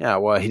 Yeah,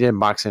 well, he didn't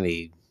box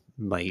any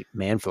like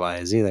man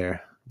flies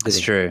either. That's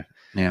true.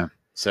 Yeah.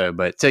 So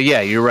yeah,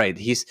 you're right.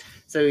 He's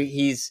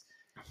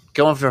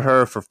going for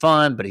her for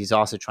fun, but he's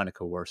also trying to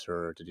coerce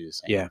her to do the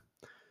same. Yeah.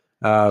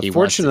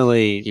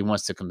 Fortunately, he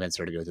wants to convince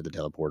her to go through the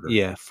teleporter.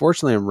 Yeah.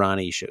 Fortunately,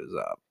 Ronnie shows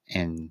up.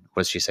 And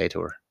what does she say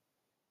to her?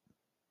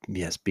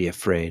 Yes, be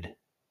afraid.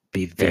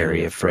 Be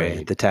very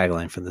afraid. The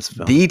tagline from this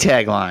film. The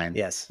tagline.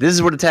 Yes. This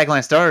is where the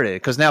tagline started,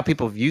 because now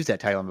people have used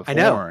that tagline before.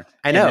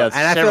 I know. And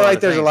I feel like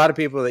there's a lot of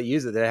people that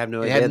use it that have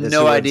no idea. They have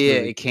no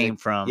idea it came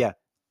from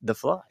The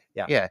Fly.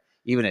 Yeah.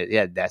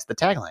 Yeah. That's the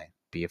tagline.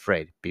 Be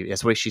afraid.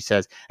 That's what she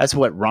says. That's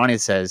what Ronnie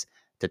says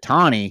to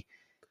Tawny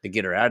to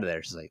get her out of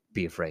there. She's like,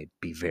 be afraid.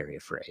 Be very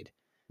afraid.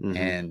 Mm-hmm.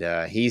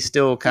 And he's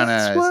still kind of...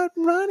 That's what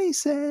Ronnie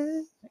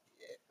said.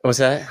 What's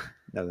that?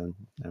 Nothing.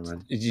 Never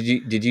mind.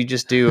 Did you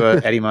just do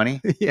Eddie Money?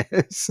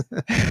 Yes.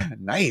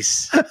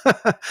 Nice.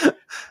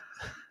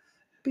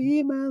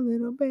 Be my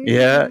little baby.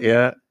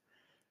 Yeah.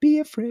 Be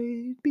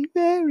afraid. Be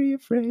very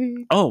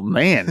afraid. Oh,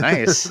 man.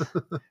 Nice.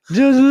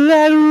 Just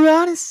like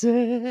Ronnie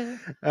said.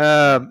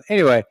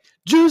 Anyway.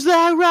 Just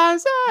like Ronnie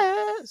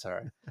said.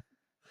 Sorry.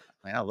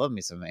 Man, I love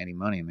me some Eddie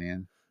Money,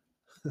 man.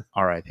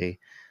 R.I.P.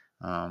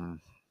 But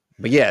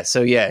yeah,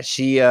 so yeah,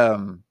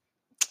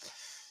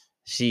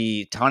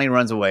 Tawny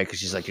runs away because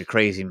she's like, you're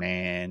crazy,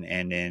 man.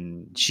 And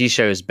then she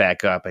shows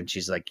back up and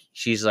she's like,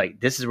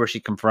 this is where she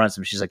confronts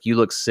him. She's like, you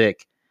look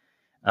sick.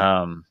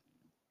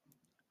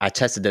 I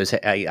tested those.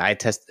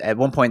 At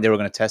one point they were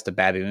going to test a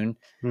baboon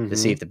to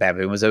see if the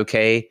baboon was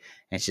okay.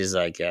 And she's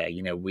like, I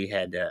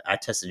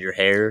tested your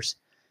hairs.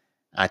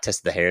 I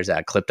tested the hairs that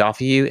I clipped off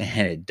of you,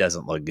 and it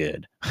doesn't look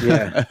good.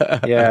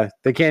 Yeah. Yeah.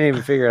 They can't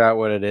even figure out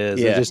what it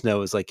is. They just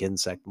know it's like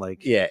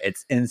insect-like. Yeah.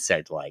 It's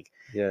insect-like.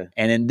 Yeah.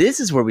 And then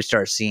this is where we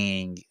start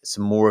seeing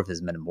some more of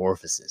his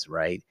metamorphosis,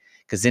 right?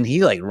 Because then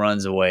he like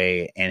runs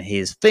away and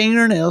his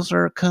fingernails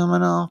are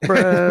coming off,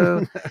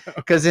 bro.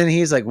 Because then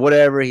he's like,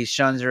 whatever. He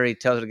shuns her. He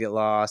tells her to get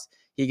lost.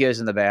 He goes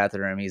in the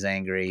bathroom. He's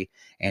angry.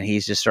 And he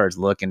just starts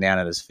looking down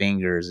at his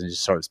fingers and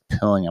just starts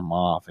peeling them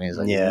off. And he's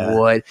like,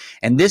 what?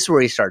 And this is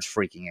where he starts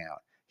freaking out.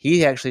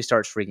 He actually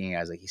starts freaking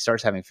out. Like he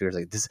starts having fears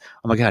like this.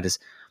 Oh my God, is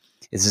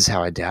this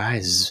how I die?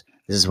 Is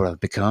this what I've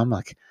become?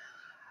 Like,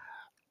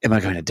 am I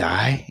going to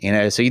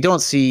die? So you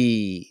don't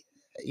see,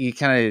 you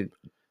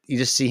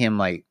just see him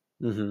like,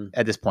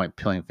 at this point,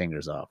 peeling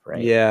fingers off,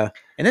 right? Yeah.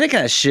 And then it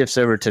kind of shifts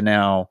over to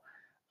now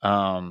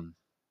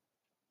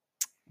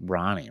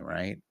Ronnie,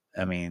 right?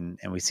 I mean,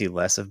 and we see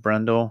less of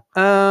Brundle.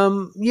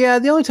 Yeah,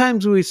 the only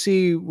times we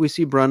see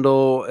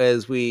Brundle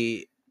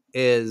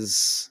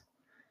is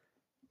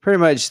pretty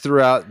much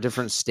throughout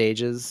different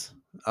stages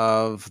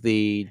of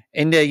the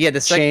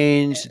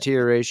change,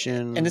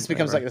 deterioration. And this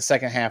becomes like the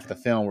second half of the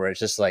film where it's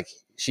just like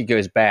she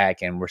goes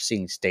back and we're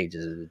seeing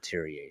stages of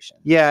deterioration.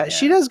 Yeah,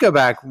 she does go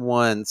back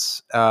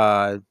once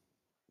to,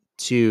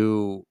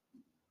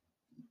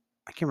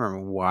 I can't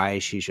remember why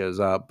she shows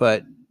up,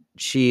 but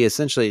she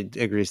essentially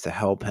agrees to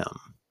help him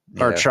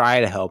or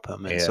try to help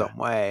him in some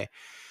way.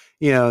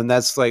 And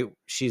that's like,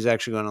 she's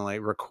actually going to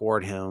like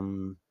record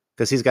him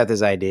because he's got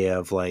this idea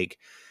of like,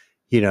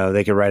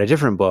 they could write a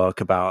different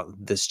book about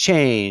this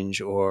change,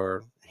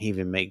 or he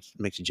even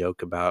makes a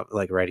joke about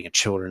like writing a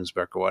children's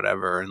book or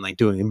whatever, and like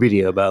doing a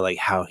video about like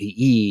how he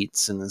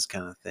eats and this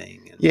kind of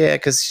thing. And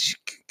because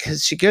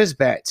she goes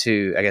back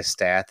to, I guess,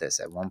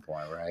 Stathis at one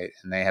point, right?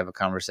 And they have a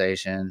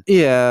conversation.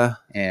 Yeah.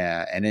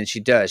 And then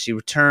she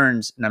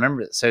returns, and I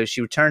remember, so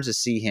she returns to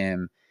see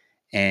him,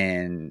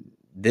 and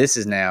this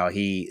is now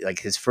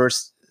his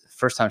first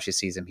time she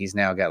sees him, he's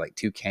now got like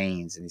 2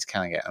 canes, and he's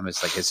kind of got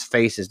almost like his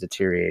face is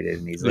deteriorated,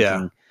 and he's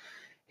looking.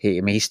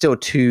 He's still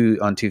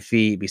on 2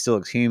 feet, but he still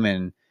looks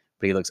human,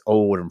 but he looks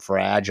old and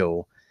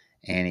fragile,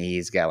 and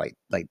he's got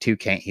like 2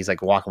 canes. He's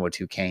like walking with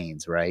 2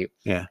 canes, right?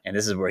 Yeah. And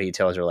this is where he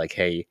tells her like,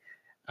 "Hey,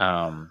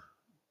 I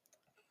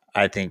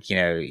think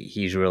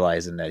he's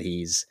realizing that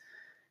he's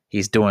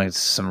doing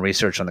some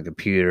research on the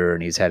computer,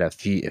 and he's had a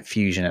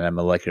fusion at a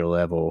molecular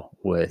level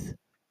with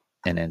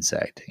an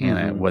insect,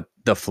 with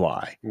the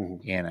fly,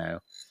 and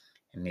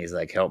he's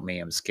like, help me,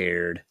 I'm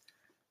scared.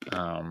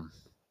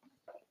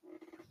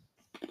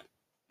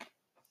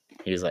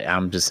 He's like,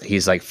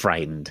 he's like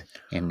frightened,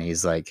 and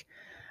he's like,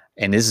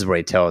 and this is where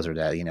he tells her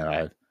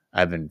that,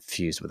 I've been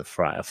fused with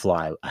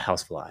a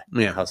housefly.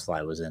 Yeah. A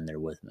housefly was in there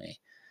with me.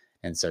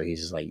 And so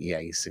he's just like, yeah,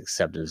 he's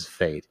accepted his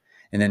fate.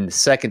 And then the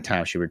second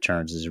time she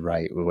returns is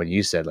right when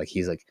you said, like,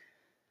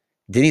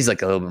 then he's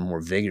like a little bit more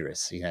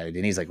vigorous,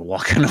 then he's like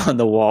walking on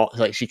the wall.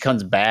 Like she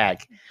comes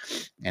back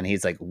and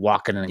he's like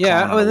walking and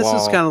yeah. climbing on the This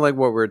wall. is kind of like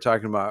what we were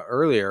talking about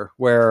earlier,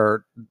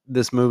 where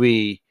this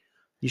movie,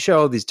 you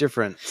show all these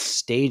different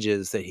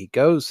stages that he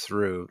goes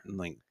through,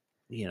 like,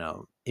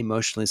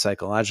 emotionally,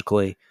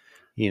 psychologically,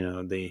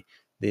 the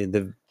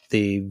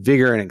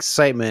vigor and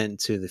excitement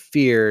to the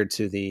fear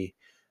to the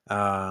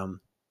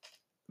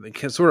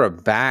sort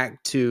of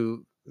back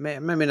to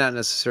maybe not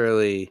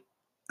necessarily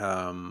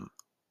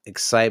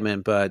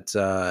excitement, but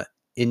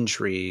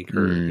intrigue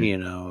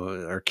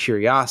or or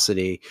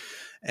curiosity,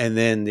 and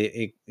then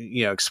the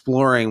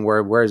exploring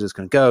where is this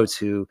going to go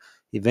to.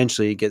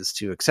 Eventually, it gets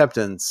to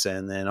acceptance,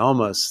 and then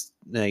almost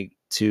like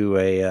to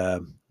a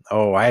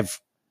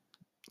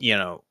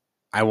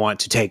I want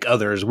to take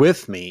others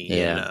with me.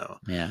 Yeah.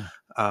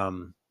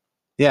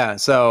 Yeah.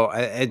 So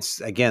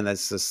it's again,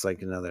 that's just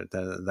like another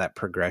that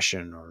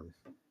progression or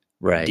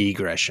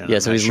degression. Yeah.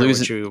 I'm so not he's sure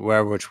losing.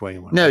 which way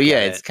you want. No. To Yeah.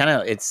 at It's it. kind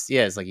of it's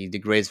like he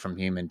degrades from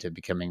human to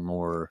becoming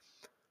more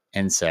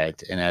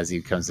insect, and as he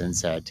becomes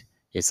insect,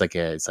 it's like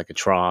a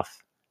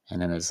trough,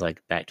 and then it's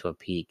like back to a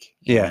peak.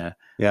 Yeah.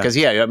 Because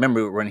I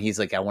remember when he's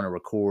like, I want to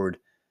record,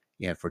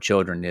 for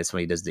children. This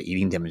when he does the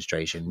eating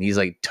demonstration. And he's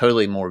like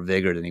totally more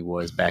vigor than he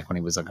was back when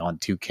he was like on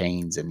 2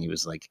 canes, and he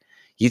was like,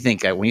 you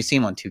think when you see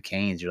him on 2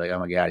 canes, you're like, oh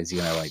my god, is he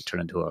gonna like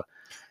turn into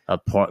a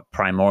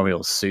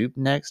primordial soup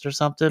next or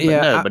something? But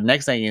no, but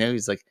next thing you know,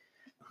 he's like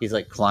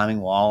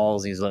climbing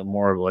walls. He's like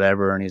more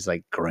whatever, and he's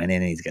like grinning.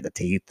 And he's got the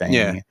teeth thing.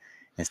 Yeah.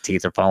 His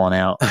teeth are falling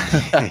out.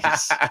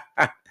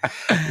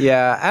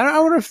 Yeah, I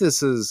wonder if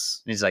this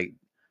is. He's like,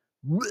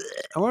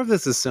 I wonder if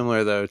this is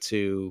similar though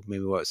to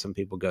maybe what some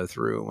people go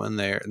through when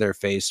they're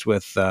faced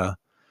with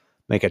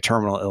like a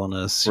terminal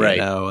illness, right?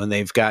 And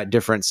they've got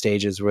different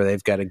stages where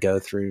they've got to go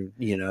through,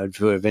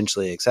 to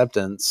eventually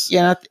acceptance.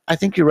 Yeah, I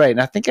think you're right,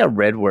 and I think I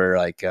read where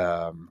like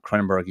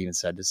Cronenberg even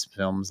said this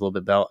film's a little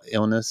bit about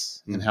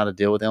illness and how to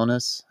deal with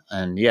illness.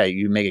 And yeah,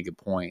 you make a good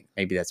point.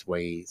 Maybe that's the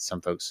way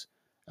some folks.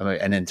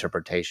 An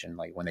interpretation,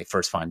 like when they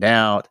first find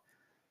out,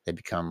 they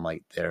become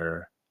like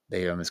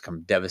they almost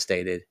become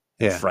devastated,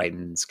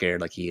 frightened,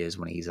 scared, like he is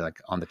when he's like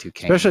on the 2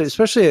 canes.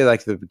 Especially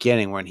like the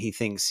beginning when he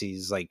thinks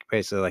he's like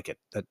basically like a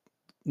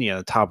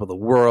top of the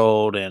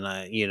world, and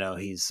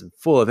he's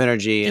full of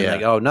energy and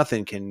like, oh,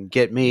 nothing can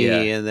get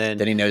me, and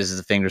then he notices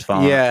the fingers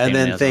falling, and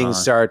then things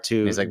start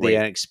to like, the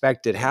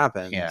unexpected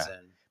happens.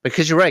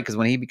 Because you're right, because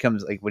when he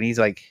becomes like when he's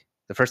like.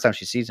 The first time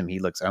she sees him, he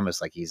looks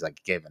almost like he's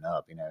like giving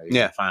up, He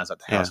finds out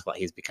the housefly,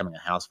 he's becoming a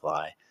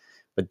housefly.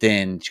 But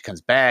then she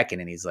comes back, and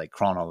then he's like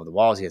crawling over the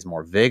walls. He has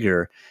more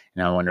vigor,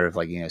 and I wonder if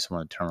like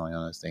someone with terminal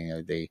illness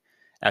thing, they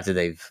after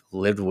they've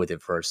lived with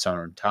it for a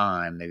certain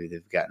time, maybe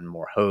they've gotten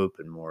more hope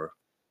and more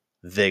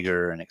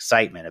vigor and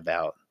excitement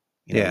about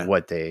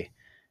what they've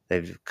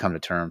come to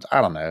terms.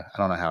 I don't know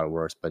how it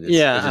works, but it's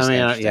just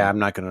I'm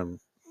not going to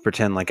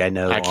pretend like I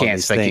know. I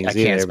can't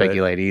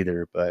speculate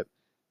either, but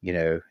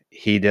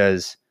he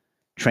does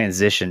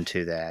transition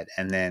to that,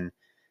 and then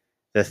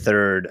the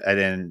third, and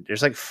then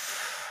there's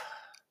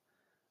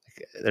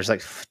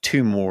like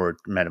 2 more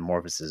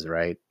metamorphoses,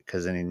 right?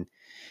 Because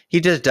he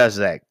just does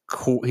that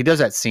he does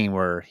that scene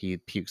where he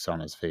pukes on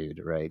his food,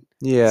 right?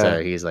 Yeah.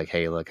 So he's like,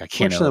 hey, look, I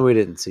can't. Fortunately, we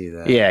didn't see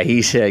that. Yeah,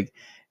 he's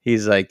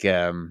like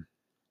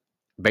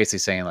basically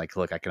saying like,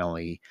 look, I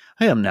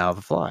am now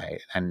the fly,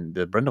 and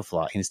the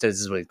brindlefly. Instead,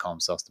 this is what he calls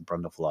himself, the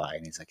brindlefly,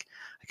 and he's like,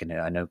 I can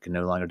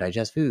no longer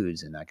digest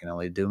foods, and I can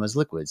only do them as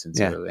liquids. And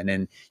so, and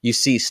then you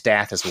see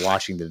Stathis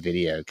watching the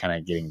video, kind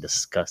of getting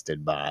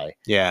disgusted by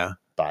this.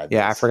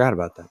 I forgot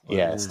about that.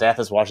 Yeah,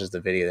 Stathis watches the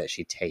video that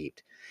she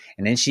taped,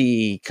 and then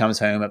she comes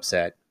home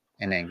upset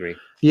and angry.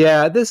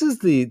 Yeah, this is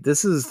the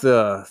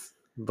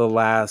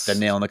last, the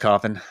nail in the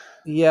coffin.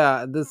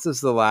 Yeah, this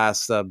is the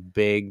last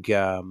big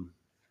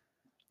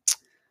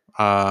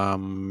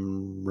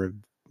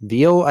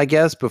reveal, I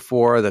guess,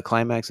 before the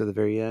climax at the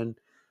very end.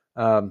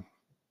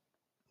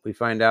 We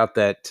find out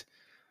that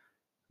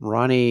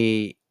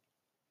Ronnie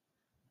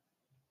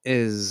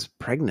is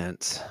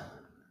pregnant.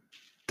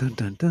 Dun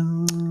dun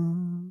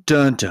dun.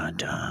 Dun dun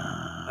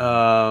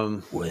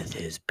dun. With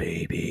his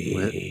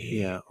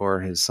baby. Or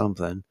his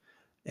something.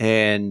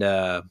 And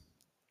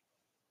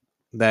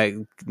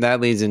that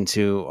leads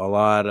into a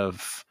lot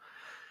of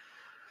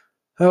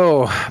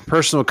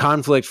personal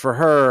conflict for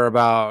her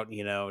about,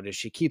 does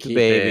she keep the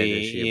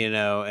baby,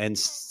 and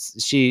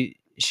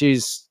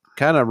she's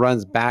kind of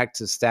runs back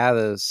to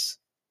Stathis,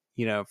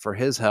 for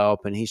his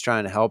help, and he's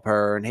trying to help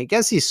her, and I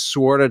guess he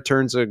sort of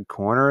turns a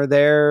corner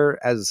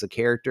there as a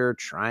character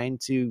trying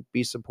to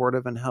be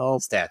supportive and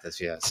help.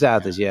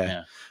 Stathis,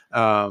 yeah.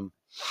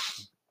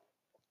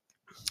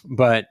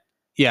 But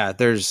yeah,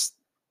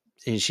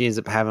 she ends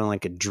up having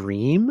like a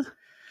dream.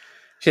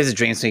 She has a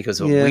dream sequence.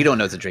 Yeah. We don't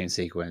know it's a dream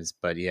sequence,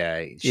 but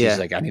yeah, she's Yeah.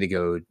 like, I need to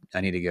go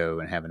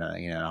and have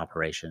an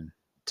operation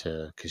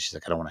because she's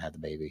like, I don't want to have the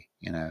baby,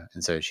 and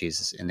so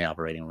she's in the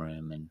operating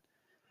room, and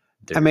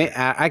I mean,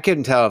 I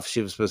couldn't tell if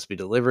she was supposed to be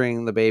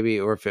delivering the baby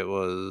or if it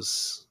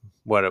was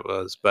what it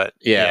was, but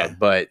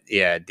but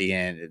at the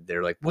end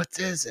they're like, what's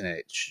this? And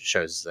it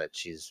shows that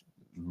she's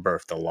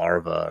birthed a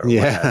larva or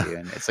what have you,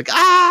 and it's like,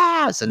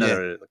 it's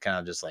another kind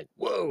of just like,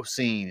 whoa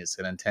scene. It's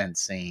an intense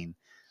scene.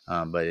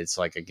 But it's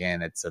like,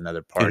 again, it's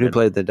another part. And who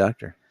played the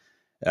doctor?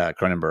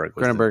 Cronenberg.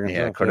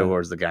 Cronenberg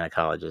was the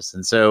gynecologist.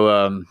 And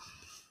so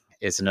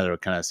it's another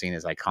kind of scene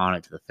that's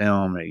iconic to the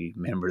film. You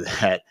remember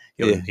that.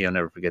 You'll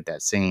never forget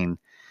that scene.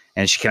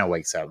 And she kind of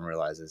wakes up and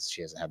realizes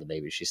she hasn't had the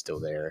baby. She's still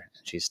there.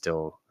 And she's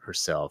still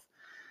herself.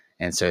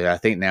 And so I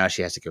think now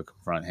she has to go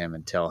confront him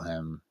and tell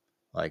him,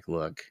 like,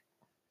 look,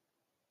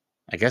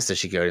 I guess that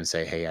she go and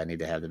say, hey, I need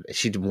to have the.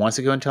 She wants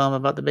to go and tell him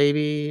about the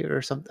baby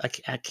or something. I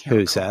can't. Who,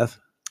 recall. Seth?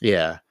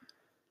 Yeah.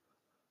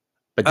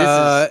 But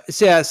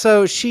this is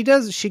so she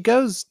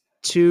goes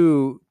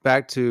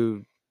back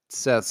to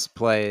Seth's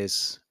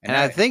place, and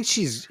I think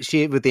she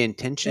with the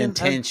intention,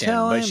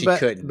 but she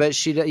couldn't. But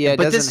she it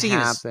doesn't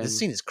happen. This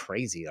scene is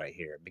crazy right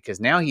here because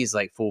now he's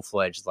like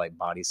full-fledged like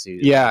bodysuit.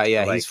 Yeah,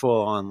 he's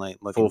full on like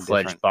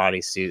full-fledged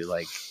bodysuit,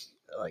 like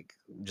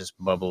just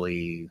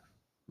bubbly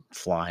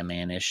fly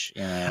man-ish.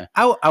 I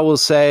will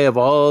say, of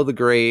all the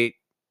great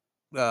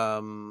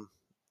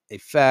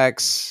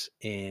effects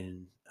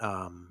in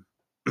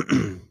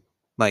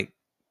like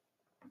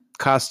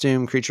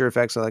costume, creature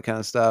effects, all that kind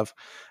of stuff,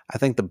 I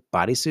think the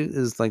bodysuit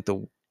is like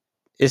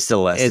it's the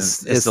less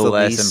it's the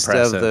less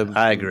impressive.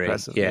 I agree.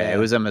 Yeah, it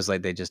was almost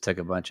like they just took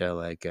a bunch of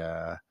like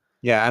I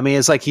mean,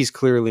 it's like he's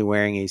clearly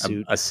wearing a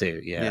suit. A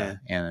suit, and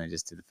they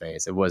just did the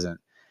face. It was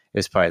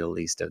probably the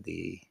least of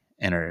the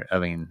inner. I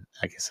mean,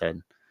 like I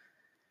said.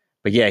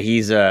 But yeah,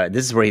 he's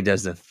this is where he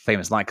does the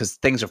famous line because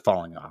things are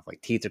falling off,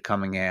 like teeth are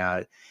coming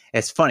out.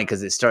 It's funny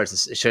because it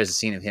shows a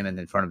scene of him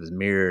in front of his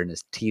mirror and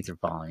his teeth are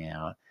falling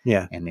out.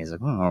 Yeah, and he's like,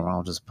 "Oh,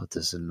 I'll just put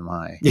this into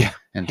my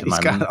my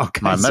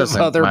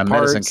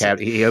medicine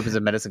cabinet." He opens a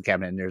medicine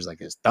cabinet and there's like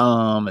his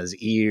thumb, his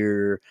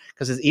ear,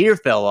 because his ear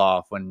fell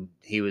off when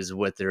he was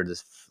with her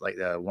the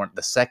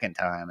second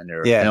time and they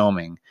were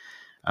filming.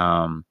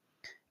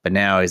 But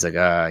now he's like,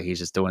 he's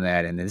just doing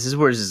that, and this is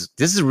where this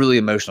is a really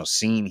emotional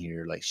scene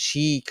here. Like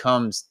she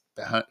comes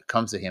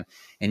to him,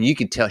 and you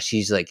can tell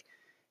she's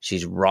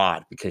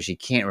wrought because she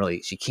can't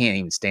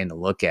even stand to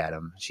look at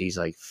him. She's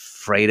like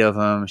afraid of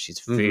him. She's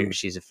afraid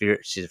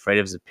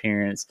of his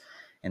appearance,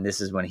 and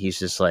this is when he's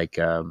just like,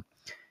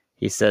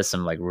 he says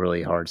some like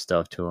really hard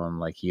stuff to him.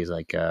 Like he's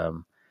like, he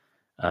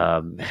kind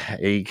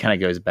of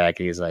goes back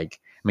and he's like,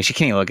 I mean, she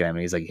can't even look at him.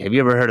 And he's like, have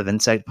you ever heard of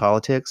insect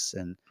politics?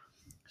 And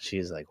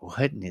she's like,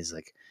 what? And he's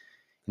like,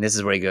 and this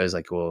is where he goes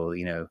like, well,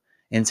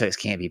 insects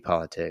can't be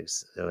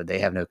politics. So they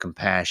have no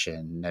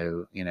compassion,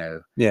 no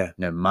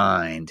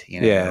mind,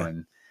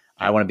 and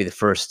I want to be the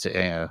first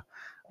to,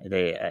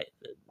 they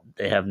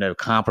have no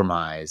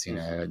compromise,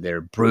 they're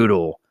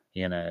brutal,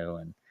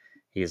 and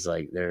he's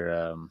like,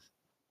 I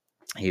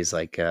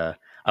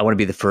want to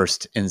be the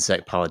first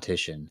insect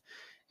politician.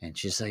 And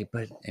she's like,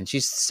 and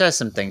she says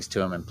some things to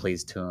him and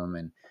pleads to him.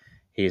 And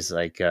he's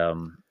like,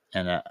 and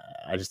I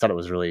just thought it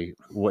was really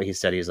what he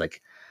said. He's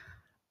like,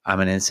 I'm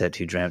an insect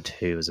who dreamt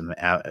he was a man.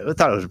 I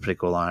thought it was a pretty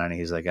cool line.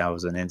 He's like, I'm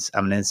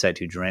an insect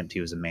who dreamt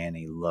he was a man. And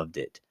he loved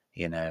it,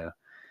 And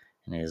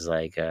he's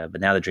like,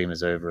 but now the dream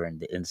is over and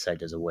the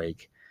insect is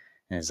awake.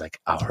 And he's like,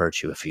 I'll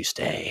hurt you if you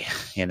stay,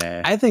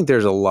 I think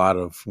there's a lot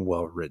of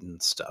well-written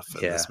stuff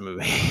in this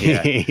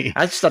movie.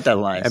 I just thought that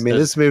line. I mean,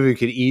 this movie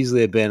could easily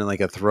have been like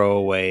a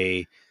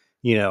throwaway,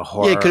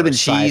 horror. Yeah, it could have been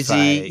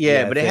cheesy.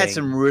 But it had thing.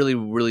 some really,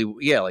 really,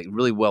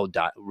 really well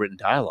written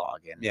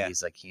dialogue. And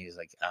he's like,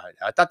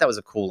 I thought that was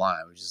a cool line.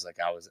 It was just like,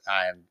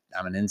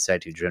 I'm an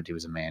insect who dreamt he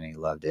was a man and he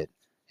loved it.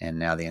 And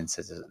now the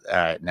insect's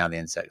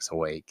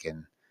awake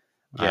and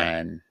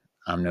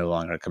I'm no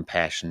longer a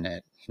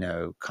compassionate,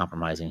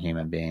 compromising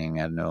human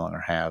being. I no longer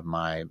have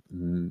my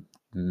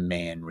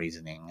man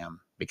reasoning. I'm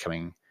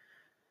becoming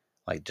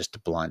like just a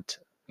blunt,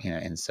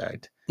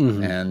 insect.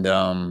 Mm-hmm.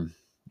 And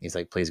he's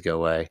like, please go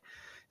away.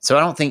 So I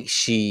don't think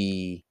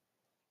he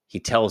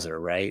tells her,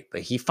 right?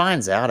 But he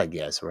finds out, I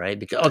guess, right?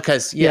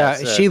 Because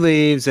she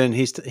leaves and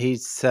he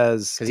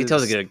says, because he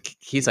tells her,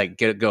 he's like,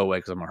 go away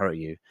because I'm gonna hurt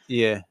you.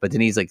 Yeah. But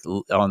then he's like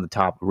on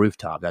the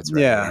rooftop. That's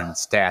right. Yeah. And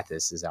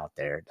Stathis is out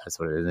there. That's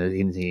what it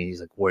is. He's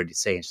like, what did he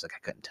say? And she's like, I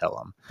couldn't tell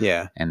him.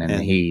 Yeah. And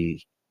then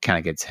he kind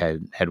of gets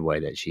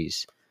headway that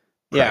she's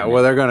pregnant. Yeah.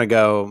 Well, they're gonna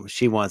go.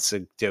 She wants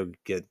to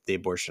get the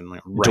abortion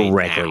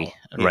directly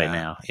right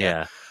now.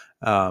 Yeah.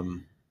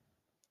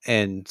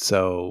 And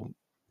so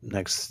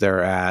next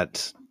they're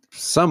at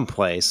some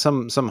place,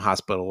 some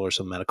hospital or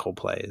some medical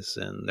place,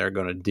 and they're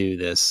going to do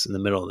this in the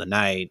middle of the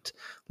night.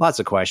 Lots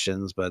of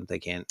questions, but they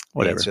can't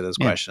answer those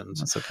questions.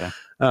 That's okay.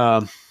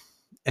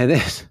 And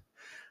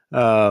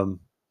then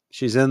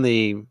she's in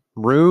the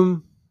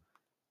room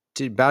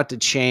about to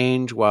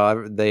change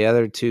while the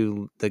other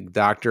two, the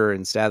doctor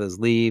and Stathis,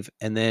 leave,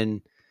 and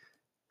then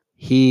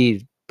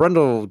he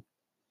Brundle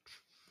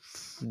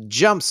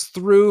jumps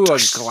through a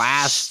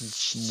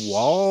glass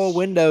wall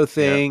window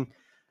thing,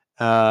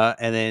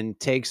 and then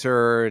takes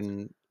her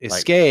and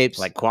escapes.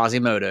 Like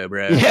Quasimodo,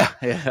 bro. Yeah.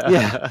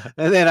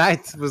 And then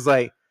I was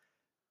like,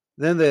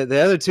 then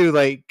the other two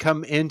like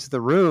come into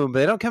the room, but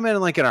they don't come in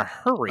like in a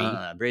hurry.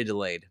 Very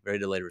delayed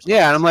response.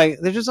 Yeah, and I'm like,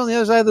 they're just on the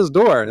other side of this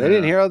door. They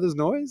didn't hear all this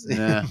noise.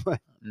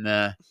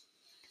 Nah.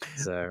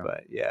 So,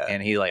 but yeah,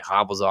 and he like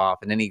hobbles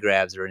off, and then he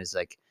grabs her, and he's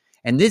like,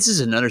 and this is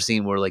another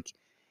scene where like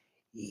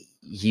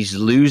he's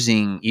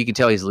losing. You can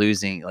tell he's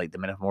losing like the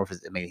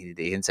metamorphosis. I mean,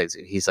 the insects.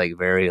 He's like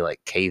very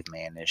like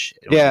caveman-ish.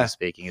 When he's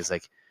speaking. He's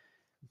like,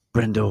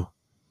 Brindle,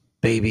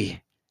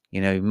 baby,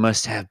 you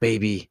must have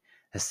baby.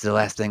 That's the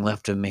last thing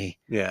left of me.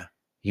 Yeah,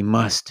 you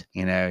must.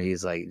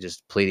 He's like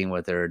just pleading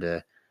with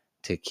her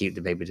to keep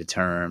the baby to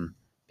term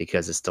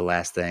because it's the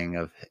last thing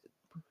of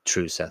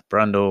true Seth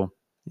Brundle.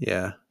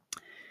 Yeah.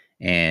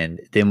 And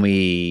then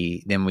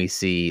we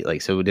see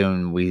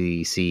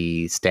we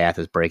see Stath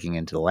is breaking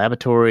into the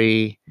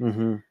laboratory,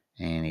 and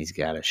he's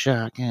got a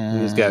shotgun.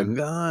 He's got a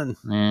gun.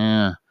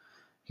 Yeah,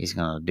 he's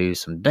gonna do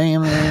some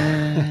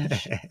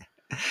damage.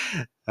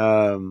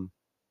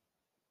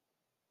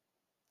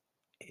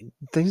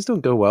 Things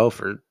don't go well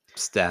for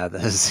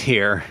Stathis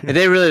here.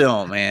 They really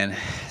don't, man.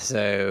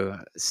 So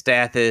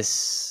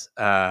Stathis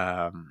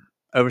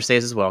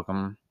overstays his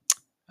welcome.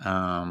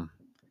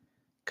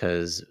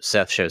 Because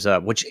Seth shows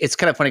up, which it's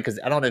kind of funny because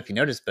I don't know if you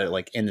noticed, but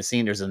like in the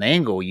scene, there's an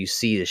angle you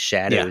see the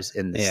shadows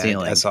in the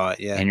ceiling. I saw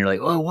it, and you're like,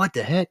 oh, what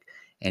the heck?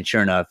 And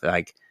sure enough,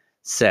 like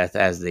Seth,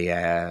 as the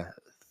I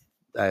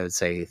would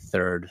say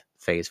third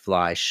phase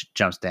fly,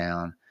 jumps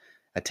down,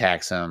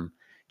 attacks him,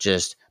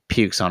 just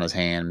pukes on his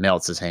hand,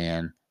 melts his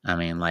hand. I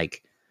mean,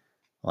 like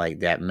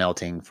that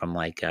melting from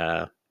like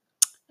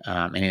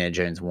Indiana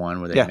Jones 1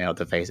 where they melt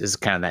the face. It's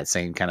kind of that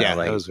same kind of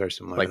like it was very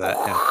similar like to that.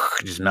 Yeah.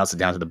 Just melts it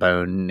down to the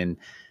bone and.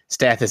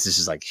 Stathis is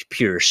just like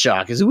pure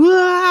shock. He's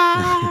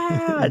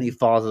and he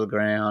falls to the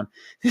ground.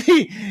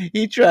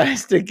 He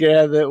tries to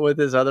grab it with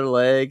his other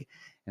leg,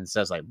 and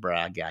Seth's like, "Bruh,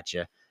 I got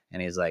you."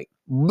 And he's like,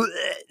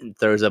 and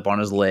throws up on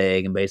his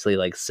leg and basically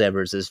like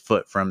severs his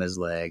foot from his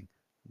leg.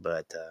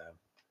 But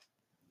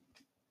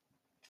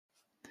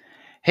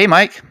hey,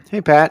 Mike.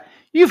 Hey, Pat.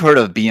 You've heard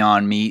of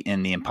Beyond Meat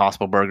and the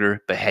Impossible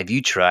Burger, but have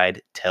you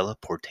tried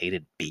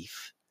teleportated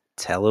beef?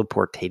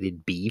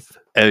 Teleportated beef?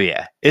 Oh,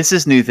 yeah. It's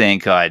this new thing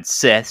called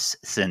Seth's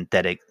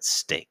Synthetic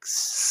Steaks.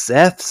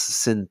 Seth's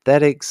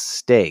Synthetic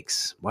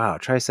Steaks. Wow,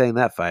 try saying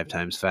that 5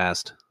 times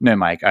fast. No,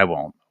 Mike, I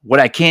won't.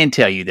 What I can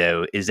tell you,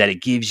 though, is that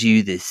it gives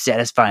you the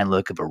satisfying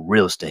look of a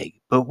real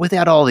steak, but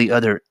without all the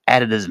other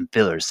additives and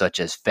fillers such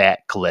as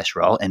fat,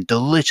 cholesterol, and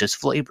delicious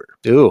flavor.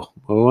 Ooh,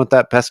 we want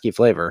that pesky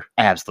flavor.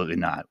 Absolutely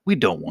not. We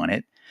don't want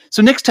it.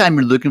 So next time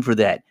you're looking for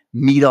that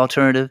meat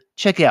alternative,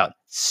 check out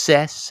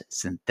Seth's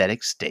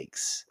Synthetic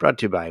Steaks. Brought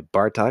to you by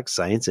Bartok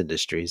Science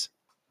Industries.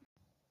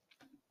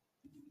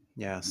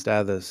 Yeah,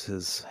 Stathis,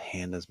 his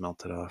hand is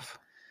melted off.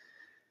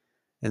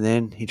 And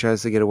then he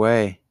tries to get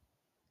away.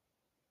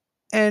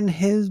 And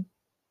his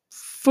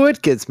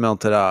foot gets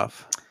melted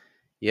off.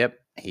 Yep.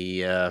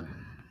 Yep.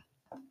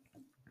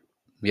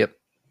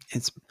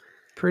 It's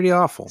pretty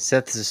awful.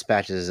 Seth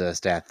dispatches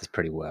Stathis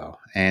pretty well.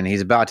 And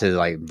he's about to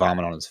like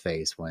vomit on his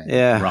face when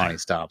Ronnie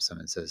stops him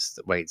and says,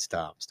 wait,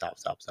 stop.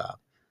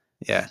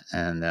 Yeah.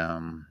 And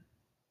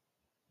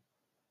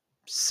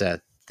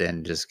Seth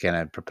then just kind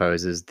of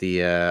proposes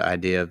the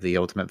idea of the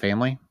ultimate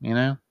family,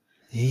 Yeah.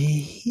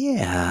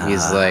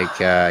 He's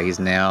like, he's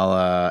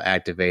now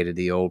activated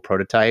the old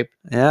prototype.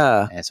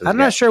 Yeah. So I'm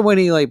not sure when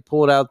he like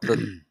pulled out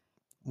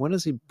when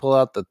does he pull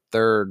out the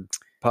third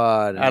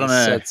pod and I don't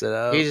know. Sets it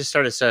up? He just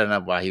started setting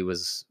up while he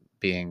was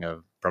being a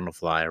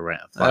Brundlefly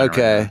around.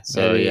 Okay.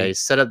 So maybe. yeah, he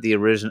set up the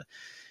original.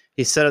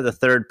 He set up the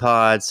third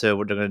pod. So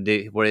what they're going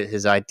to do, what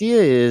his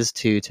idea is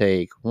to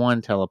take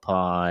one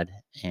telepod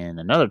and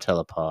another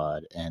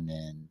telepod, and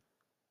then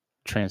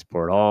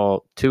transport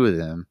all 2 of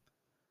them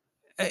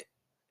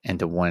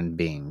into one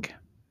being.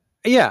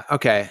 Yeah.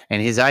 Okay.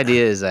 And his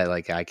idea is that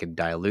like I could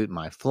dilute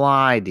my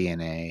fly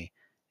DNA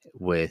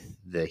with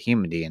the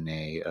human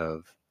DNA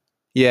of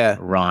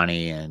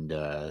Ronnie and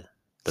so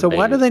baby.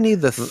 Why do they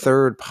need the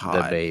third pod?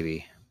 The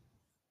baby.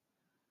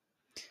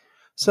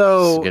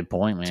 So that's a good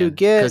point, man.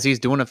 Because he's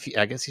doing a few.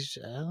 I guess he's.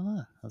 I don't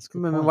know. That's a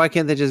good point. Why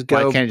can't they just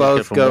go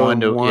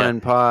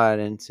one pod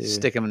into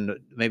stick them in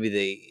maybe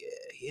they?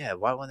 Yeah.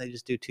 Why wouldn't they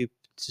just do 2?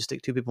 Just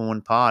stick 2 people in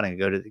one pod and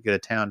go to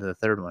town to the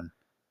third one.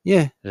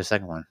 Yeah. The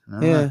second one.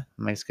 Yeah.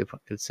 Makes good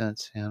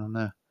sense. Yeah, I don't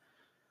know.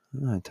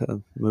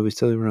 The movie's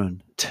totally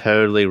ruined.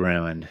 Totally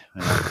ruined.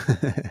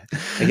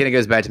 Again, it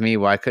goes back to me.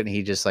 Why couldn't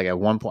he just like at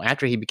one point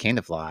after he became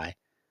the Fly?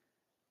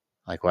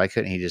 Like, why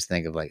couldn't he just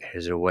think of like,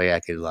 is there a way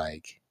I could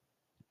like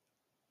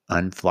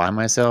unfly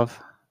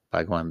myself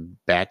by going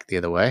back the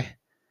other way?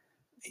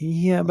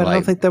 Yeah, but I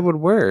don't think that would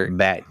work.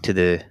 Back to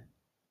the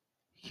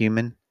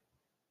human.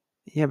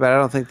 Yeah, but I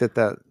don't think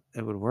that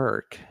it would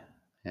work.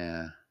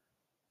 Yeah.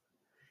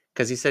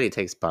 Because he said he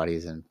takes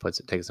bodies and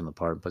takes them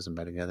apart and puts them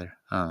back together.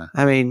 I don't know.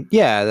 I mean,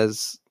 yeah,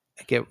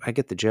 I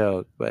get the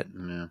joke, but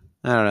yeah.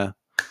 I don't know.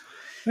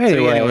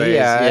 Anyway,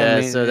 yeah.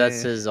 I mean, So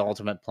that's his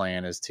ultimate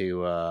plan is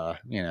to,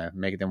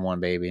 make them one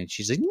baby. And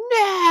she's like,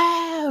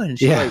 no, and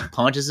she like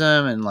punches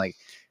him, and like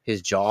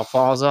his jaw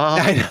falls off.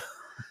 I know.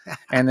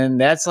 And then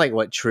that's like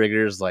what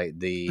triggers like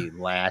the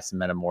last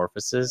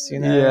metamorphosis,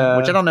 which Yeah.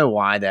 I don't know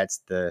why that's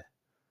the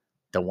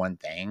one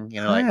thing,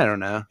 like I don't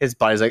know. his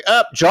body's like,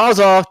 up, jaws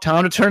off,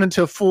 time to turn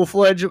into a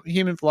full-fledged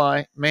man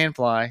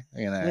fly.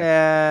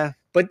 Yeah,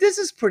 But this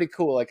is pretty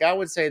cool. Like I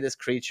would say this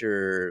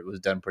creature was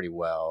done pretty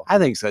well. I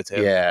think so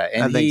too. Yeah,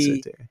 and I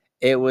think so too.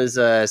 it was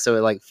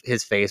so like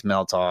his face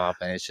melts off,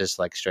 and it's just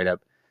like straight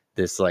up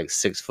this like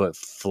 6-foot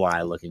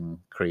fly looking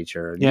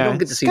creature. Yeah, you don't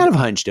get to see kind of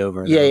hunched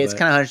over. Yeah, it's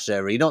kind of hunched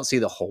over. You don't see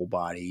the whole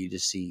body. You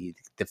just see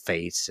the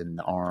face and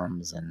the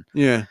arms, and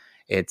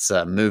it's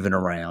moving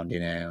around.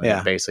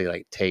 And basically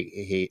like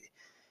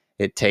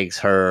it takes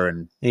her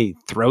and he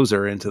throws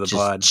her into the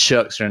pod,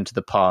 chucks her into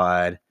the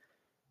pod,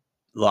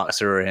 locks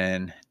her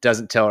in,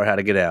 doesn't tell her how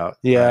to get out.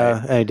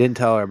 Yeah, right? I didn't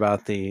tell her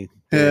about the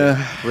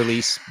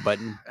release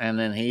button. And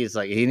then he's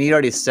like, he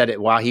already said it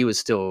while he was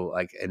still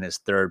like in his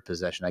third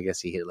possession. I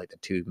guess he hit like the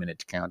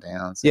 2-minute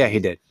countdown. So he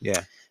did.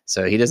 Yeah.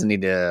 So he doesn't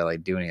need to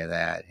like do any of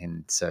that.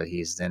 And so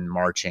he's then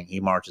marching. He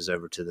marches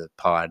over to the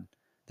pod,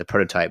 the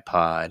prototype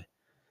pod.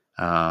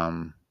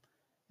 And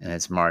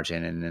it's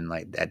marching. And then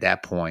like at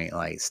that point,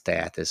 like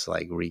Stathis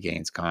like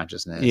regains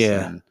consciousness.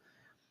 Yeah. And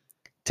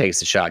takes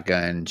the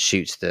shotgun,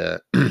 shoots the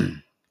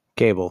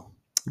cable.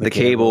 The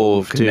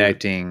cable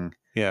connecting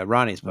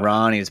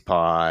Ronnie's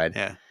pod.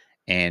 Yeah.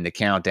 And the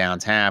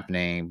countdown's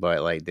happening,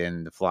 but like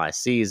then the fly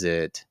sees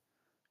it.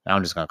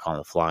 I'm just gonna call him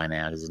the fly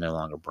now because it's no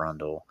longer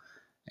Brundle.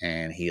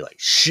 And he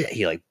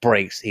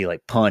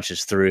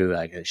punches through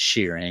like a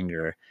sheer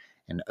anger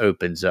and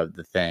opens up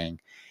the thing.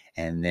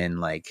 And then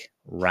like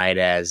right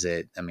as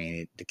the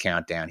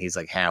countdown, he's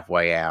like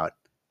halfway out.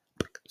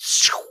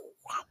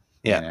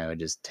 Yeah. It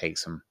just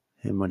takes him.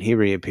 And when he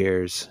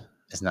reappears,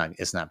 it's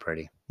not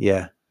pretty.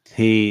 Yeah.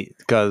 But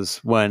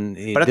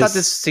I thought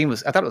this scene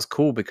was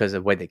cool because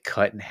of the way they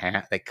cut in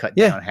half. They cut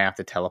down half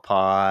the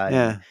telepod.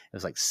 Yeah. It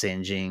was like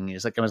singeing. It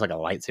was like a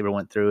lightsaber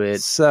went through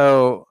it.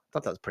 So I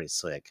thought that was pretty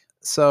slick.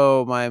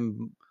 So my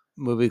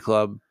movie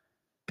club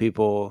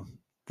people,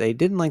 they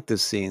didn't like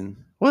this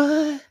scene.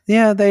 What?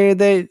 Yeah,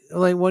 they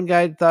like one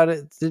guy thought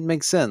it didn't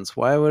make sense.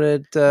 Why would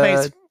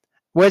it?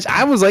 Which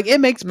I was like, it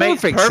makes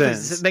perfect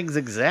sense. It makes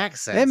exact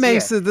sense. It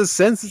makes the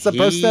sense it's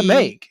supposed to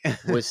make.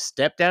 Was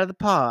stepped out of the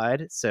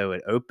pod, so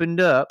it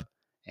opened up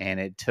and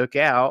it took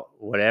out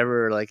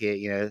whatever, like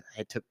it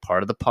took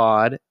part of the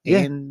pod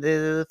and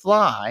the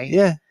fly.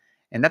 Yeah.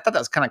 And I thought that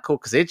was kind of cool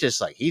because he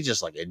just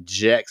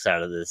ejects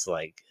out of this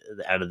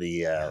out of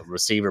the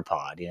receiver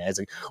pod. It's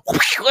like,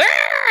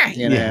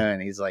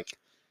 and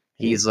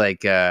he's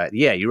like,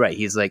 yeah, you're right.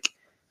 He's like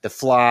the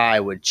fly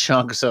with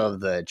chunks of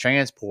the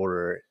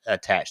transporter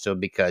attached to him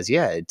because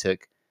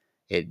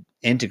it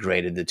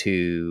integrated the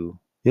two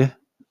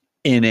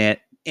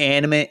animate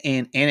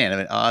and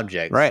inanimate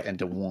objects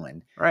into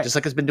one, right? Just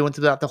like it's been doing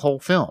throughout the whole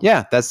film.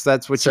 Yeah, that's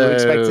what you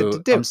expect it to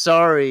do. I'm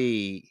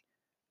sorry,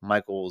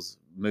 Michael's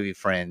movie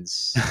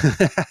friends,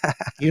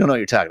 you don't know what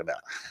you're talking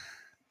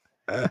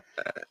about.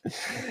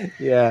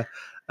 Yeah.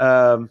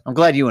 I'm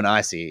glad you and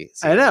I see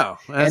I know.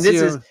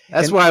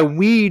 That's why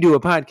we do a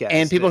podcast.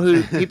 And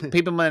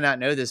people might not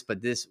know this,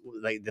 but this,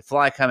 like the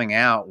fly coming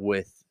out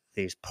with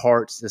these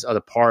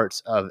other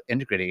parts of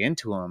integrating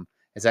into them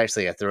is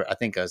actually I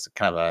think as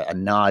kind of a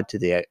nod to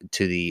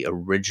the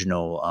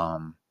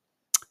original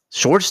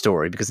short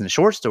story, because in the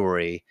short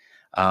story,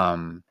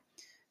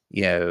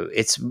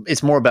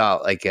 it's more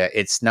about like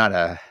it's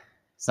not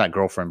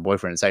girlfriend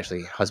boyfriend, it's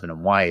actually husband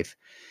and wife.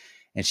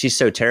 And she's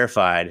so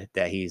terrified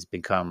that he's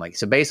become like,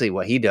 so basically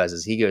what he does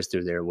is he goes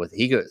through there with,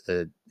 he goes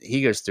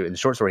through in the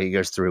short story, he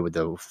goes through with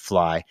the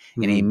fly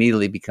and he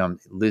immediately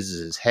loses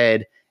his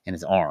head and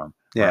his arm.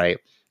 Yeah. Right.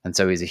 And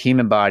so he's a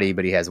human body,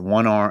 but he has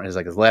one arm, his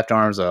left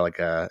arm's like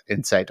a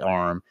insect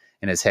arm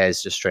and his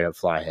head's just straight up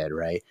fly head.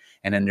 Right.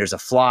 And then there's a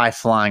fly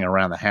flying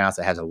around the house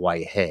that has a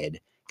white head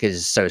because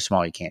it's so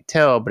small you can't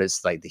tell, but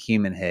it's like the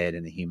human head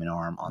and the human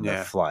arm on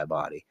the fly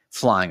body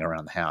flying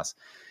around the house.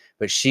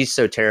 But she's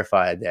so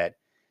terrified that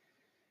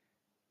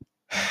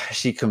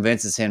she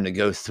convinces him to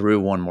go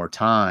through one more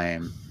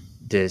time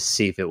to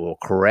see if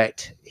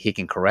he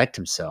can correct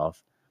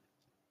himself.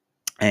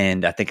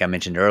 And I think I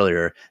mentioned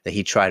earlier that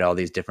he tried all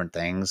these different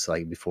things,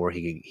 like before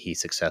he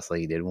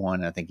successfully did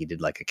one. I think he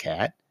did like a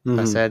cat,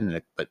 I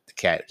said, but the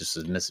cat just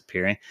was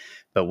disappearing.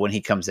 But when he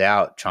comes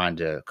out trying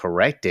to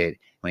correct it,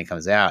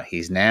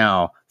 he's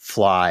now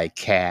fly,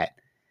 cat,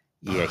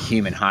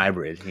 human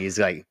hybrid. He's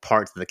like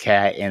parts of the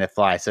cat and a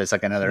fly. So it's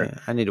like another. Yeah,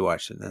 I need to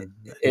watch it then.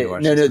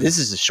 This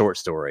is a short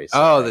story.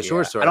 So, the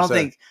short story. I don't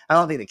think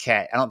the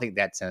cat. I don't think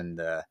that's in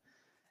the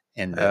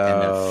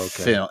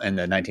film in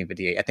the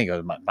 1958. I think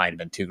it might have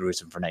been too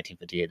gruesome for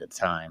 1958 at the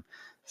time.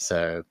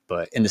 So,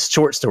 but in the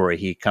short story,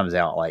 he comes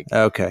out like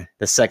the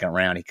second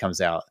round. He comes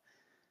out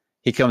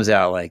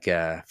like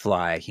a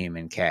fly,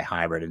 human, cat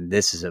hybrid, and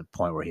this is a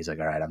point where he's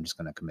like, all right, I'm just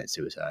going to commit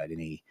suicide, and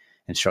he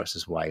instructs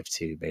his wife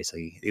to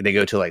basically, they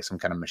go to like some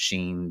kind of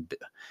machine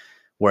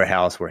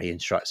warehouse where he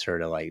instructs her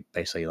to like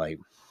basically like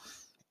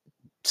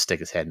stick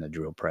his head in the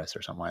drill press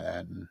or something like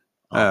that. And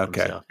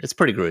Okay. himself. It's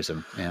pretty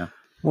gruesome. Yeah.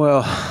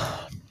 Well,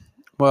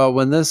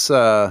 when this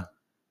The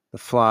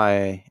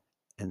Fly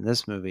in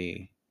this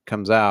movie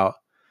comes out,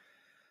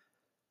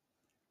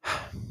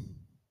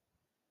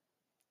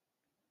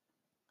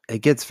 it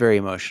gets very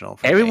emotional.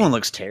 Everyone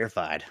looks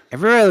terrified.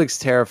 Everybody looks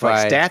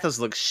terrified. Like Stathis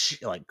looks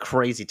like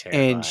crazy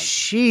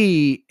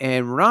terrified.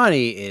 And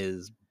Ronnie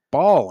is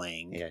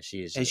bawling. Yeah,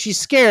 she is. And she's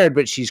scared,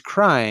 but she's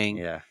crying.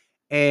 Yeah.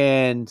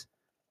 And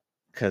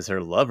because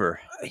her lover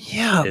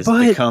has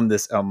become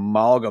this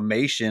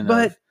amalgamation.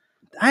 But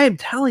I am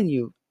telling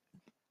you,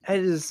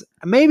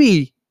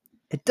 maybe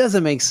it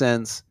doesn't make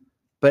sense,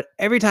 but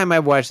every time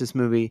I've watched this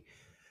movie,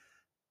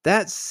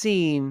 that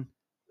scene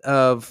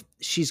of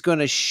she's going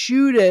to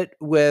shoot it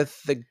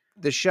with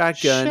the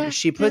shotgun,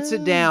 she puts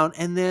it down,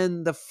 and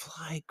then the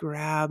fly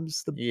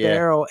grabs the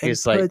barrel and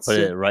he's like put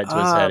it right to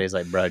his head. He's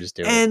like, bro, just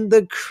do it. And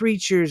the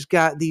creature's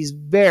got these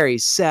very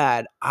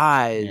sad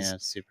eyes. Yeah,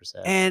 it's super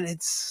sad. And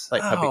it's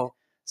like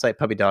it's like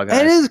puppy dog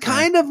eyes. It is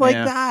kind of like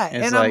that.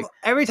 And like,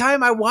 every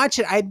time I watch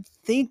it, I'm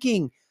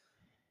thinking,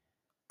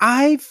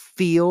 I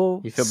feel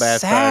bad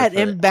sad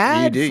and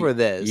bad for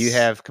this. You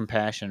have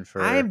compassion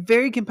for. I am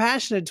very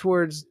compassionate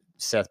towards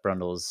Seth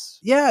Brundle's.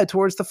 Yeah,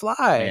 towards the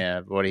fly. Yeah,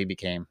 what he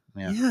became.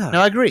 Yeah.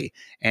 No, I agree.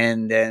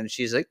 And then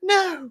she's like,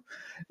 no,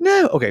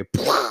 okay.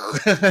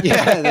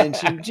 Yeah, and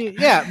then she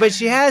but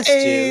she has to.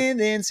 And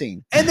then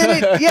scene. And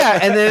then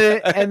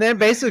and then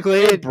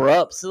basically it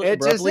abruptly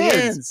just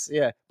ends.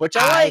 Yeah, which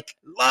I like.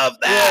 Love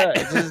that.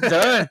 Yeah, it's just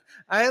done.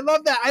 I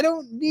love that.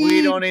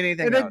 We don't need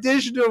anything an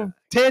additional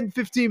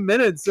 10-15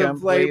 minutes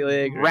of like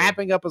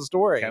wrapping up a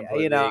story.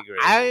 Completely agree.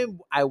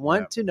 I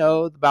want to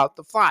know about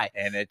the fly.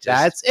 And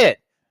that's it.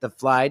 The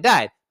fly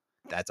died.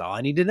 That's all I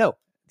need to know.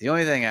 The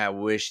only thing I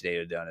wish they'd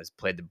have done is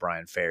played the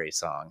Brian Ferry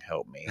song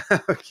 "Help Me."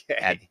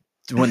 Okay.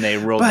 When they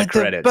rolled the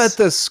credits. But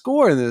the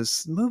score in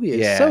this movie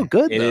is so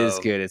good. It is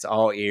good. It's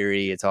all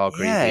eerie. It's all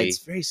creepy. Yeah, it's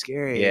very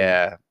scary.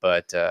 Yeah,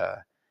 but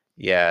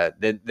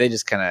they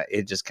just kind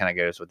of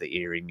goes with the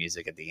eerie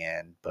music at the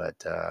end.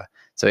 But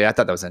so yeah, I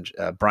thought that was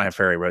Brian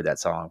Ferry wrote that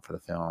song for the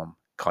film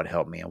called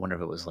 "Help Me." I wonder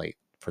if it was like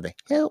for the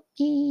 "Help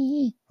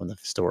Me" from the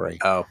story.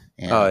 Oh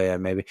yeah,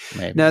 maybe.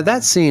 Now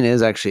that scene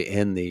is actually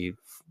in the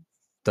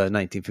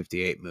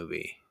 1958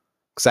 movie,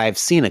 because I've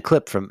seen a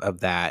clip of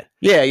that.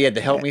 Yeah,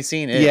 the "Help Me"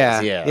 scene is.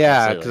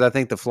 Yeah, because I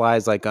think the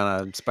fly's like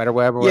on a spider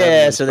web or whatever.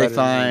 Yeah, so they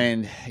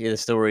find the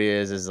story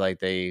is like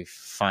they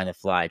find the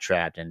fly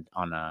trapped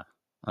on a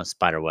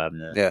spider web,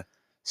 and the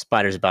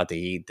spider's about to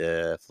eat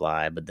the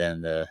fly, but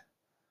then the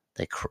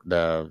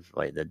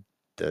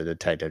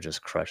detective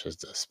just crushes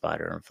the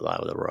spider and fly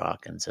with a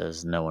rock and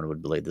says no one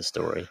would believe the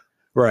story.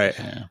 Right.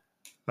 Yeah.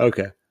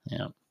 Okay.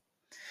 Yeah.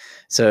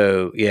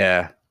 So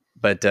yeah.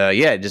 But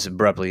it just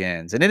abruptly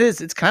ends, and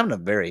it's kind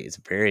of it's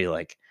very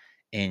like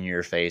in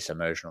your face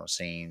emotional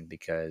scene,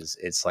 because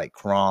it's like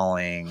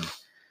crawling,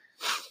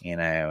 and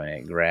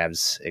it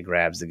grabs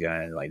the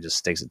gun and like just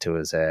sticks it to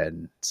his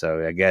head.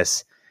 So I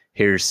guess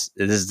this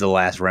is the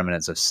last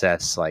remnants of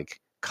Seth's like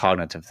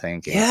cognitive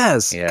thinking.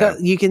 Yes,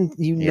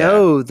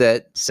 know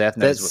that Seth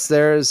knows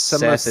there's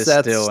some of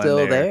Seth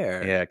still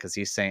there. Yeah, because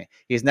he's saying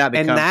he's not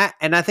become,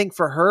 and I think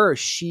for her,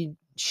 she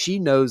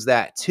knows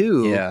that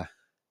too. Yeah.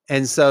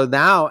 And so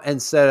now,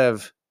 instead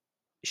of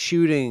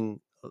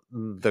shooting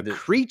the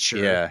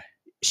creature,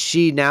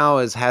 she now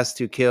has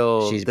to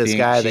kill this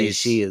guy that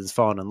she has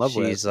fallen in love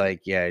with. She's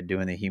like,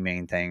 doing the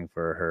humane thing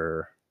for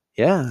her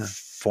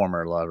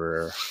former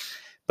lover.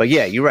 But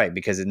yeah, you're right,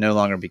 because it no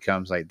longer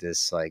becomes like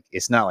this, like,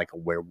 it's not like a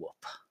werewolf,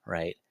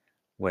 right?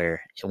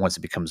 Where once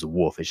it becomes a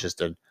wolf, it's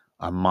just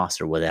a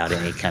monster without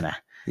any kind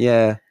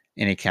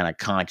of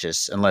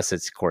conscious, unless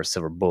it's, of course,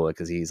 Silver Bullet,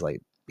 because he's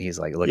like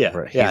looking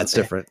for it's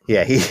different.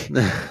 Yeah,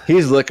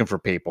 he's looking for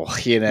people,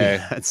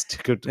 it's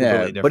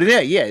completely different. But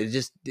it's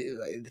just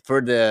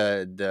for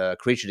the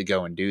creature to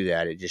go and do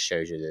that, it just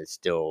shows you that it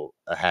still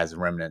has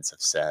remnants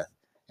of Seth,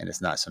 and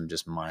it's not some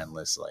just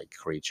mindless like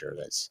creature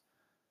that's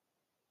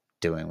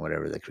doing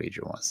whatever the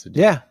creature wants to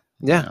do.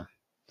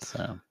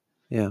 So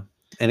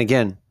and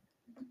again,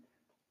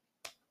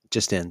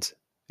 just ends.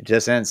 It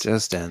just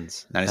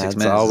ends. 96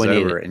 minutes all we over,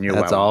 needed. and you're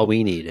that's all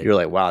we needed. You're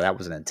like, wow, that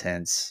was an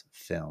intense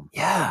film.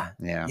 Yeah.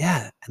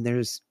 And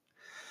there's,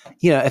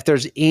 if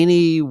there's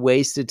any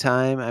wasted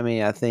time, I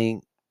mean, I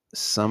think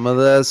some of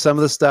the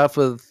stuff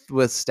with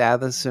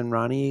Stathis and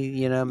Ronnie,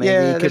 maybe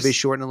it could be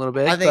shortened a little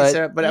bit. I think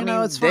so, but I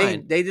mean, it's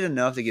fine. They did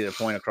enough to get a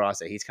point across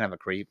that he's kind of a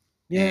creep,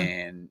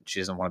 and she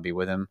doesn't want to be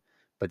with him.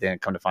 But then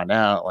come to find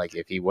out, like,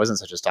 if he wasn't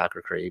such a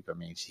stalker creep, I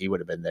mean, he would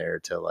have been there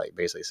to like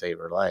basically save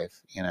her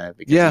life,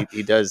 because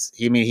he does.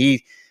 He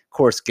of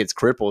course gets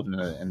crippled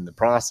in the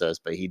process,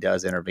 but he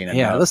does intervene.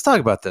 Yeah, let's talk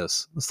about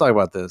this.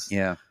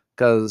 Yeah,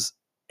 because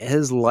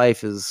his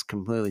life is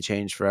completely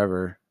changed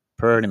forever.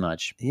 Pretty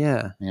much.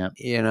 Yeah.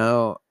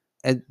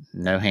 And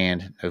no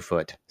hand, no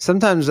foot.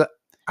 Sometimes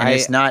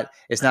it's not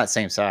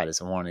same side.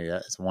 It's one.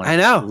 I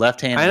know. Left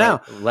hand. I know.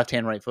 Left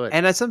hand, right foot.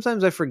 And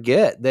sometimes I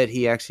forget that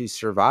he actually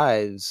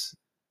survives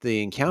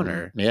the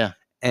encounter. Yeah.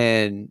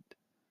 And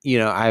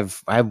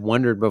I've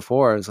wondered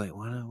before. I was like,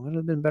 well, would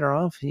have been better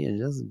off he had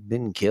just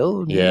been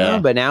killed. Yeah.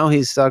 But now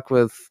he's stuck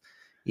with,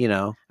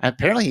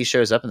 Apparently he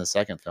shows up in the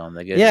second film.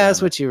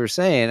 that's what you were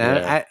saying.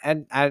 Yeah.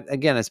 I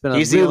again, it's been a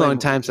He's really the only, long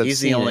time since he's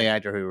I've seen the only it.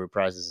 actor who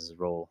reprises his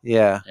role.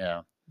 Yeah.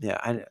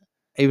 Yeah.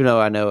 Even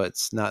though I know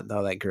it's not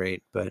all that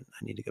great, but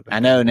I need to go back. I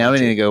know. and Now we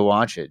watch need to it. go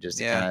watch it just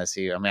to Yeah. kind of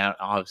see. I mean,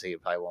 obviously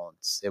it probably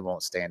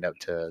won't stand up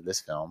to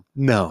this film.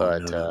 No,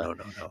 But, no.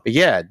 But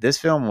yeah, this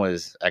film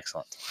was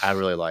excellent. I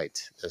really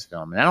liked this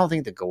film, and I don't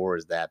think the gore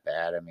is that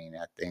bad. I mean,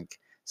 I think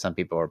some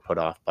people are put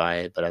off by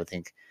it, but I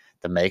think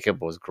the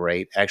makeup was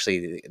great.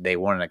 Actually, they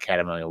won an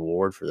Academy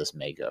Award for this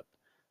makeup,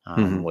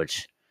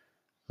 which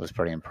was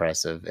pretty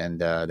impressive, and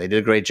they did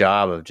a great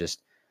job of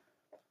just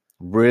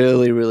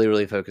really, really,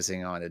 really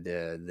focusing on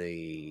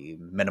the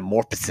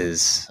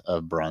metamorphosis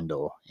of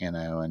Brundle,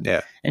 and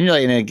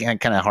again,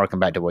 kind of harken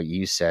back to what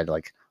you said,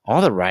 like all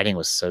the writing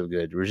was so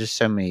good. There were just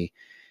so many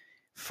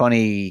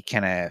funny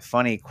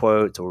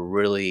quotes, or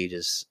really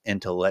just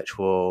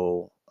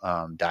intellectual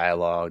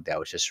dialogue that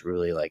was just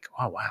really like,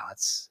 oh wow,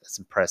 that's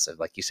impressive.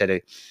 Like you said,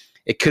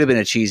 it could have been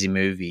a cheesy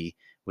movie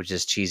with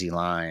just cheesy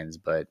lines,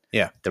 but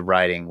the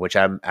writing, which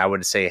I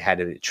would say had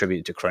to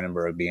attribute to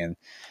Cronenberg being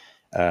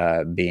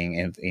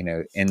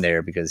in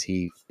there, because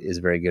he is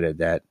very good at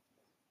that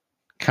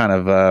kind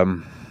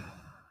of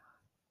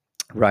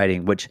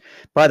writing. Which,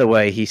 by the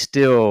way, he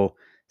still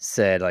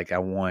said, like, I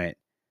want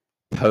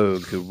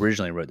Pogue, who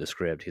originally wrote the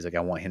script, he's like, I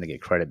want him to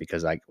get credit,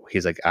 because I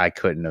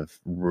couldn't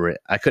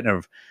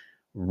have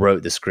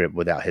wrote the script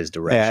without his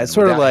direction. Yeah, it's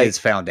sort of like his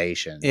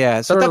foundation. Yeah,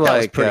 it's So sort I of thought that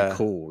like was pretty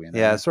cool.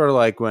 Yeah, it's sort of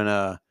like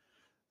when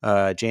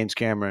James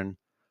Cameron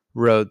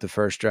wrote the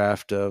first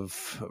draft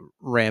of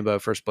Rambo: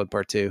 First Blood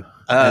Part 2,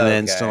 and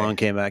then Stallone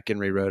came back and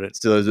rewrote it.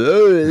 Still, this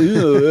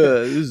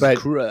is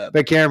crap.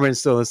 But Cameron's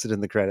still listed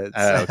in the credits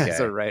Okay. as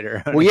a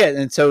writer. Well, yeah,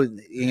 and so and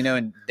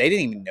they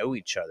didn't even know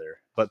each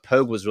other, but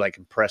Pogue was like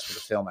impressed with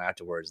the film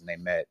afterwards, and they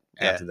met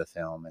after the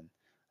film, and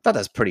I thought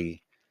that's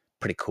pretty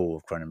cool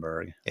of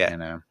Cronenberg.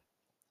 Yeah.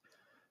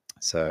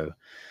 So,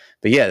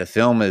 but yeah, the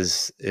film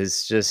is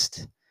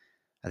just,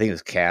 I think it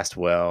was cast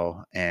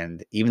well,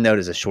 and even though it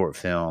is a short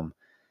film,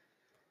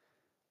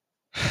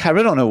 I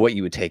really don't know what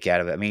you would take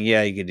out of it. I mean,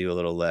 yeah, you could do a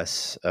little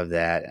less of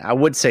that. I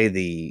would say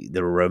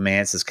the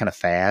romance is kind of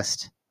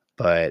fast,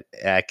 but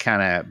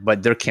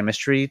but their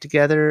chemistry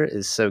together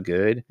is so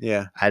good.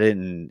 Yeah,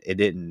 it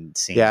didn't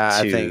seem.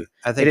 Yeah, too,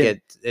 I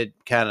think it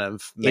kind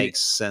of makes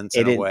sense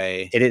in a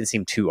way. It didn't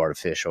seem too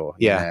artificial.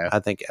 Yeah, I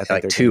think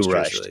like too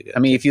rushed. Really good. I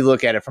mean, if you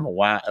look at it from a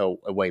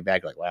way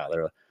back, like, wow,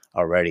 they're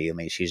already. I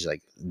mean, she's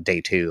like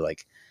day 2,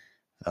 like,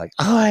 oh,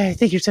 I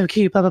think you're so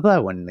cute, blah blah blah.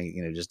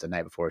 When just the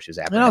night before she was.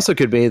 It also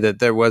could be that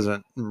there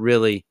wasn't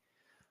really,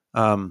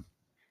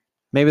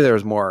 maybe there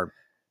was more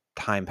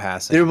time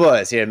passing. There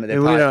was, yeah.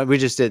 We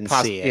just didn't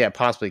see it. Yeah,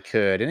 possibly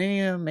could, and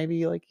then,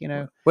 maybe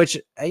which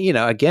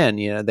again,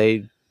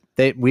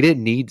 we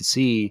didn't need to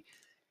see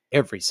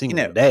every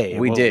single day.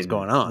 We what did was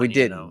going on. We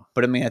didn't.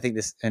 But I mean, I think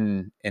this,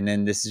 and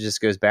then this just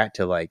goes back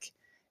to, like,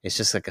 it's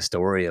just like a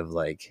story of,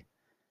 like,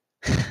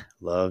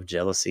 love,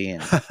 jealousy,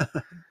 and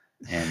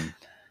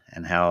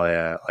how,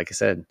 like I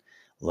said,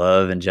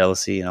 love and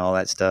jealousy and all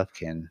that stuff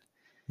can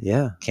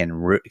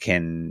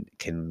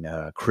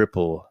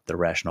cripple the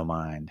rational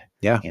mind.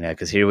 Yeah.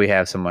 Because here we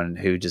have someone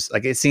who just,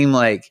 like, it seemed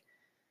like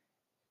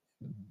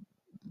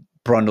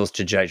Brundle's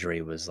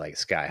trajectory was like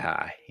sky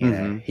high.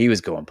 He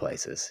was going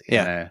places. You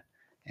know?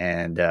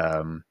 And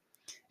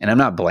I'm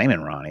not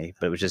blaming Ronnie,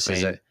 but it was just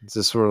it's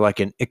just sort of like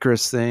an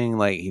Icarus thing.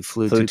 Like he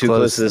flew too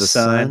close to the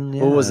sun.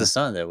 Yeah. What was the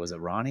sun though? Was it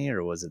Ronnie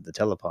or was it the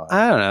telepod?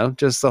 I don't know.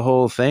 Just the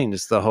whole thing.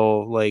 Just the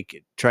whole,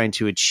 like, trying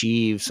to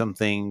achieve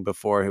something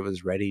before he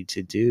was ready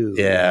to do.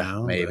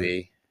 Yeah,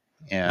 maybe.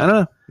 But, yeah, I don't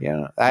know.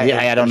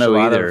 Yeah, I don't know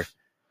either.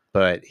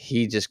 But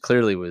he just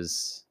clearly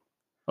was.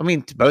 I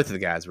mean, both of the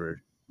guys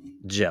were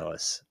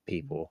jealous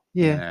people.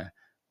 Yeah.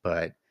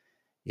 But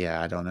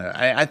yeah, I don't know.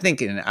 I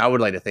think, and I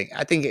would like to think,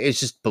 I think it's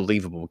just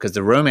believable because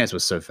the romance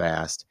was so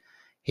fast.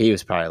 He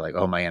was probably like,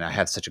 oh man, I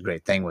have such a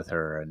great thing with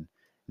her, and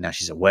now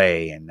she's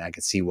away, and I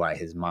could see why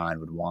his mind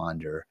would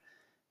wander.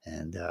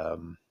 And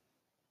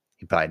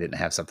he probably didn't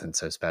have something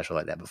so special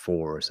like that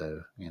before.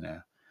 So,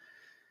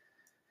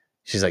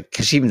 she's like,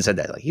 because she even said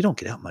that, like, you don't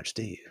get out much,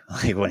 do you?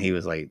 Like when he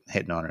was like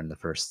hitting on her in the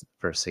first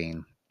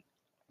scene.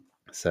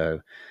 So,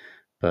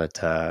 but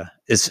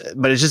it's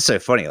just so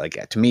funny.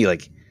 Like, to me,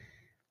 like,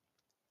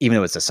 even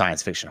though it's a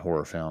science fiction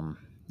horror film,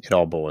 it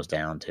all boils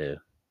down to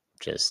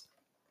just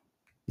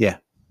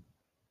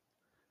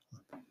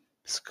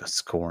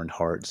scorned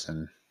hearts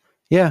and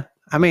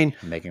I mean,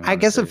 I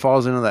guess it it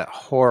falls into that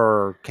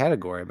horror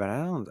category, but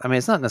I mean,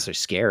 it's not necessarily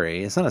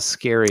scary. It's not a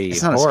scary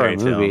horror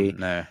movie.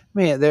 Film, no. I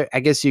mean, I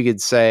guess you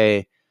could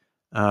say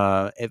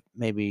it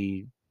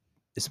maybe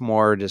it's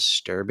more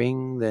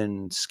disturbing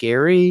than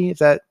scary. If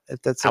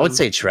that's, I would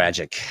say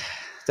tragic.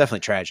 It's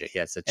definitely tragic.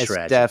 Yeah, it's a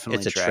tragedy.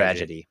 Definitely it's a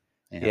tragedy.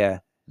 Yeah,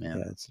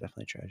 it's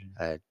definitely tragic.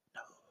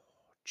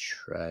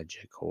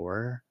 Tragic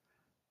horror.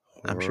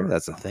 I'm sure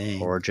that's a thing.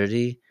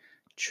 Tragedy.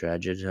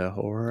 Tragedy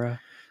horror.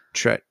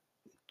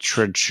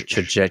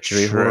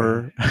 Trajectory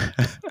horror.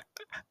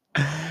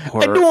 I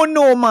don't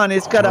know, man.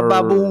 It's got a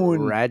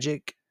baboon.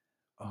 Horagic.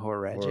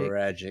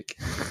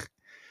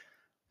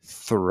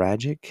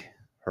 Thoragic.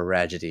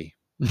 Horagity.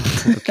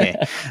 Okay.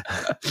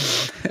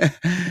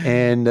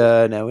 And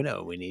now we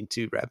know we need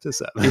to wrap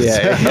this up.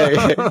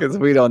 Yeah, because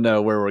we don't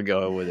know where we're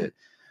going with it.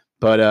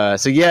 But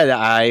so yeah,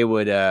 I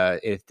would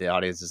if the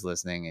audience is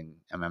listening,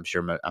 and I'm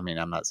sure. I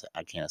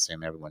can't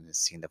assume everyone has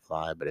seen The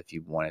Fly, but if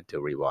you wanted to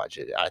rewatch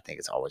it, I think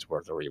it's always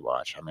worth a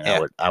rewatch. I mean,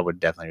 I would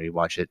definitely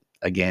rewatch it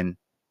again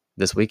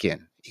this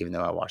weekend, even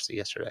though I watched it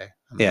yesterday.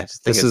 I mean,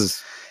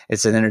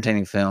 it's an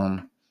entertaining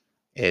film.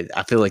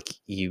 I feel like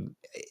you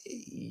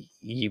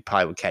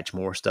probably would catch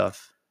more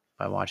stuff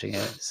by watching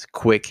it. It's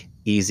quick,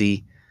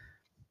 easy,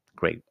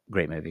 great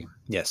movie.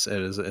 Yes,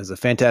 it is a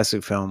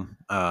fantastic film.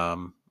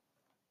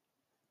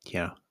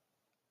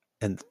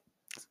 And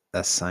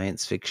a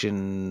science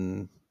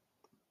fiction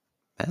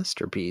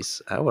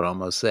masterpiece, I would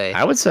almost say.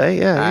 I would say,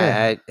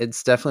 yeah.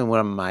 It's definitely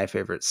one of my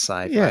favorite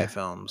sci-fi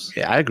films.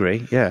 Yeah, I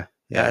agree. Yeah.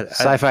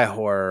 Sci-fi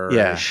horror.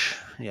 Yeah.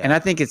 And I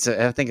think it's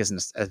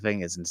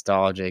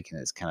nostalgic,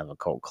 and it's kind of a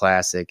cult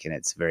classic, and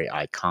it's very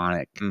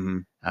iconic.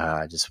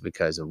 Just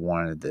because of a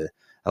lot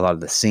of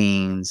the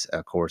scenes,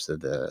 of course, of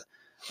the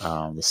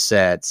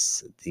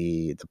sets,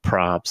 the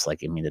props,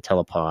 the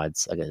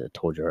telepods. Like I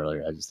told you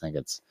earlier, I just think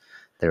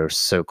they were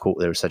so cool.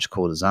 They were such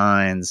cool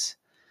designs.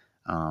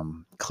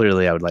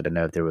 Clearly, I would like to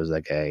know if there was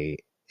a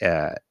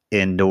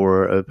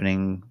indoor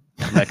opening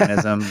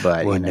mechanism,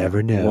 but we'll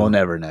never know. We'll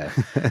never know.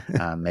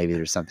 Maybe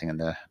there's something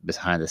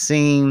behind the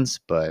scenes,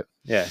 but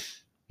I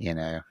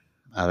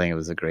think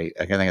it's a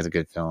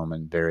good film,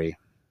 and very,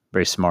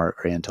 very smart,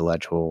 very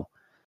intellectual.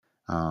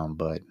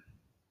 But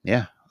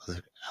yeah,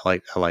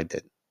 I liked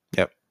it.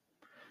 Yep.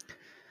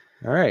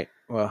 All right.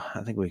 Well,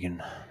 I think we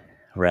can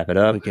wrap it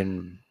up. We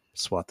can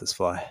swat this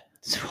fly.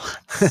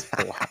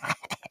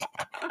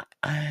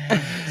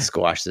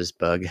 Squash this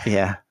bug.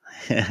 Yeah.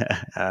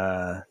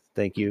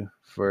 Thank you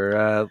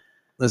for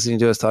listening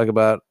to us talk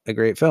about a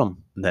great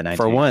film.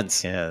 For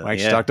once. Yeah. We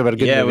actually talked about a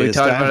good movie. Yeah, we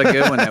talked about a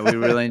good one that we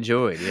really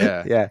enjoyed.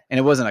 Yeah. Yeah. And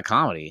it wasn't a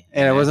comedy.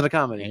 It wasn't a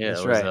comedy. Yeah,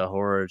 That's it was right. a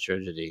horror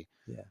tragedy.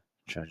 Yeah.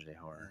 Tragedy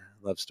horror.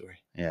 Love story.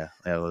 Yeah.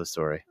 Love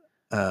story.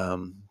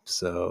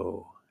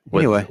 So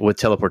anyway, with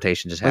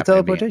teleportation just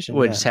happened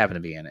to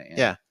be in it.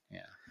 Yeah.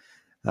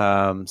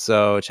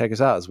 So check us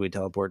out as we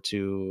teleport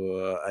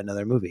to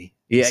another movie.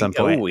 Yeah. At some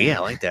point. Oh, yeah. I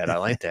like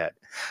that.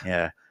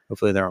 Yeah.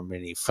 Hopefully there aren't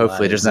many.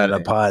 Hopefully there's not a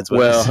pods.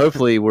 Well,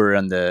 hopefully we're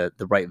on the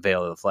right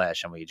veil of the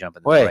Flash, and we jump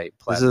in the right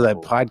plasma. This is a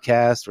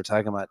podcast. We're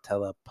talking about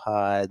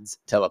telepods.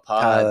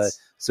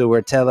 So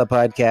we're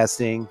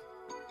telepodcasting.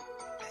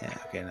 Yeah.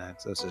 Okay. No,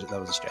 that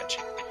was a stretch.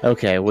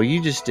 Okay. Well,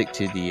 you just stick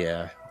to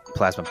the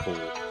plasma pool.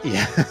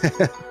 Yeah.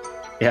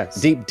 Yeah.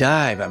 Deep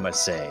dive, I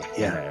must say.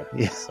 Yeah.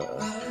 So. All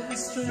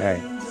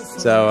right.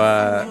 So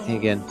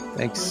again,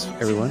 thanks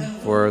everyone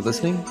for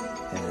listening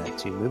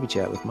to Movie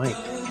Chat with Mike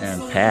and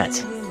Pat.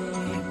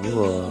 And we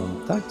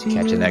will talk to you.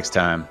 Catch you next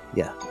time.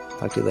 Yeah.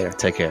 Talk to you later.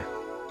 Take care.